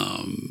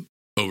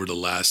over the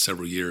last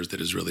several years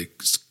that is really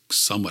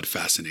somewhat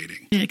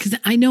fascinating. Yeah, because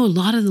I know a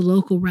lot of the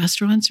local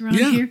restaurants around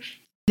here,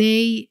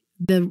 they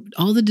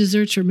all the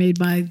desserts are made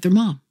by their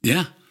mom.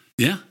 Yeah.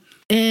 Yeah.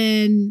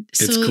 And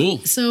It's cool.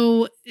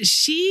 So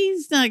she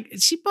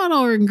bought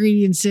all her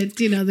ingredients at,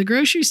 the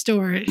grocery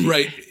store.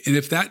 Right. And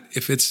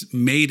if it's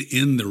made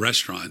in the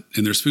restaurant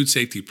and there's food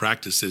safety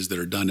practices that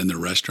are done in the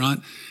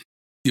restaurant,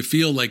 you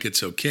feel like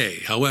it's okay.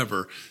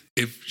 However,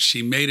 if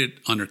she made it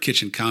on her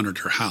kitchen counter at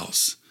her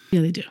house.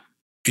 Yeah, they do.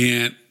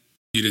 And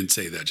you didn't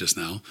say that just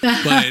now.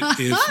 But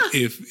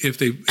if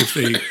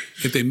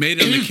they made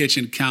it on the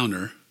kitchen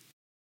counter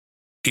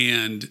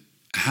and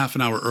half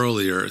an hour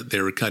earlier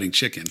they were cutting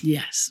chicken.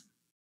 Yes.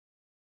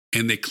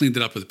 And they cleaned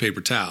it up with a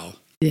paper towel.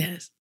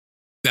 Yes.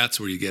 That's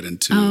where you get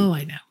into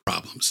I know.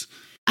 problems.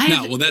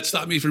 Will that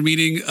stop me from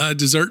eating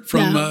dessert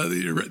from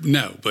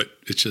no, but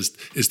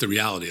it's the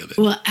reality of it.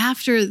 Well,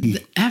 after the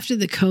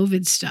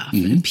COVID stuff,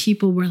 and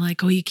people were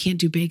like, "Oh, you can't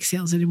do bake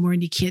sales anymore,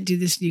 and you can't do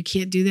this, and you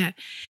can't do that."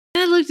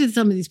 And I looked at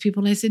some of these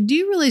people and I said, "Do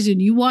you realize when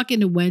you walk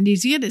into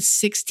Wendy's, you got a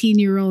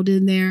 16-year-old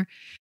in there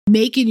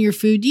making your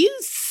food? Do you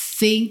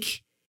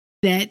think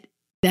that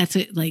that's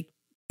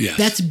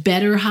that's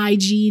better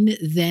hygiene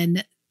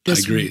than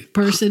this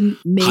person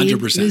made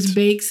 100%. this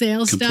bake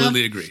sale stuff?"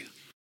 Completely agree.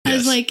 I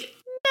was like,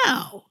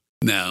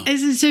 no. I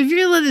said, so if you're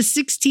going to let a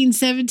 16,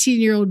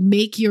 17-year-old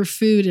make your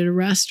food at a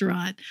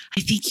restaurant,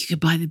 I think you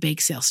could buy the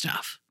bake sale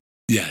stuff.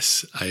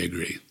 Yes, I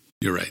agree.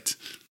 You're right.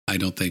 I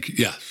don't think,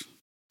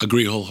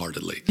 agree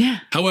wholeheartly. Yeah.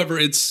 However,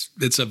 it's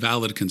a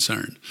valid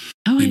concern.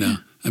 Oh, I know.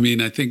 I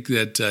mean, I think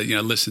that, I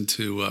listened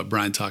to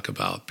Brian talk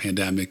about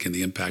pandemic and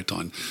the impact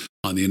on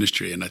the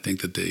industry. And I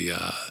think that the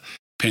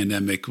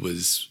pandemic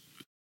was,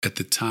 at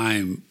the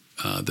time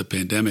the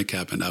pandemic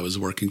happened, I was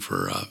working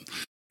for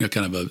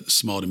kind of a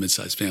small to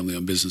mid-sized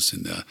family-owned business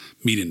in the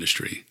meat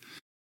industry.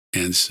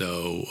 And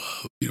so,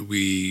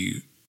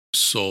 we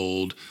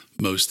sold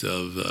most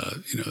of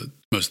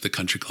the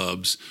country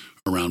clubs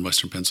around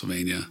Western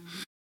Pennsylvania,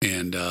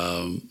 and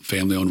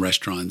family-owned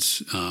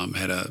restaurants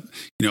had a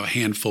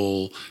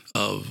handful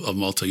of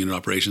multi-unit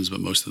operations,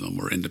 but most of them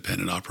were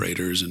independent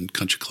operators and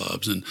country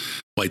clubs and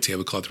white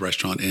tablecloth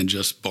restaurant and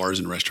just bars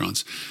and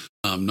restaurants.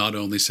 Not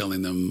only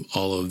selling them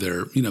all of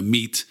their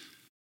meat,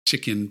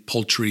 chicken,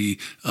 poultry,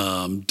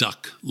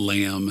 duck,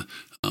 lamb,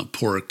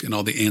 pork, and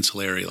all the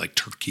ancillary like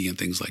turkey and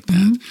things like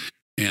that.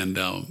 And,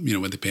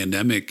 when the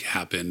pandemic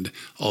happened,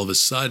 all of a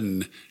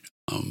sudden,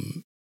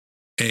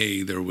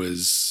 there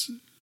was,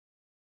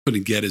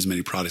 couldn't get as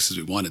many products as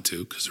we wanted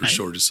to because there was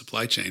shortage of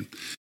supply chain.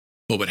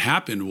 But what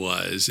happened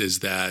is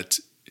that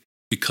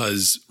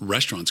because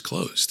restaurants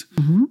closed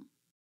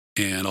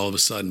and all of a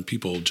sudden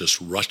people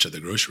just rushed to the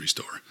grocery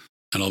store.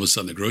 And all of a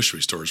sudden, the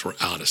grocery stores were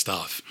out of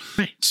stuff.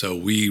 Right. So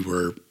we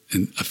were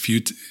in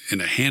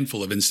a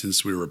handful of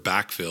instances, we were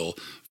backfill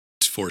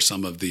for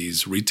some of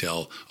these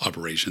retail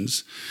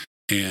operations,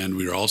 and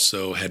we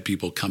also had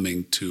people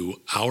coming to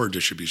our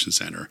distribution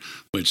center,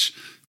 which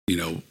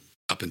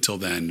up until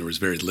then there was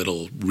very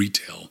little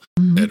retail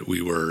that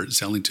we were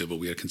selling to, but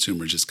we had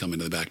consumers just coming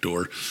to the back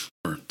door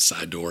or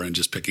side door and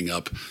just picking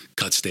up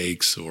cut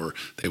steaks, or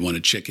they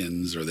wanted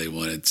chickens, or they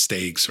wanted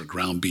steaks or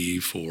ground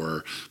beef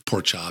or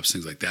pork chops,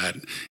 things like that.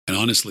 And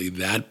honestly,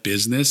 that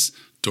business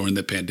during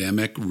the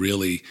pandemic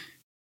really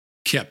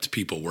kept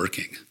people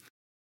working,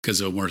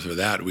 because if it weren't for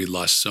that, we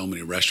lost so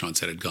many restaurants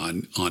that had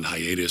gone on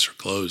hiatus or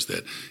closed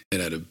that it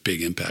had a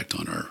big impact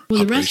on our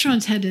operation. The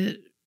restaurants had to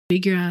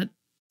figure out,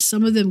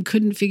 some of them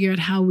couldn't figure out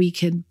how we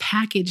can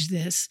package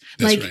this.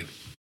 That's right.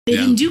 They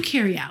didn't do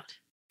carry out.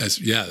 That's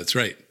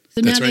right.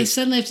 So now they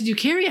suddenly have to do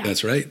carry out.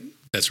 That's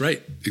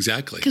right.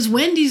 Exactly. Because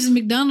Wendy's and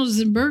McDonald's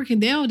and Burger King,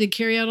 they all did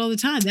carry out all the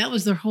time. That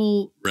was their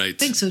whole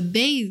thing. So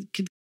they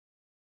could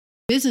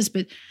business.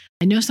 But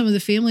I know some of the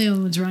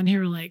family-owned ones around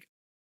here are like,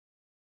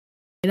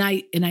 and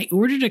I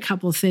ordered a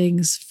couple of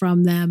things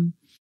from them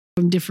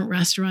from different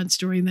restaurants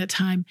during that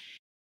time.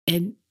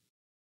 And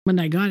when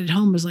I got it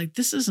home, I was like,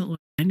 this doesn't look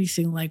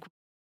anything like.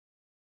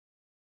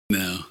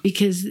 No.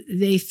 Because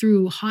they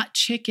threw hot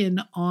chicken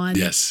on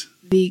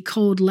the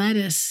cold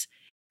lettuce.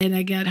 And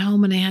I got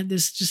home and I had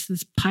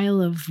this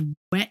pile of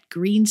wet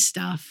green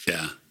stuff.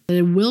 Yeah. That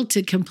had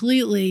wilted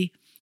completely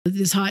with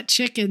this hot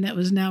chicken that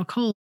was now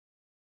cold.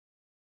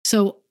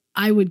 So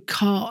I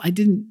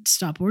didn't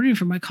stop ordering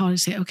from my call and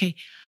say, okay,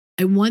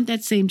 I want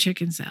that same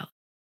chicken salad.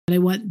 But I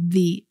want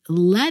the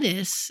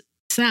lettuce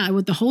salad, I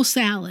want the whole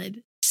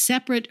salad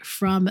separate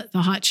from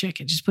the hot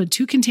chicken. Just put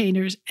 2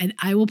 containers and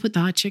I will put the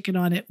hot chicken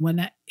on it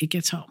when it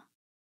gets home.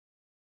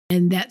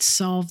 And that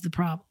solved the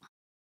problem.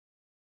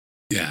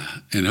 Yeah.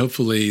 And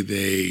hopefully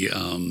the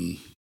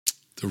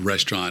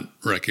restaurant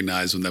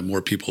recognized when that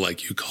more people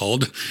like you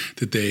called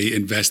that they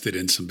invested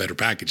in some better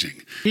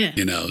packaging.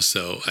 Yeah.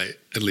 So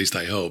at least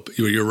I hope.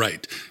 You're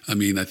right. I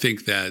mean, I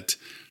think that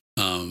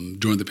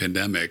during the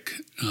pandemic,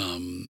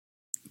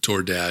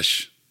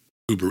 DoorDash,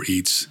 Uber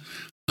Eats,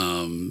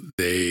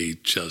 they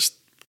just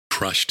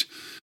crushed.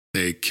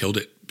 They killed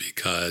it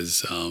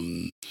because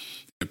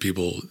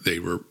people, they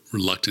were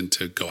reluctant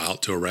to go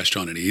out to a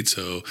restaurant and eat.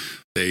 So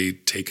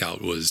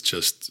takeout was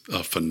just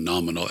a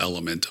phenomenal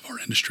element of our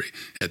industry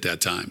at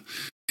that time.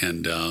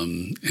 And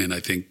I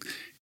think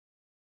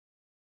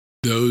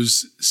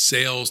those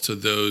sales to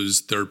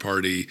those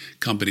third-party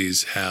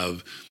companies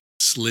have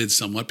slid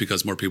somewhat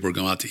because more people are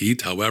going out to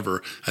eat.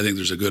 However, I think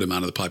there's a good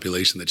amount of the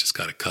population that just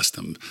got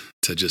accustomed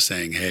to just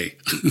saying, hey,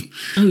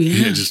 oh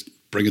yeah, just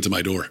bring it to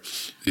my door.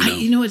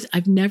 You know what?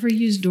 I've never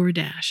used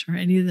DoorDash or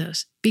any of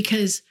those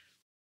because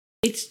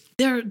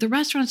the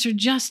restaurants are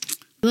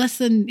just less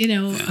than,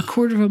 a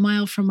quarter of a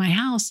mile from my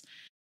house.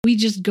 We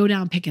just go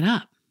down and pick it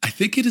up. I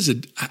think it is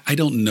I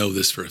don't know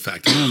this for a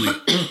fact.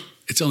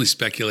 It's only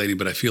speculating,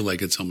 but I feel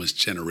like it's almost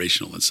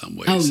generational in some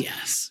ways. Oh,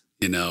 yes.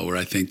 Where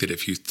I think that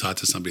if you talk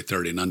to somebody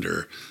 30 and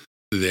under,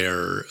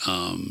 their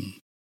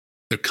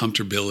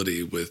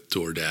comfortability with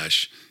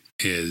DoorDash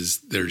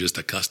is they're just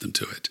accustomed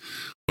to it.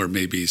 Or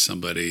maybe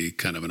somebody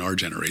kind of in our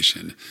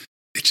generation,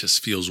 it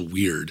just feels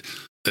weird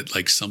that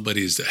like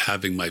somebody's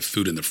having my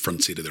food in the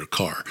front seat of their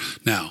car.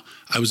 Now,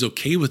 I was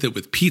okay with it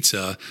with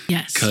pizza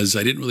because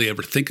I didn't really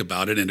ever think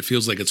about it. And it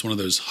feels like it's one of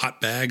those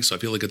hot bags. So I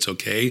feel like it's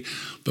okay.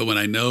 But when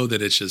I know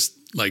that it's just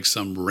like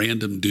some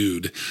random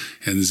dude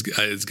and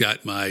it's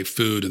got my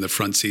food in the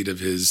front seat of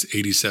his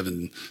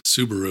 87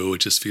 Subaru,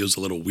 it just feels a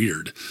little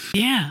weird.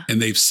 Yeah.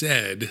 And they've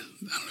said, I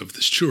don't know if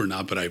this is true or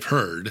not, but I've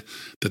heard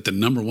that the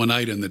number one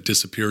item that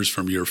disappears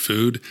from your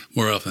food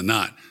more often than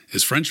not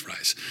is French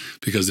fries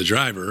because the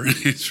driver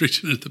is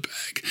reaching into the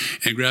bag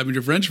and grabbing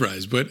your French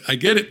fries. But I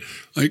get it.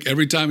 Like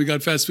every time we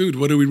got fast food,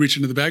 what do we reach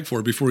into the bag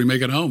for before we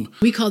make it home?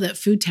 We call that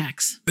food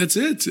tax. That's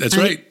it. That's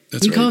right.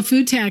 We call it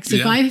food tax.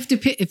 If I have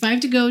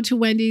to go to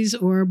Wendy's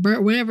or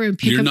whatever and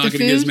pick up the food, you're not going to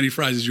get as many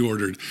fries as you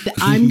ordered.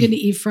 I'm going to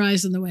eat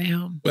fries on the way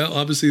home. Well,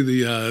 obviously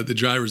the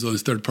drivers on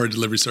those third-party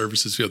delivery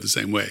services feel the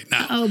same way.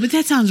 Now, but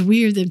that sounds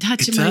weird. Them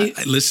touching my.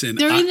 Listen,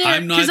 they're in there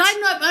I'm not. Because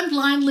I'm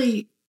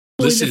blindly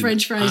pulling the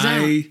French fries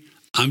out.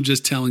 I'm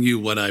just telling you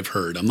what I've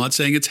heard. I'm not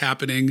saying it's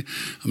happening.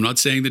 I'm not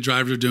saying the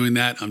drivers are doing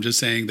that. I'm just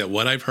saying that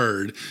what I've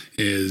heard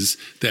is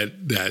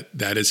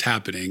that is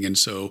happening. And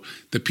so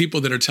the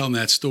people that are telling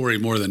that story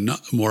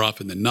more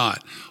often than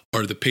not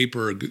are the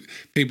paper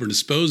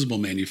disposable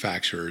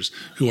manufacturers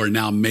who are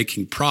now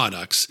making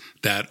products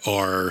that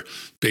are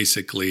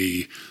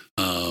basically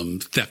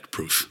theft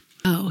proof.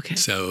 Oh, okay.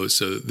 So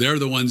they're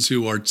the ones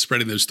who are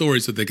spreading those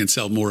stories so they can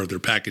sell more of their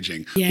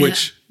packaging,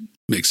 which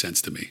makes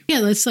sense to me. Yeah,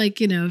 that's like,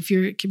 if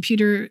your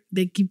computer,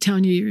 they keep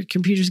telling you your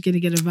computer's going to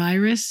get a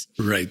virus.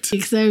 Right.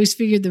 Because I always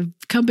figured the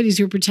companies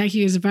who are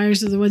protecting you as a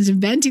virus are the ones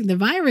inventing the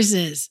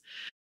viruses.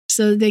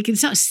 So they can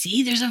sell,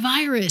 see, there's a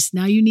virus.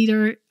 Now you need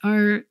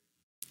our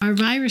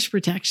virus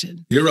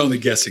protection. You're only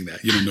guessing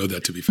that. You don't know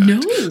that to be fact.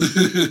 No.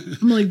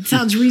 I'm like,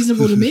 sounds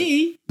reasonable to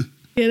me.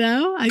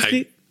 I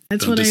think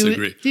that's what I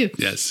would do.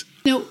 Yes.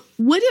 Now,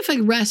 what if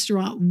a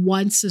restaurant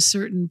wants a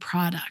certain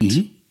product?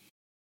 Mm-hmm.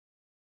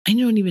 I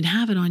don't even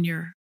have it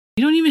you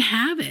don't even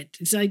have it.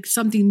 It's like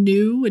something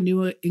new, a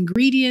new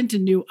ingredient, a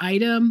new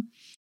item,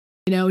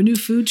 a new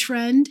food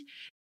trend.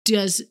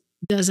 Does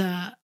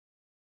a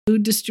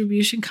food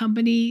distribution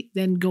company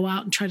then go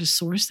out and try to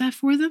source that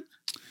for them?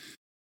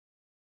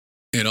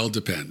 It all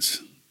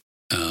depends.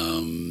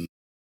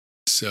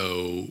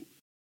 So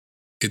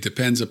it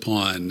depends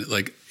upon,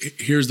 like,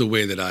 here's the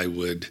way that I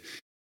would,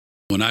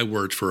 when I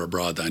worked for a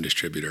broadline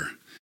distributor,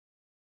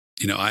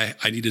 I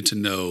needed to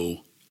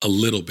know a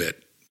little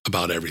bit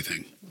about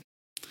everything.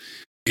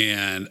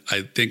 And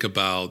I think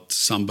about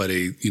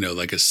somebody,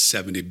 like a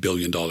 $70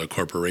 billion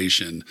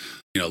corporation,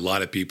 a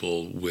lot of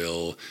people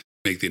will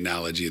make the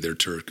analogy they're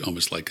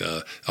almost like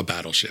a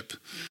battleship.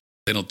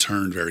 They don't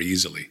turn very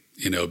easily,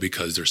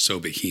 because they're so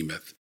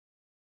behemoth.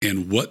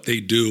 And what they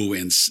do,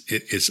 and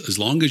it's as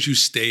long as you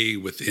stay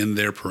within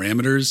their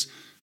parameters,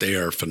 they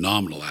are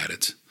phenomenal at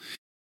it.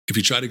 If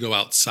you try to go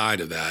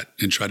outside of that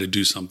and try to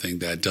do something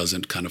that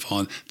doesn't kind of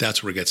fall,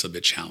 that's where it gets a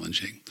bit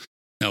challenging.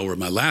 Now, where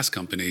my last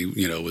company,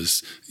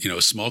 was,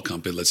 a small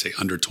company, let's say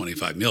under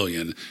 25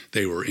 million,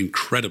 they were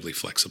incredibly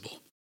flexible.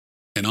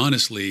 And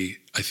honestly,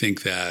 I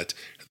think that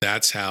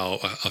that's how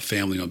a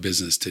family-owned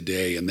business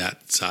today and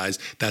that size,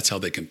 that's how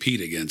they compete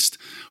against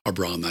a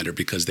broadliner,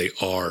 because they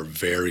are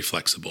very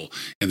flexible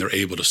and they're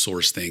able to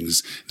source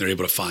things, they're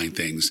able to find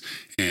things.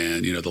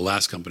 And, the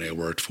last company I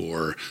worked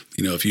for,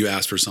 if you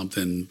asked for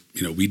something,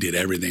 we did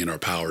everything in our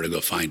power to go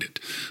find it.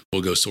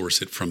 We'll go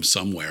source it from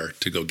somewhere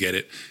to go get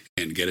it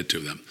and get it to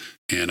them.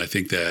 And I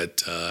think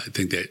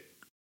that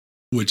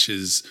which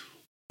is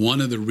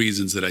one of the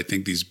reasons that I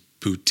think these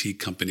boutique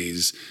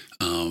companies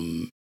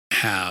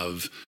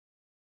have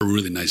a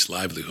really nice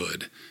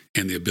livelihood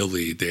and the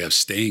ability, they have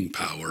staying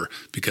power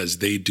because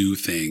they do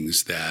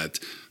things that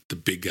the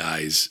big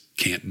guys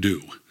can't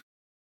do.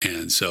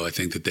 And so I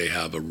think that they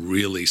have a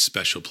really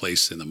special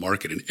place in the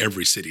market, and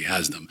every city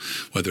has them,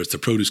 whether it's the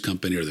produce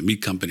company or the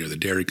meat company or the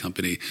dairy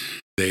company.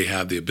 They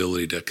have the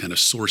ability to kind of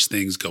source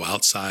things, go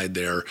outside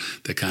the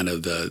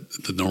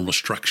normal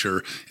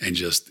structure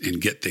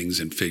and get things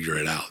and figure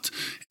it out.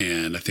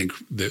 And I think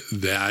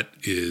that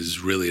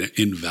is really an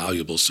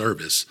invaluable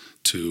service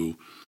to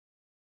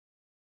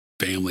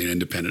family and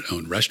independent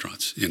owned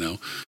restaurants.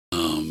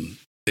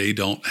 They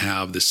don't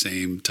have the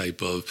same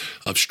type of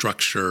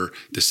structure,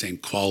 the same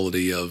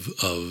quality of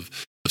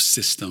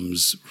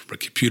systems, from a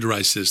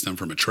computerized system,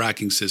 from a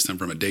tracking system,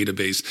 from a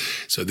database.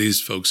 So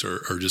these folks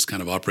are just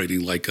kind of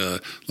operating like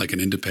an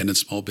independent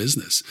small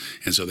business.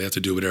 And so they have to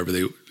do whatever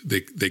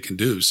they can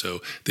do. So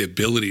the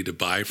ability to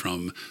buy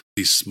from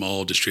these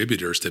small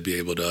distributors to be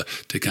able to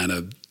kind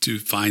of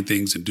find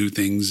things and do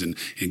things and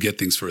get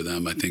things for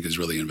them, I think is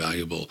really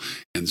invaluable.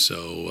 And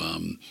so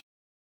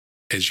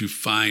as you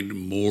find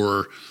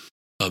more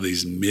of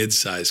these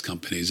mid-sized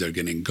companies that are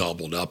getting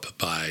gobbled up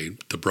by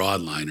the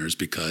broadliners,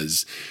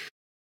 because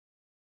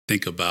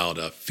think about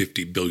a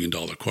 $50 billion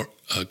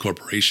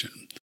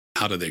corporation.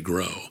 How do they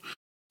grow?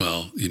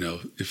 Well,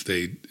 if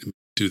they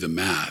do the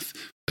math,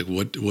 like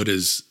what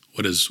does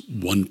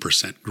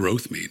 1%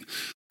 growth mean?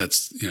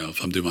 That's,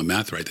 if I'm doing my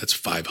math right, that's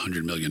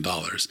 $500 million.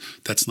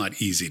 That's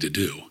not easy to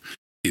do.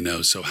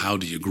 So how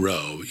do you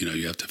grow?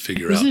 You have to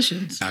figure out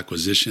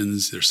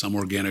acquisitions. There's some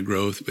organic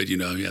growth, but you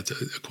have to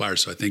acquire.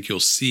 So I think you'll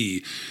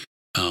see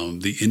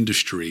the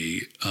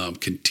industry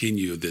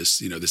continue this,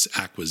 this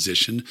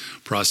acquisition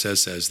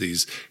process as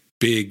these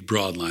big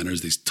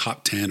broadliners, these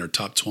top 10 or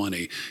top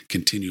 20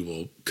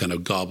 will kind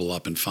of gobble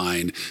up and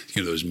find,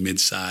 those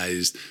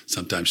mid-sized,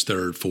 sometimes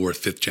third, fourth,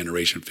 fifth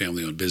generation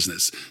family-owned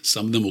business.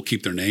 Some of them will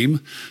keep their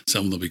name.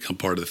 Some of them will become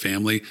part of the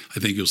family. I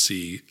think you'll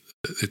see,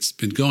 it's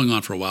been going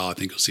on for a while. I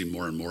think you'll see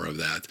more and more of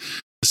that,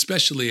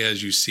 especially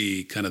as you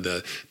see kind of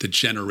the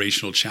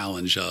generational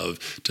challenge of,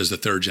 does the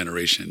third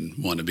generation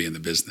want to be in the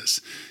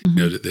business?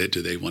 Mm-hmm.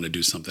 Do they want to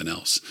do something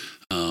else?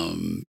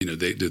 Do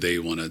they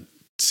want to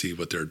see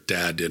what their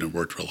dad did and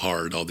worked real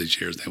hard all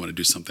these years? They want to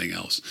do something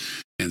else.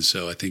 And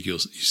so I think you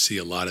see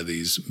a lot of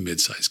these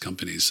mid-sized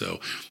companies. So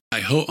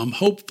I'm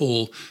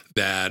hopeful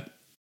that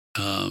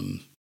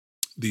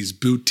these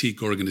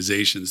boutique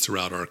organizations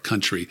throughout our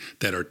country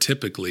that are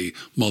typically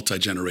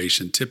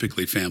multi-generation,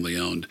 typically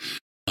family-owned,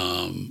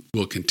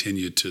 will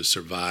continue to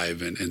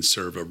survive and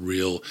serve a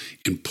real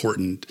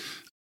important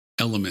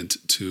element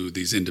to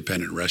these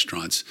independent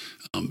restaurants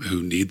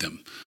who need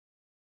them.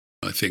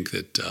 I think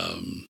that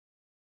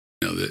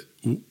that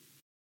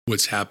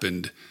what's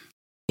happened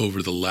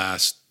over the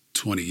last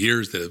 20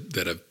 years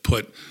that have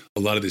put a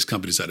lot of these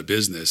companies out of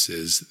business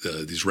is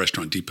these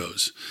restaurant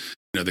depots.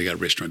 They got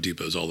restaurant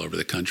depots all over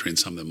the country in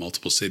some of the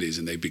multiple cities,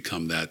 and they've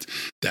become that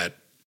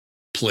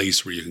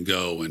place where you can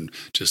go and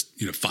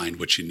just find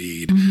what you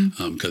need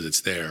because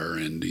it's there.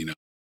 And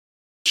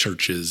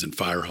churches and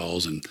fire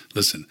halls, and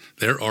listen,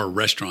 there are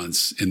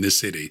restaurants in this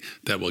city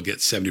that will get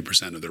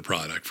 70% of their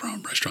product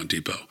from Restaurant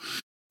Depot.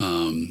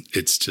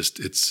 It's just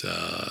it's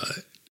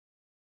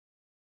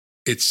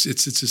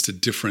just a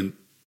different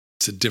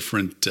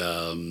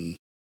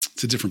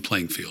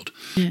playing field.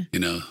 Yeah.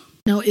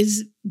 Now,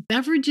 is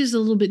beverages a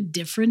little bit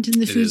different in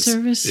the food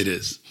service? It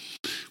is,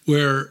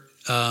 where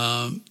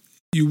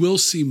you will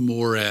see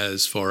more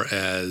as far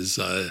as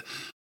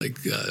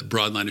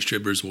broadline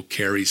distributors will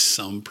carry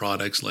some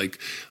products like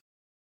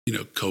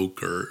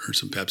Coke or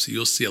some Pepsi.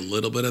 You'll see a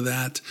little bit of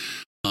that,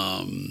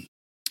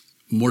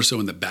 more so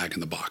in the bag in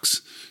the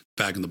box.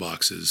 Bag in the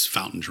box is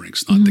fountain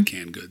drinks, not the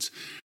canned goods.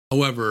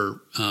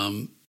 However,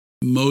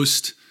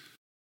 most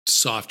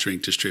soft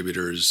drink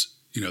distributors,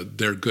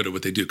 they're good at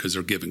what they do because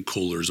they're giving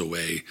coolers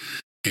away,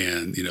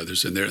 and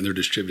they're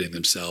distributing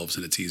themselves,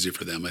 and it's easier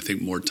for them. I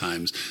think more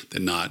times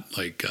than not,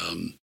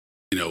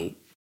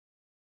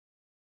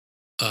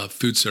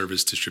 food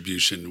service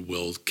distribution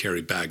will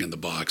carry bag in the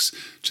box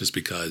just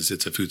because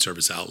it's a food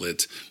service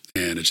outlet,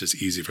 and it's just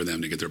easy for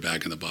them to get their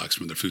bag in the box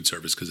from their food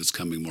service because it's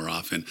coming more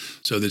often.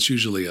 So that's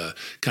usually a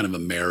kind of a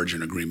marriage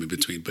and agreement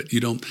between, but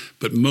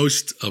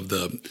most of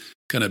the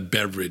kind of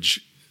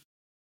beverage,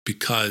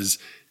 because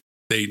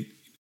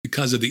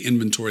of the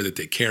inventory that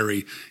they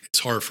carry, it's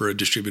hard for a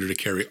distributor to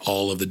carry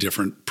all of the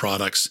different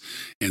products.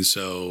 And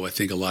so I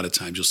think a lot of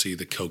times you'll see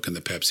the Coke and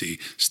the Pepsi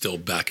still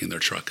backing their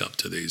truck up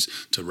to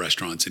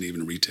restaurants and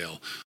even retail.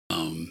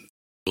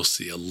 We'll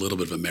see a little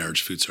bit of a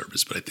marriage food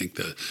service, but I think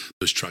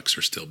those trucks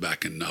are still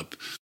backing up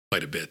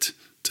quite a bit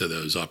to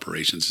those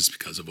operations just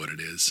because of what it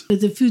is.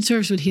 But the food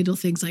service would handle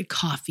things like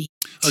coffee,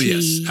 tea, oh,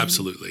 yes,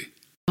 absolutely.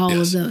 All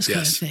of those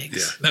kind of things.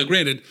 Yeah. Now,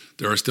 granted,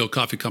 there are still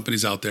coffee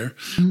companies out there.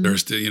 There are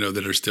still,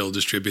 that are still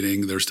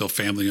distributing. There's still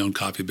family-owned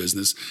coffee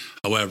business.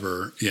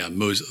 However, you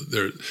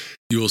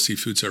will see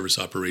food service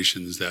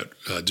operations that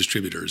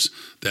distributors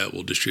that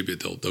will distribute.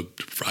 They'll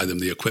provide them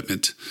the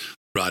equipment,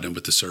 provide them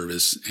with the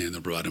service, and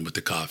they'll provide them with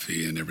the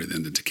coffee and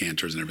everything, the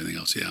decanters and everything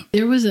else. Yeah.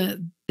 There was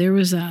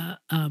a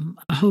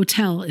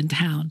hotel in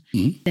town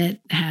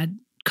that had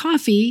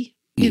coffee,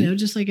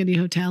 just like any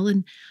hotel,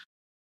 and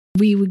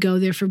we would go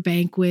there for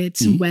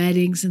banquets and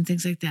weddings and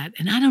things like that.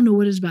 And I don't know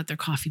what it is about their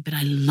coffee, but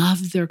I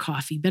loved their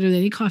coffee better than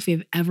any coffee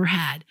I've ever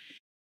had.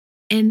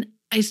 And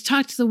I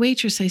talked to the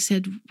waitress. I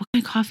said, "What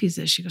kind of coffee is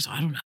this?" She goes,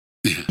 "I don't know."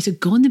 Yeah. I said,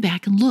 "Go in the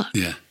back and look."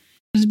 Yeah.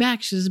 Goes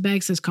back. She says, "The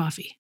bag says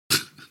coffee."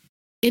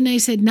 And I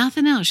said,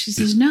 "Nothing else?" She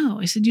says, "No."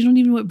 I said, "You don't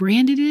even know what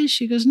brand it is?"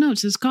 She goes, "No, it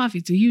says coffee.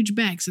 It's a huge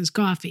bag, it says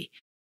coffee."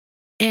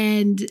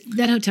 And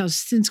that hotel's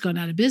since gone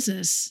out of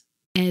business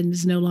and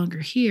is no longer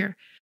here.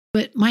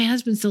 But my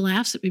husband still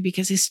laughs at me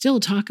because I still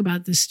talk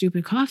about this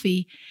stupid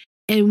coffee.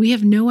 and we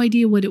have no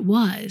idea what it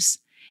was.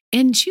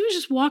 And she was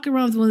just walking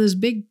around with one of those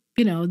big,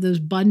 those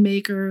bun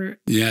maker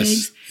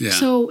things. Yeah.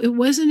 So it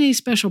wasn't a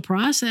special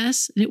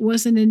process. It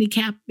wasn't any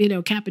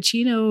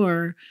cappuccino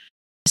or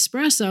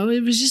espresso.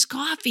 It was just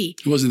coffee.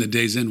 It wasn't the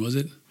Days Inn, was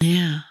it?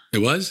 Yeah. It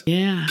was?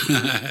 Yeah.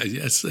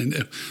 Yes, I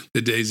know.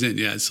 The Days Inn.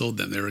 Yeah, I sold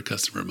them. They were a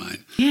customer of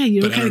mine. Yeah, you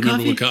know but what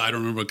kind of coffee? I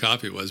don't remember what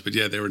coffee it was, but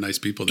yeah, they were nice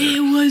people there. It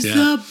was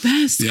the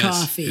best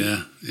coffee.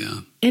 Yeah, yeah.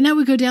 And I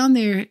would go down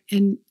there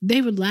and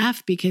they would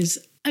laugh because,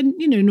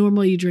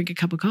 normally you drink a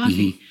cup of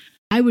coffee. Mm-hmm.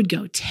 I would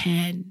go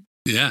 10.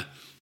 Yeah.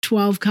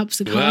 12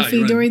 cups of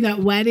coffee during that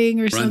wedding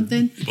or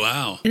something.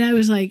 Wow. And I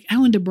was like, I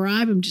wanted to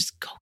bribe him, just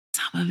go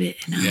get some of it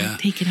and I'll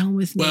take it home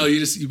with me. Well,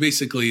 you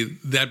basically,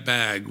 that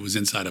bag was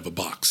inside of a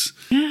box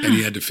and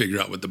you had to figure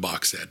out what the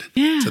box said.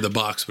 Yeah. So the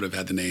box would have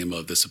had the name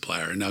of the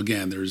supplier. Now,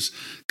 again, there's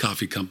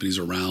coffee companies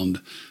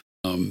around.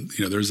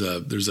 There's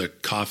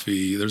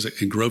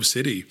in Grove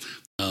City,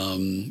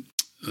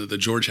 the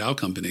George Howe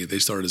Company. They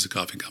started as a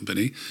coffee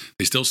company.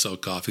 They still sell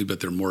coffee,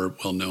 but they're more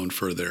well known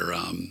for their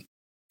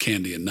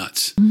candy and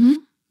nuts. Mm-hmm.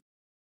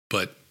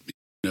 But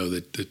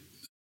that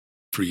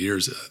for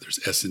years there's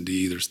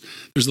S&D.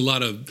 There's a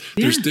lot of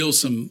there's still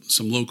some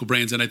local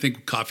brands, and I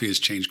think coffee has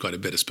changed quite a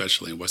bit,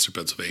 especially in Western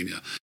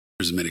Pennsylvania.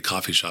 There's as many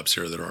coffee shops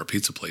here that are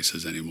pizza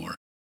places anymore.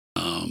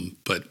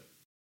 But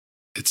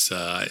it's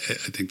I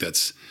think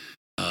that's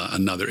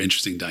another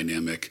interesting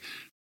dynamic.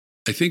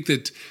 I think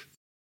that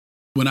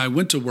when I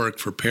went to work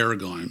for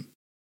Paragon,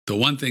 the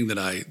one thing that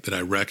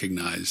I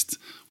recognized,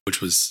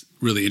 which was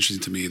really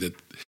interesting to me,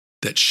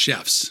 that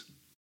chefs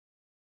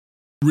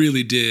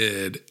really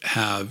did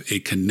have a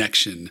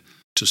connection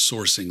to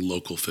sourcing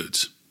local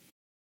foods.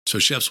 So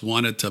chefs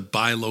wanted to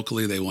buy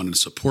locally, they wanted to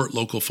support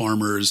local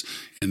farmers,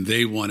 and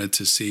they wanted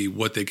to see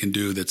what they can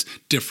do that's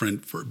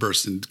different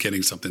versus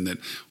getting something that,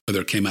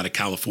 whether it came out of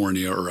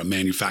California or a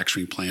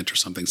manufacturing plant or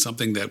something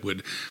that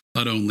would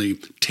not only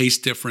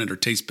taste different or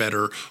taste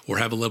better or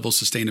have a level of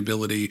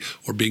sustainability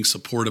or being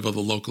supportive of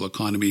the local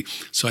economy.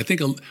 So I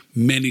think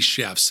many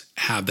chefs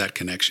have that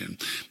connection.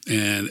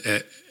 And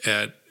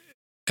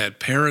at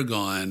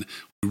Paragon,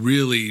 we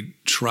really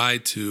try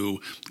to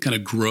kind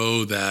of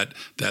grow that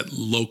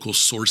local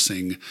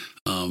sourcing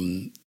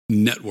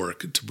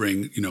network to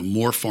bring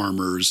more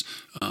farmers,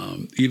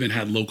 even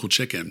had local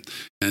chicken,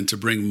 and to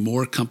bring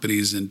more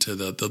companies into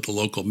the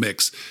local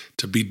mix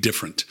to be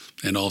different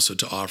and also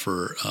to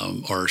offer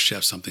our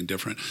chefs something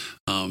different.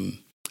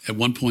 At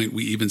one point,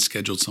 we even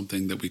scheduled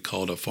something that we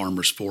called a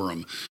farmers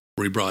forum,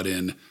 where we brought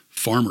in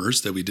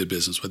farmers that we did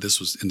business with. This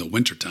was in the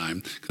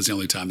wintertime because the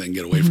only time they can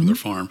get away from their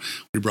farm.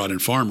 We brought in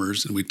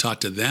farmers and we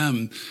talked to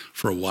them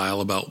for a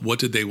while about what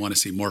did they want to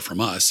see more from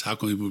us? How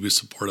can we be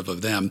supportive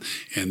of them?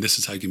 And this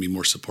is how you can be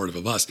more supportive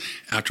of us.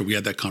 After we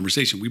had that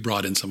conversation, we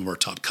brought in some of our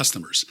top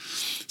customers.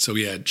 So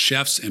we had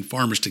chefs and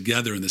farmers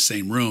together in the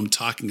same room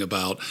talking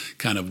about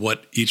kind of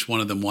what each one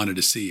of them wanted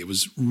to see. It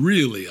was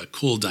really a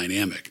cool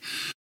dynamic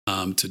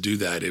to do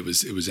that. It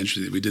was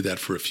interesting. We did that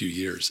for a few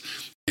years.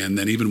 And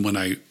then even when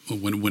I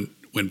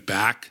went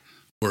back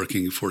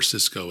working for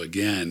Cisco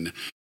again,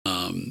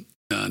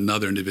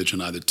 another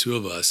individual, either two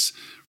of us,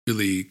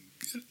 really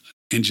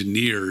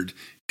engineered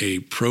a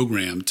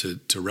program to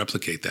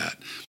replicate that.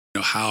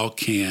 How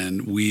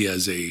can we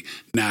as a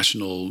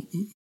national,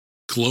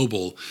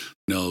 global,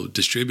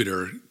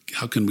 distributor,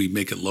 how can we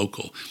make it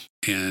local?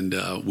 And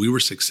we were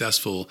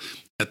successful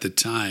at the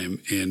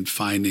time in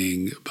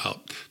finding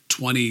about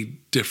 20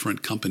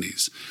 different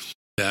companies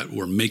that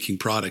were making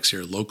products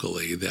here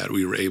locally that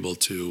we were able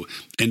to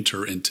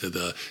enter into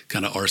the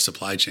kind of our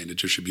supply chain and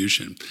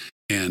distribution.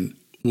 And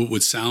what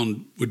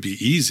would be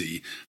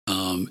easy,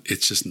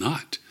 it's just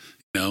not,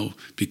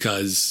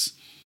 because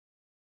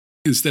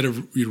instead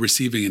of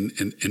receiving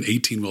an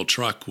 18-wheel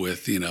truck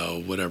with,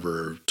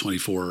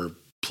 24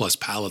 plus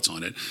pallets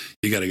on it,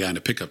 you got a guy in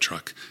a pickup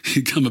truck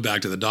coming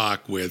back to the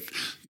dock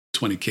with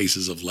 20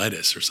 cases of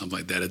lettuce or something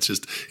like that.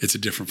 It's a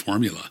different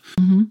formula,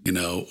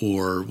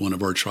 or one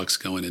of our trucks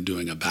going and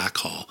doing a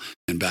backhaul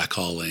and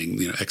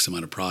backhauling, X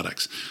amount of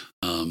products.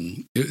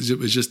 It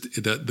was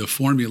just the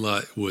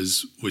formula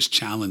was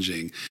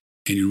challenging,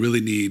 and you really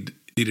needed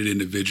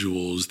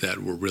individuals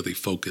that were really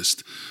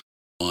focused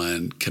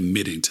on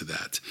committing to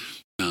that.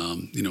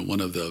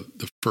 One of the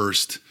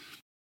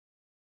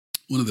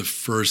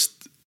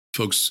first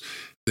folks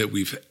that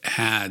we've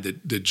had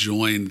that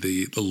joined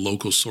the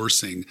local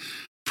sourcing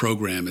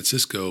program at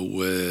Cisco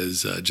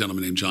was a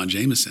gentleman named John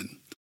Jameson.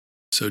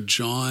 So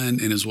John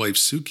and his wife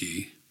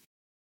Suki,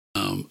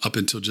 up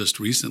until just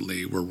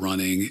recently, were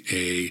running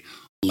a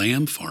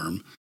lamb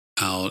farm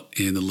out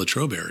in the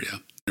Latrobe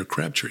area near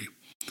Crabtree.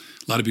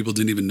 A lot of people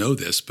didn't even know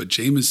this, but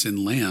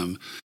Jameson lamb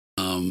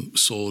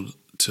sold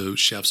to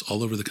chefs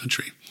all over the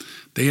country.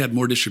 They had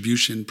more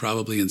distribution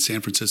probably in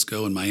San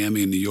Francisco and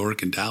Miami and New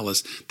York and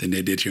Dallas than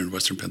they did here in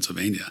Western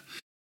Pennsylvania.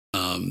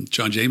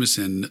 John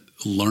Jameson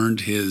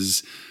learned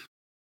his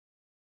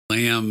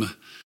lamb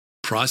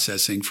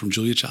processing from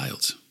Julia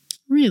Childs.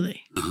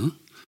 Really? Uh-huh.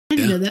 I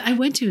didn't know that. I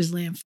went to his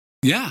lamb.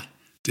 Yeah.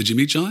 Did you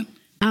meet John?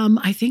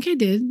 I think I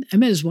did. I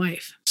met his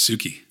wife.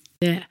 Suki.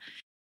 Yeah.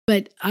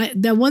 But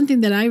the one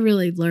thing that I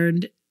really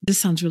learned, this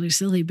sounds really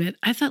silly, but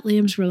I thought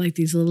lambs were like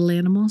these little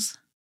animals.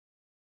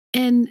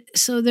 And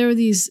so there were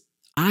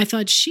I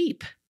thought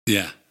sheep.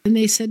 Yeah. And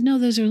they said, no,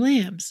 those are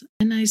lambs.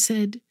 And I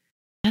said,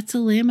 that's a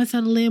lamb? I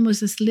thought a lamb was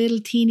this little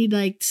teeny,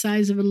 like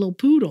size of a little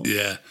poodle.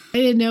 Yeah. I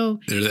didn't know.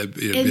 They're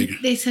bigger.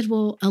 They said,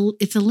 well,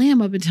 it's a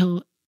lamb up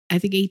until I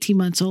think 18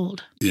 months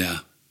old. Yeah.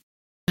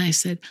 And I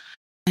said,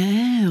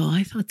 oh,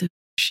 I thought they were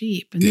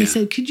sheep. And they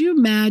said, could you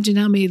imagine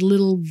how many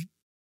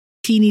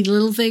teeny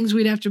little things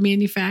we'd have to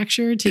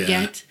manufacture to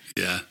get?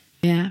 Yeah.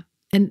 Yeah.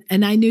 And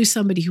I knew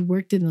somebody who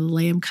worked in a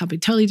lamb company,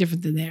 totally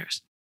different than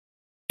theirs.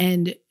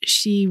 And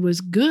she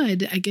was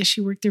good. I guess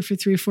she worked there for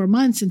 3 or 4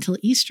 months until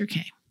Easter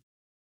came.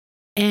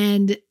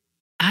 And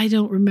I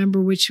don't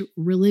remember which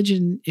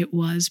religion it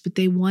was, but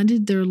they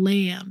wanted their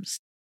lambs.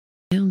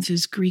 I don't know if it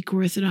was Greek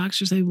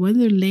Orthodox or something. They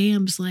wanted their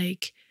lambs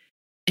like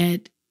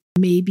at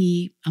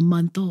maybe a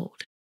month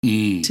old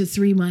to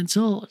 3 months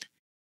old.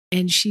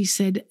 And she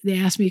said, they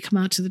asked me to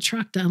come out to the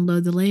truck to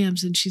unload the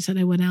lambs. And she said,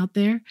 I went out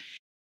there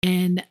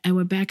and I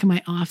went back in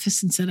my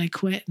office and said, I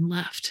quit and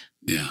left.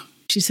 Yeah.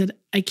 She said,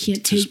 I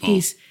can't take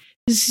these.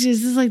 This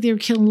is like they were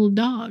killing little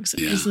dogs.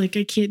 Yeah. I was like,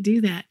 I can't do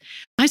that.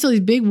 I saw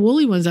these big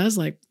woolly ones. I was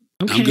like,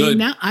 okay,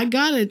 now I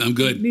got it. I'm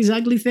good. These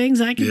ugly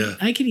things, I can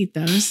eat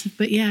those.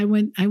 But yeah, I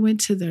went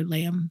to their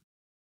lamb.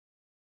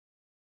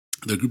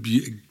 The group,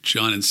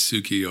 John and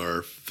Suki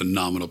are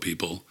phenomenal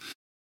people.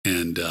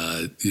 And,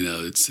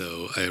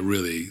 so I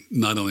really,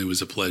 not only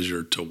was it a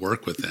pleasure to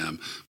work with them,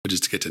 but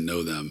just to get to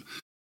know them.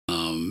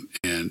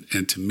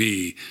 And to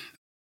me,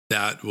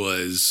 that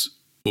was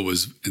what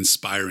was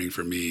inspiring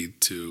for me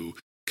to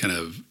kind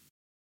of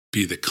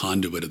be the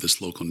conduit of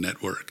this local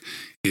network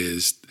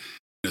is,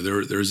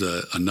 there's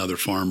another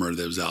farmer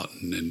that was out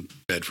in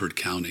Bedford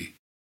County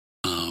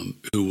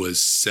who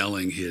was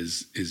selling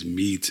his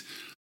meat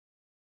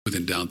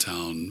within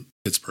downtown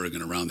Pittsburgh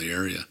and around the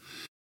area.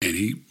 And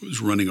he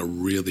was running a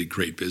really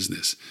great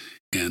business.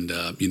 And,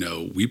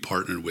 we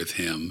partnered with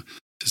him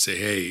to say,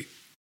 hey,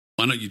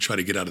 why don't you try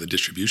to get out of the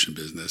distribution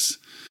business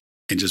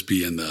and just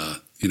be in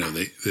the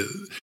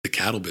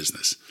cattle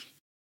business?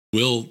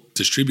 We'll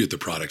distribute the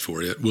product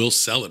for you. We'll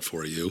sell it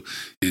for you.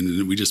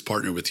 And we just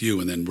partner with you.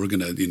 And then we're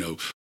going to,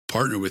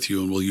 partner with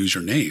you and we'll use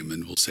your name.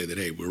 And we'll say that,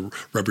 hey, we're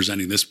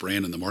representing this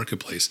brand in the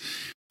marketplace.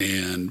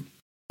 And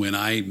when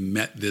I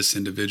met this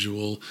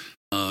individual,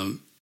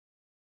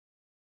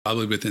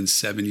 probably within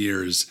 7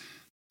 years,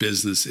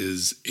 business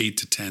is 8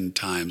 to 10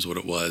 times what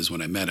it was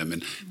when I met him.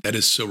 And that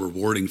is so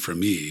rewarding for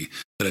me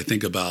that I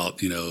think about,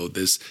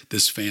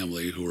 this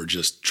family who are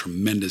just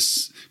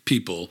tremendous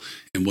people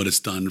and what it's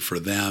done for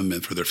them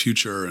and for their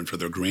future and for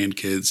their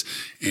grandkids.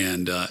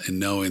 And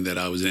knowing that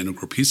I was an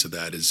integral piece of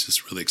that is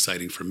just really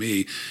exciting for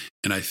me.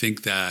 And I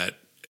think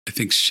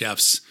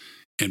chefs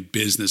and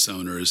business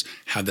owners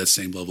have that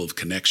same level of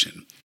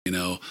connection.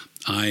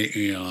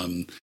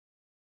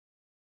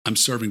 I'm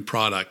serving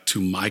product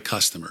to my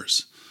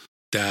customers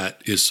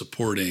that is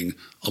supporting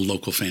a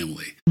local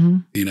family,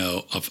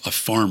 a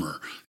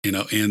farmer,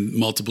 and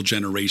multiple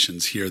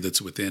generations here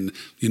that's within,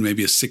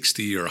 maybe a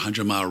 60 or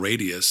 100-mile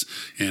radius.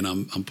 And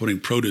I'm putting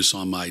produce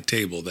on my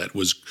table that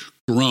was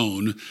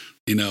grown,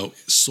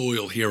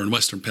 soil here in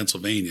Western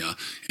Pennsylvania,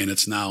 and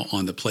it's now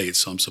on the plate.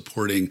 So I'm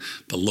supporting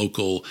the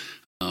local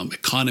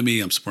economy.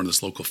 I'm supporting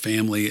this local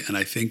family. And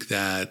I think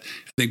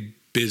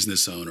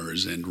business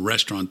owners and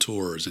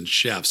restaurateurs and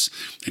chefs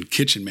and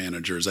kitchen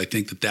managers, I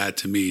think that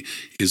to me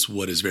is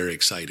what is very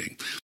exciting.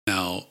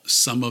 Now,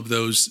 some of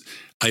those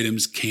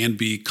items can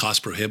be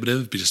cost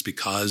prohibitive just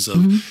because of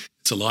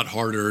it's a lot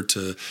harder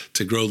to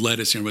grow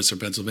lettuce here in Western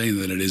Pennsylvania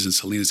than it is in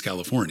Salinas,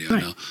 California.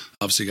 Right. Now,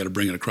 obviously, you got to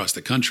bring it across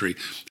the country.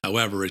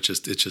 However, it's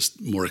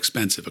just more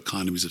expensive,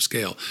 economies of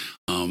scale.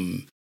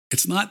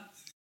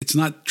 It's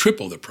not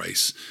triple the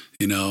price,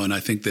 and I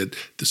think that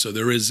so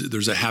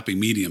there's a happy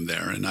medium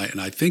there, and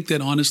I think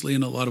that honestly,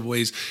 in a lot of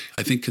ways,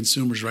 I think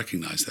consumers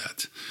recognize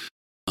that.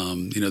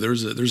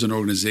 There's an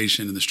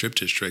organization in the Strip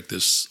District,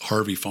 this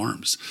Harvey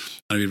Farms. I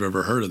don't know if you've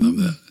ever heard of them.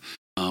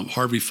 That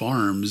Harvey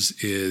Farms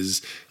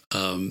is,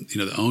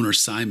 the owner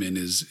Simon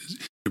is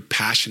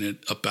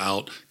passionate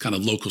about kind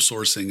of local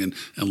sourcing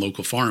and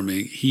local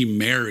farming. He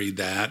married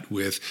that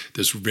with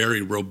this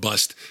very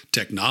robust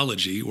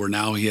technology where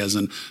now he has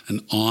an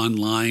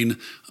online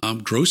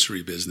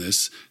grocery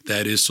business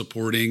that is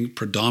supporting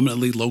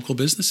predominantly local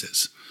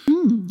businesses.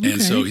 Okay.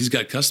 And so he's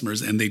got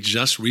customers, and they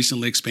just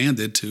recently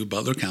expanded to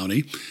Butler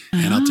County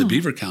and out to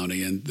Beaver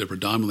County, and they're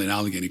predominantly in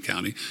Allegheny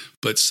County.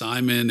 But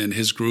Simon and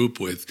his group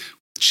with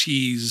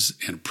cheese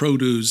and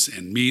produce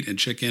and meat and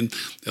chicken,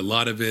 a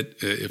lot of it,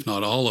 if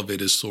not all of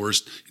it, is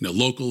sourced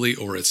locally,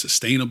 or it's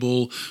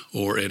sustainable,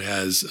 or it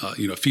has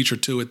a feature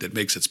to it that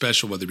makes it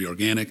special, whether it be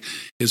organic.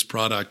 His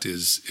product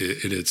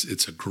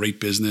it's a great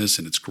business,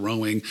 and it's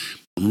growing.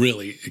 I'm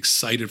really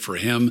excited for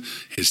him.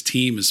 His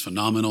team is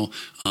phenomenal,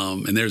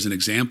 and there's an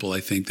example,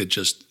 I think, that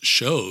just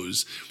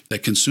shows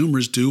that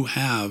consumers do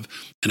have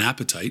an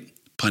appetite,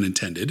 pun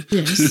intended,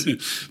 yes.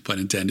 pun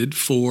intended,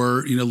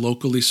 for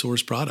locally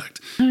sourced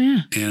product. Oh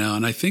yeah,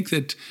 and I think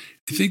that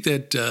I think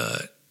that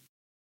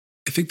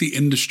I think the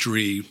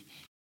industry,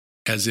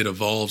 as it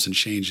evolves and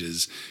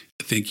changes,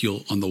 I think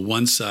on the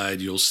one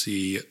side, you'll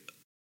see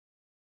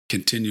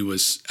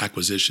continuous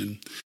acquisition.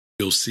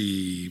 You'll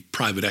see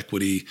private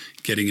equity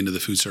getting into the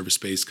food service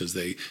space because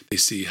they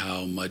see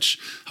how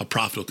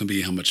profitable it can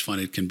be, how much fun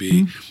it can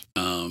be.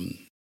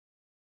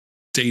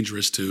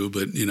 Dangerous too,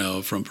 but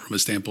from a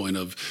standpoint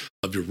of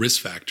your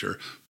risk factor.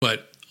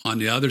 But on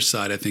the other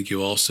side, I think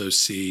you also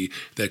see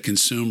that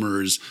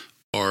consumers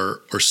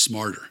are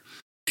smarter.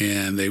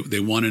 And they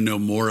want to know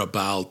more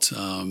about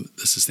the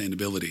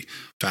sustainability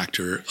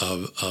factor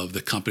of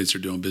the companies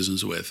they're doing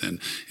business with,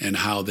 and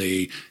how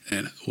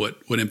what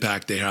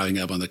impact they're having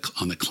on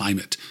the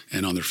climate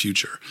and on their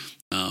future.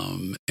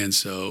 And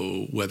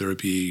so whether it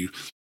be,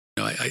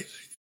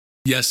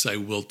 yes, I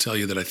will tell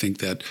you that I think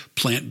that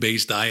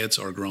plant-based diets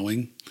are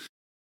growing,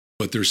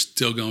 but there's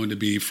still going to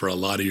be, for a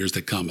lot of years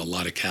to come, a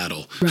lot of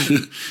cattle.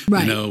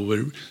 Right.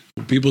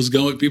 People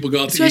go out to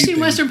eat. Especially in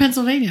Western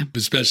Pennsylvania.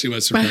 Especially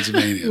Western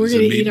Pennsylvania. We're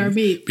going to eat our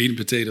meat. Meat and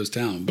potatoes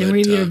town. And we're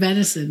going to eat our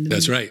venison.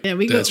 That's right. Yeah,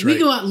 we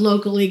go out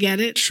locally, get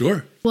it?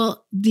 Sure.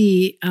 Well,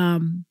 the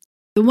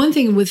one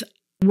thing with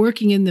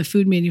working in the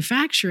food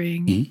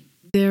manufacturing,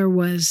 there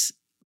was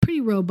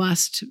pretty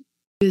robust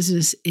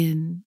business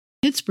in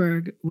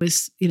Pittsburgh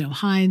with,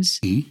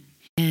 Heinz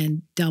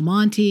and Del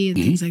Monte and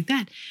things like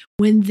that.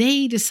 When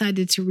they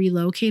decided to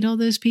relocate all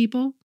those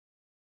people,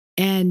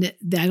 and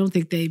I don't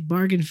think they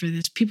bargained for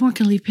this, people aren't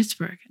going to leave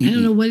Pittsburgh. I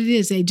don't know what it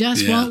is. They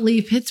just won't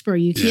leave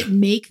Pittsburgh. You can't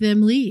make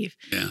them leave.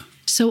 Yeah.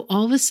 So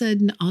all of a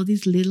sudden, all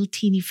these little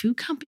teeny food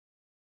companies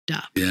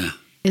up. Yeah.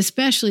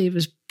 Especially, it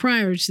was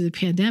prior to the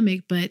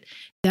pandemic, but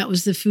that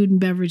was the Food and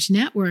Beverage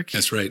Network.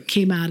 That's right.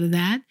 Came out of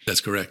that.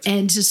 That's correct.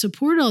 And to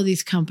support all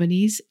these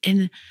companies,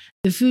 and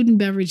the Food and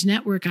Beverage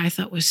Network, I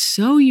thought was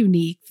so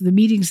unique, the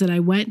meetings that I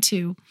went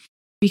to,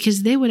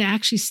 because they would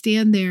actually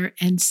stand there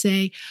and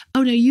say,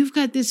 oh, no, you've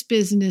got this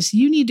business.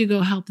 You need to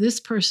go help this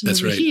person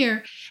over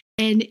here.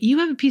 And you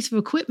have a piece of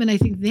equipment I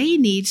think they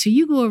need. So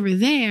you go over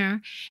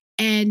there.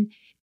 And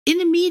in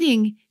a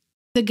meeting,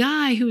 the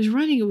guy who was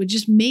running it would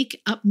just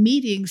make up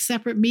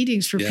separate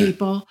meetings for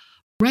people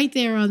right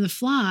there on the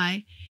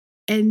fly.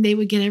 And they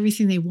would get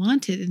everything they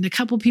wanted. And a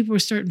couple of people were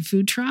starting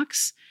food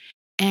trucks.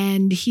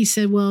 And he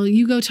said, well,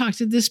 you go talk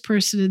to this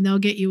person and they'll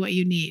get you what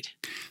you need.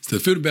 So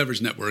the Food and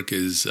Beverage Network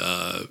is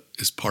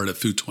part of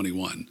Food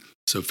 21.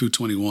 So Food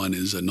 21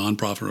 is a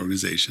nonprofit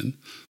organization.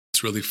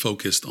 It's really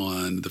focused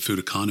on the food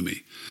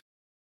economy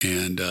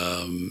and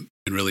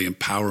really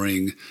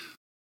empowering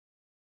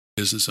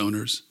business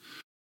owners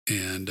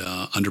and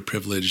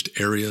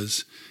underprivileged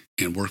areas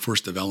and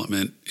workforce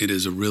development. It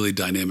is a really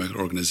dynamic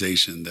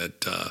organization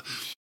that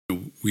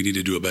we need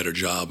to do a better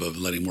job of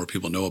letting more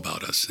people know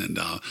about us. And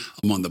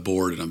I'm on the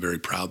board, and I'm very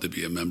proud to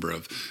be a member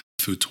of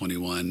Food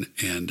 21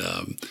 and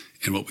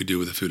what we do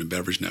with the Food and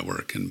Beverage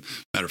Network. And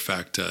matter of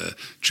fact,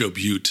 Joe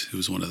Butte,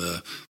 who's one of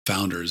the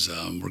founders,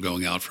 we're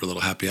going out for a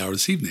little happy hour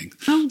this evening.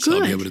 Oh, good. So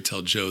I'll be able to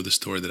tell Joe the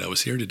story that I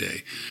was here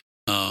today.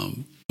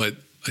 But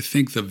I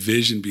think the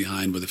vision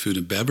behind what the Food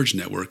and Beverage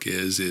Network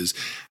is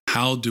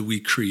how do we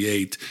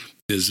create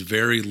this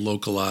very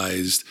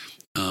localized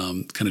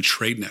kind of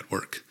trade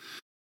network?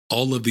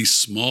 All of these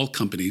small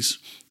companies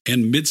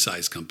and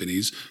mid-sized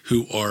companies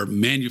who are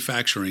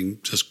manufacturing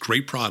just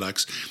great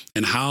products,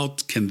 and how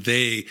can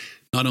they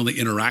not only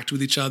interact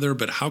with each other,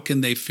 but how can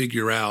they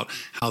figure out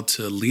how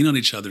to lean on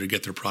each other to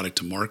get their product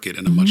to market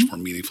in a much more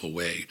meaningful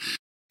way?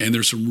 And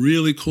there's some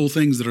really cool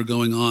things that are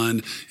going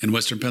on in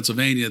Western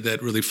Pennsylvania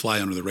that really fly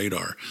under the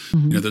radar.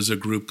 There's a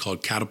group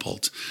called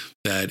Catapult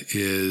that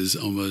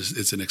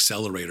it's an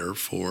accelerator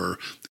for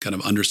kind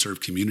of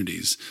underserved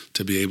communities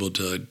to be able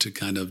to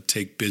kind of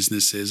take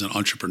businesses and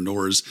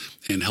entrepreneurs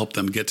and help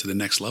them get to the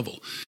next level.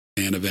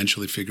 And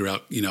eventually figure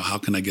out, how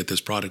can I get this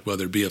product,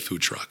 whether it be a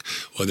food truck,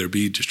 whether it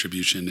be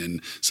distribution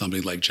in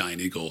somebody like Giant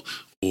Eagle,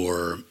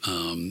 or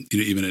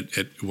even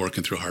at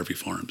working through Harvey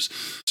Farms.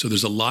 So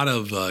there's a lot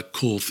of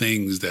cool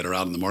things that are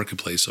out in the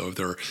marketplace. So if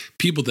there are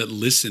people that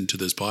listen to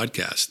this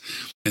podcast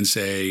and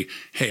say,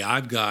 hey,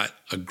 I've got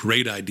a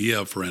great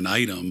idea for an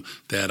item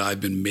that I've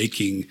been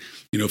making,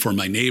 for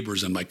my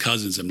neighbors and my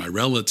cousins and my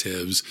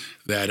relatives,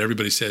 that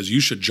everybody says,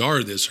 you should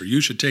jar this or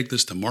you should take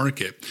this to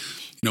market.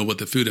 What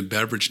the Food and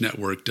Beverage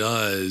Network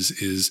does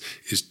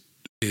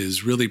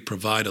is really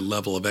provide a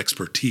level of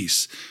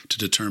expertise to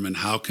determine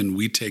how can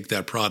we take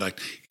that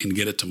product and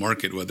get it to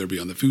market, whether it be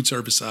on the food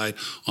service side,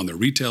 on the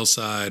retail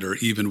side, or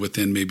even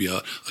within maybe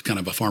a kind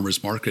of a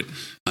farmer's market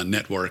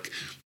network,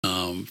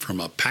 from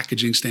a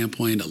packaging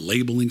standpoint, a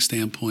labeling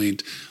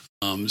standpoint.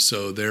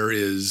 So there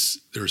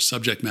are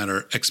subject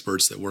matter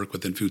experts that work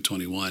within Food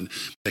 21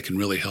 that can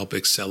really help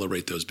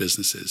accelerate those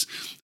businesses.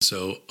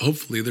 So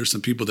hopefully there's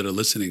some people that are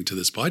listening to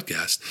this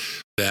podcast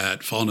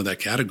that fall into that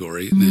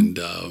category, and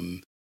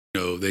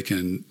they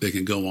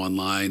can go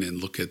online and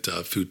look at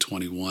Food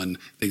 21.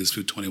 I think it's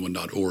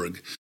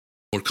food21.org,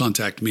 or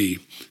contact me,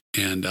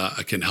 and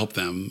I can help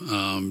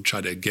them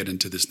try to get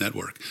into this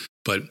network.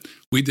 But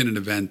we did an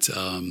event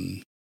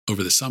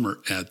over the summer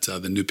at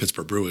the New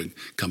Pittsburgh Brewing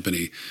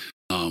Company.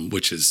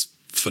 which is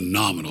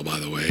phenomenal, by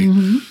the way.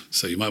 Mm-hmm.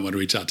 So you might want to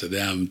reach out to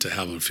them to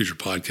have on a future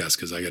podcast,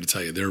 because I got to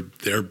tell you,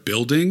 their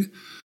building,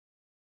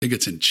 I think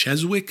it's in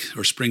Cheswick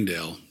or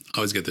Springdale. I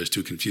always get those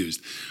two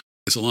confused.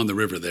 It's along the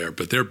river there,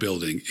 but their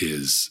building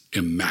is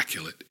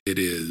immaculate. It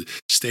is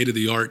state of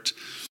the art.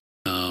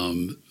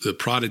 The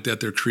product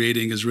that they're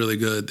creating is really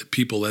good. The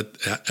people at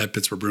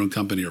Pittsburgh Brewing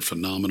Company are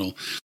phenomenal.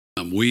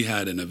 We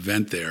had an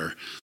event there,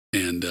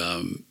 and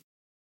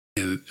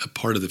a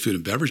part of the Food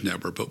and Beverage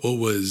Network. But what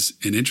was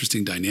an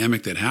interesting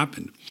dynamic that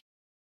happened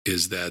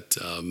is that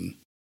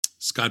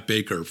Scott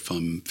Baker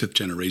from Fifth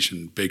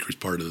Generation Bakery's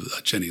part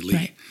of Jenny Lee.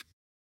 Right.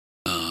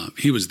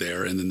 He was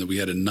there, and then we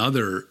had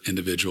another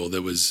individual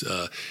that was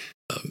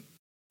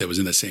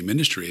in the same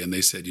industry, and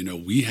they said,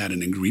 we had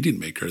an ingredient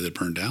maker that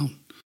burned down,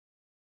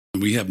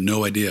 and we have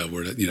no idea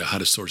where to, how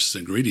to source this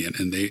ingredient.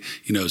 And they,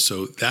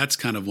 so that's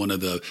kind of one of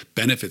the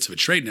benefits of a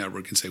trade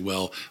network, and say,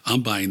 well,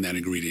 I'm buying that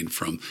ingredient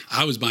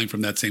I was buying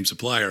from that same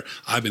supplier.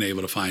 I've been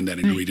able to find that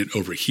ingredient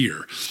over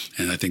here,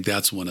 and I think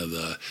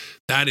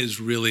that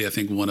is really, I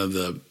think, one of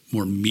the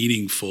more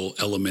meaningful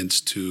elements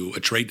to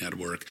a trade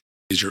network.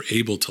 Is you're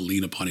able to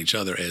lean upon each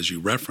other, as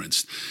you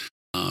referenced.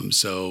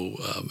 So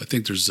I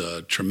think there's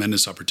a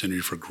tremendous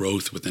opportunity for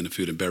growth within the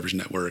Food and Beverage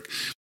Network.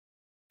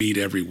 We meet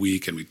every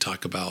week, and we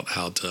talk about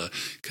how to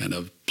kind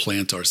of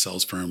plant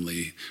ourselves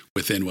firmly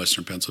within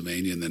Western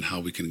Pennsylvania, and then how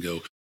we can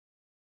go.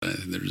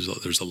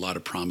 There's a lot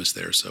of promise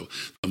there. So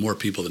the more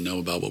people that know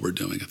about what we're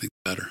doing, I think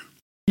the better.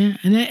 Yeah,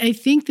 and I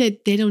think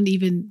that they don't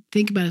even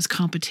think about it as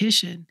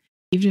competition,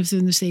 even if they're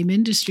in the same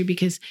industry,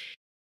 because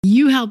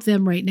you help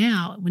them right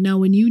now. Now,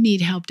 when you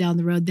need help down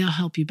the road, they'll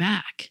help you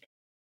back.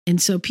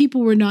 And so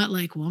people were not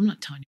like, well, I'm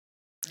not telling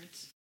you.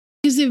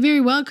 Because they very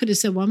well could have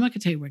said, well, I'm not going to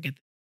tell you where I get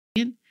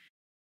the ingredient.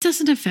 It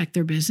doesn't affect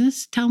their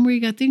business. Tell them where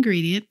you got the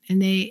ingredient,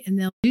 and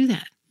they'll do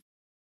that.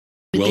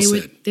 But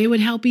they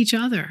would help each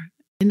other.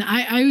 And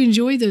I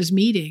enjoy those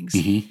meetings.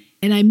 Mm-hmm.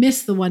 And I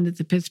missed the one at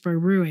the Pittsburgh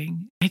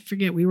Brewing. I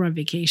forget, we were on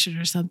vacation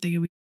or something,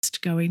 and we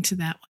missed going to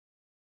that one.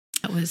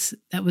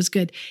 That was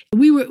good.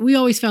 We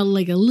always felt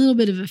like a little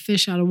bit of a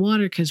fish out of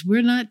water, because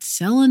we're not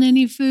selling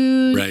any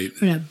food. Right.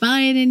 We're not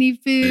buying any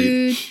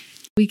food. Right.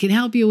 We can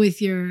help you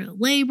with your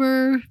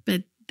labor,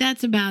 but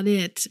that's about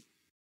it.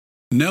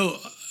 No,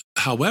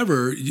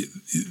 however,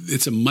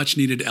 it's a much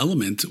needed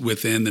element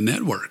within the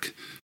network,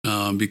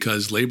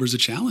 because labor is a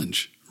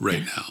challenge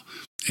right now,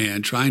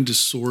 and trying to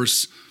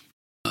source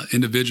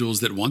individuals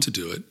that want to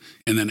do it,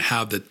 and then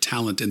have the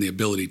talent and the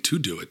ability to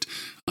do it.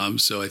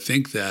 So I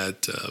think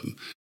that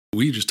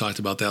we just talked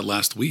about that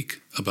last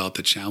week, about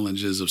the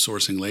challenges of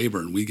sourcing labor,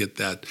 and we get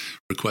that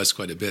request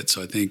quite a bit.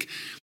 So I think,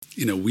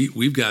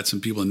 we've got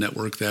some people in the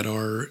network that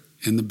are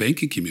in the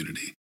banking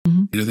community.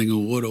 Mm-hmm.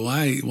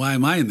 Thinking, why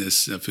am I in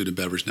this Food and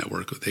Beverage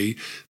Network?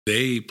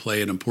 They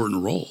play an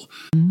important role,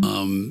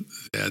 mm-hmm.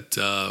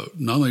 That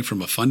not only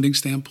from a funding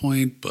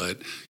standpoint, but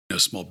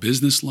small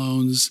business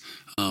loans,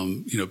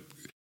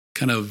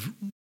 kind of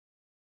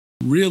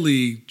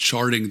really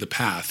charting the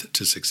path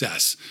to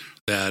success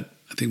that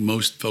I think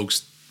most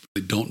folks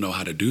don't know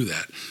how to do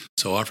that.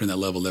 So offering that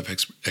level of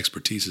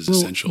expertise is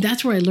essential.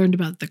 That's where I learned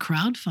about the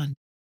crowdfunding.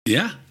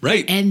 Yeah,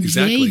 right. And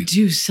exactly. They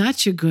do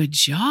such a good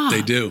job.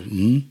 They do.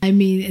 Mm-hmm. I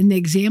mean, and the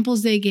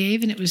examples they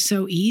gave, and it was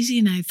so easy.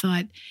 And I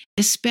thought,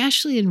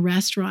 especially in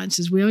restaurants,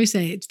 as we always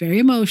say, it's very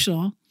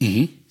emotional.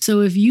 Mm-hmm. So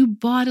if you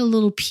bought a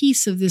little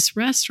piece of this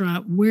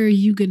restaurant, where are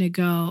you going to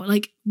go?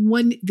 Like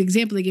the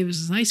example they gave us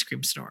is an ice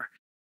cream store.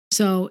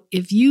 So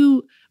if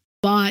you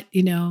bought,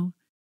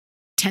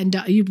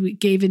 $10, you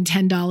gave in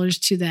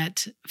 $10 to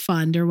that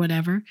fund or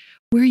whatever,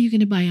 where are you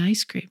going to buy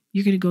ice cream?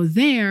 You're going to go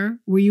there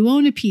where you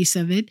own a piece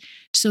of it,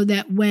 so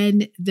that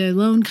when the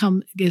loan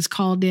is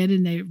called in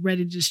and they're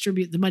ready to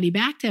distribute the money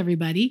back to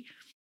everybody,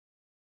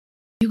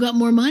 you got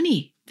more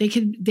money. They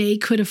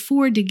could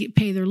afford to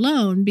pay their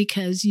loan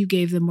because you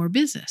gave them more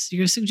business.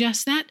 You're going to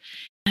suggest that?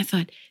 And I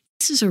thought,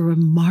 this is a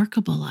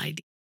remarkable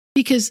idea,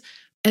 because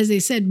as they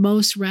said,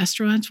 most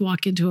restaurants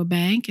walk into a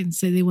bank and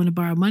say they want to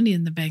borrow money,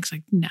 and the bank's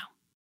like, no.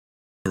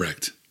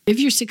 Correct. If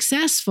you're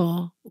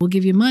successful, we'll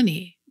give you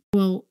money.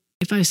 Well,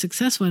 if I'm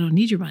successful, I don't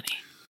need your money.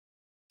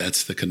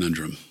 That's the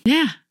conundrum.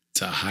 Yeah.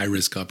 It's a high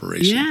risk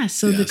operation. Yeah.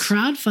 So the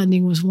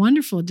crowdfunding was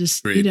wonderful.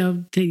 Just, Great.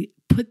 To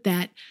put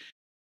that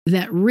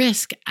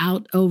risk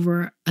out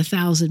over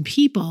 1,000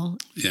 people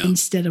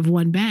instead of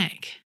one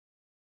bank.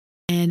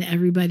 And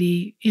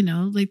everybody,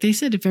 like they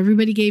said, if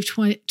everybody gave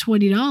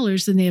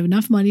 $20, then they have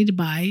enough money to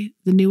buy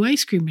the new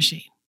ice cream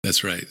machine.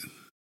 That's right.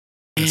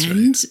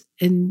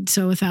 And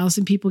so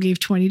 1,000 people gave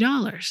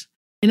 $20.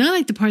 And I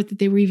like the part that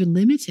they were even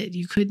limited.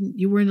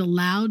 You weren't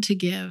allowed to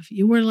give.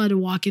 You weren't allowed to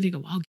walk in and go,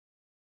 well,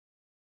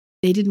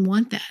 they didn't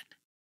want that,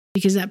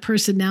 because that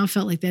person now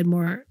felt like they had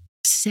more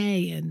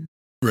say in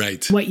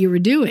what you were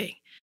doing.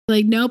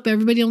 Like, nope,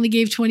 everybody only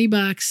gave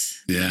 $20.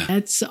 Yeah.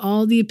 That's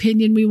all the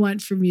opinion we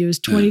want from you is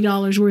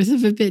 $20 worth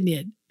of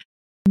opinion,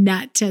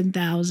 not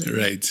 10,000.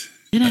 Right.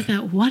 And I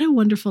thought, what a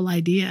wonderful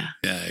idea.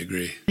 Yeah, I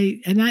agree.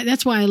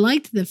 That's why I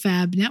liked the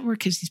Fab Network,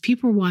 because these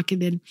people were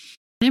walking in.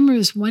 I remember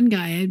this one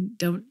guy, I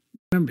don't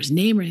remember his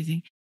name or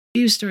anything.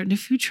 he was starting a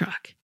food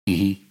truck.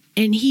 Mm-hmm.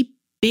 And he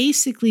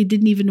basically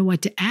didn't even know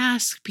what to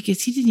ask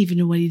because he didn't even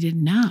know what he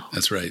didn't know.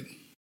 That's right.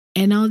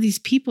 And all these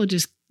people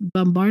just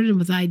bombarded him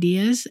with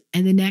ideas.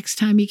 And the next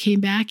time he came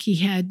back, he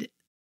had,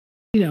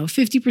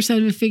 50%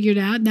 of it figured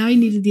out. Now he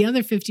needed the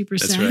other 50%.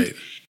 That's right.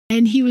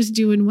 And he was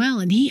doing well.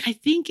 And I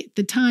think at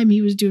the time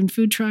he was doing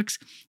food trucks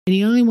and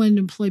he only wanted to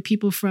employ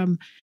people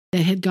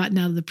that had gotten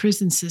out of the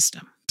prison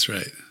system. That's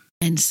right.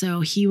 And so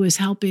he was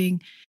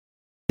helping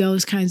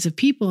those kinds of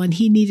people and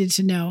he needed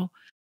to know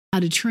how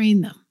to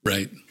train them.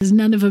 Right. Because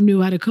none of them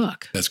knew how to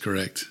cook. That's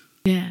correct.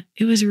 Yeah.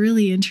 It was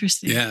really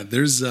interesting. Yeah.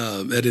 There's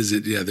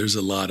there's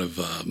a lot of,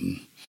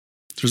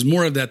 there's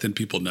more of that than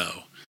people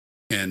know.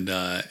 And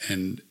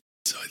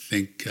so I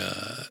think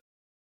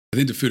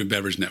the Food and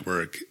Beverage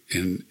Network,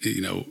 and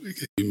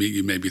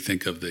you maybe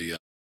think of the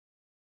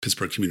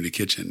Pittsburgh Community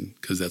Kitchen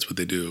because that's what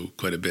they do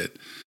quite a bit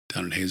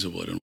down in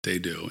Hazelwood and what they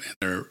do,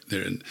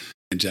 and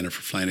and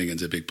Jennifer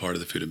Flanagan's a big part of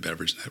the Food and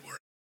Beverage Network,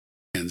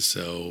 and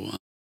so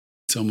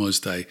it's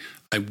almost I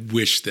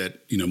wish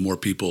that more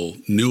people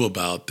knew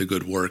about the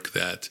good work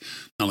that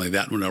not only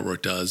that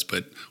network does,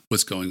 but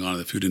what's going on in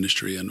the food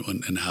industry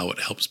and how it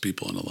helps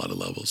people on a lot of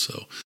levels.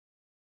 So.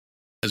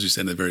 As we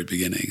said in the very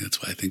beginning,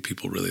 that's why I think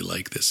people really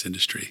like this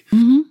industry.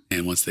 Mm-hmm.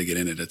 And once they get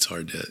in it, it's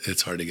hard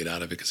to get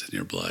out of it because it's in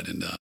your blood.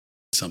 And it's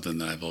something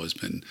that I've always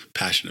been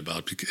passionate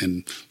about,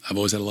 and I've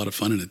always had a lot of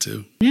fun in it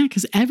too. Yeah,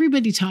 because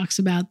everybody talks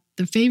about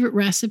the favorite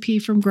recipe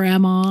from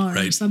grandma or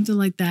right. something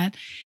like that,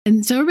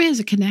 and so everybody has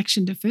a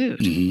connection to food.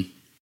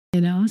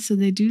 Mm-hmm. So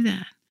they do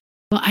that.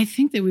 Well, I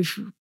think that we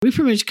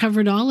pretty much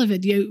covered all of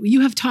it.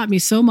 You have taught me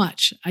so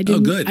much.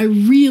 Good. I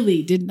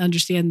really didn't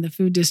understand the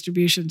food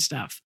distribution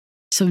stuff.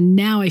 So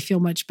now I feel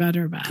much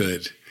better about it.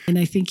 Good. And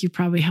I think you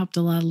probably helped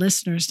a lot of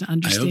listeners to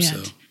understand. I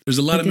hope so. There's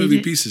a lot of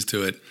moving pieces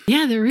to it.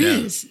 Yeah, there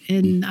is.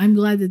 And I'm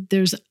glad that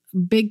there's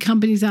big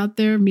companies out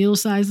there, meal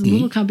size and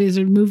little companies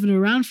that are moving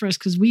around for us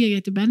because we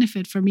get to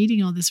benefit from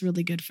eating all this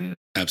really good food.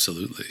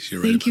 Absolutely.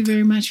 You're right. Thank you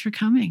very much for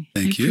coming.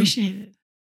 Thank you. I appreciate it.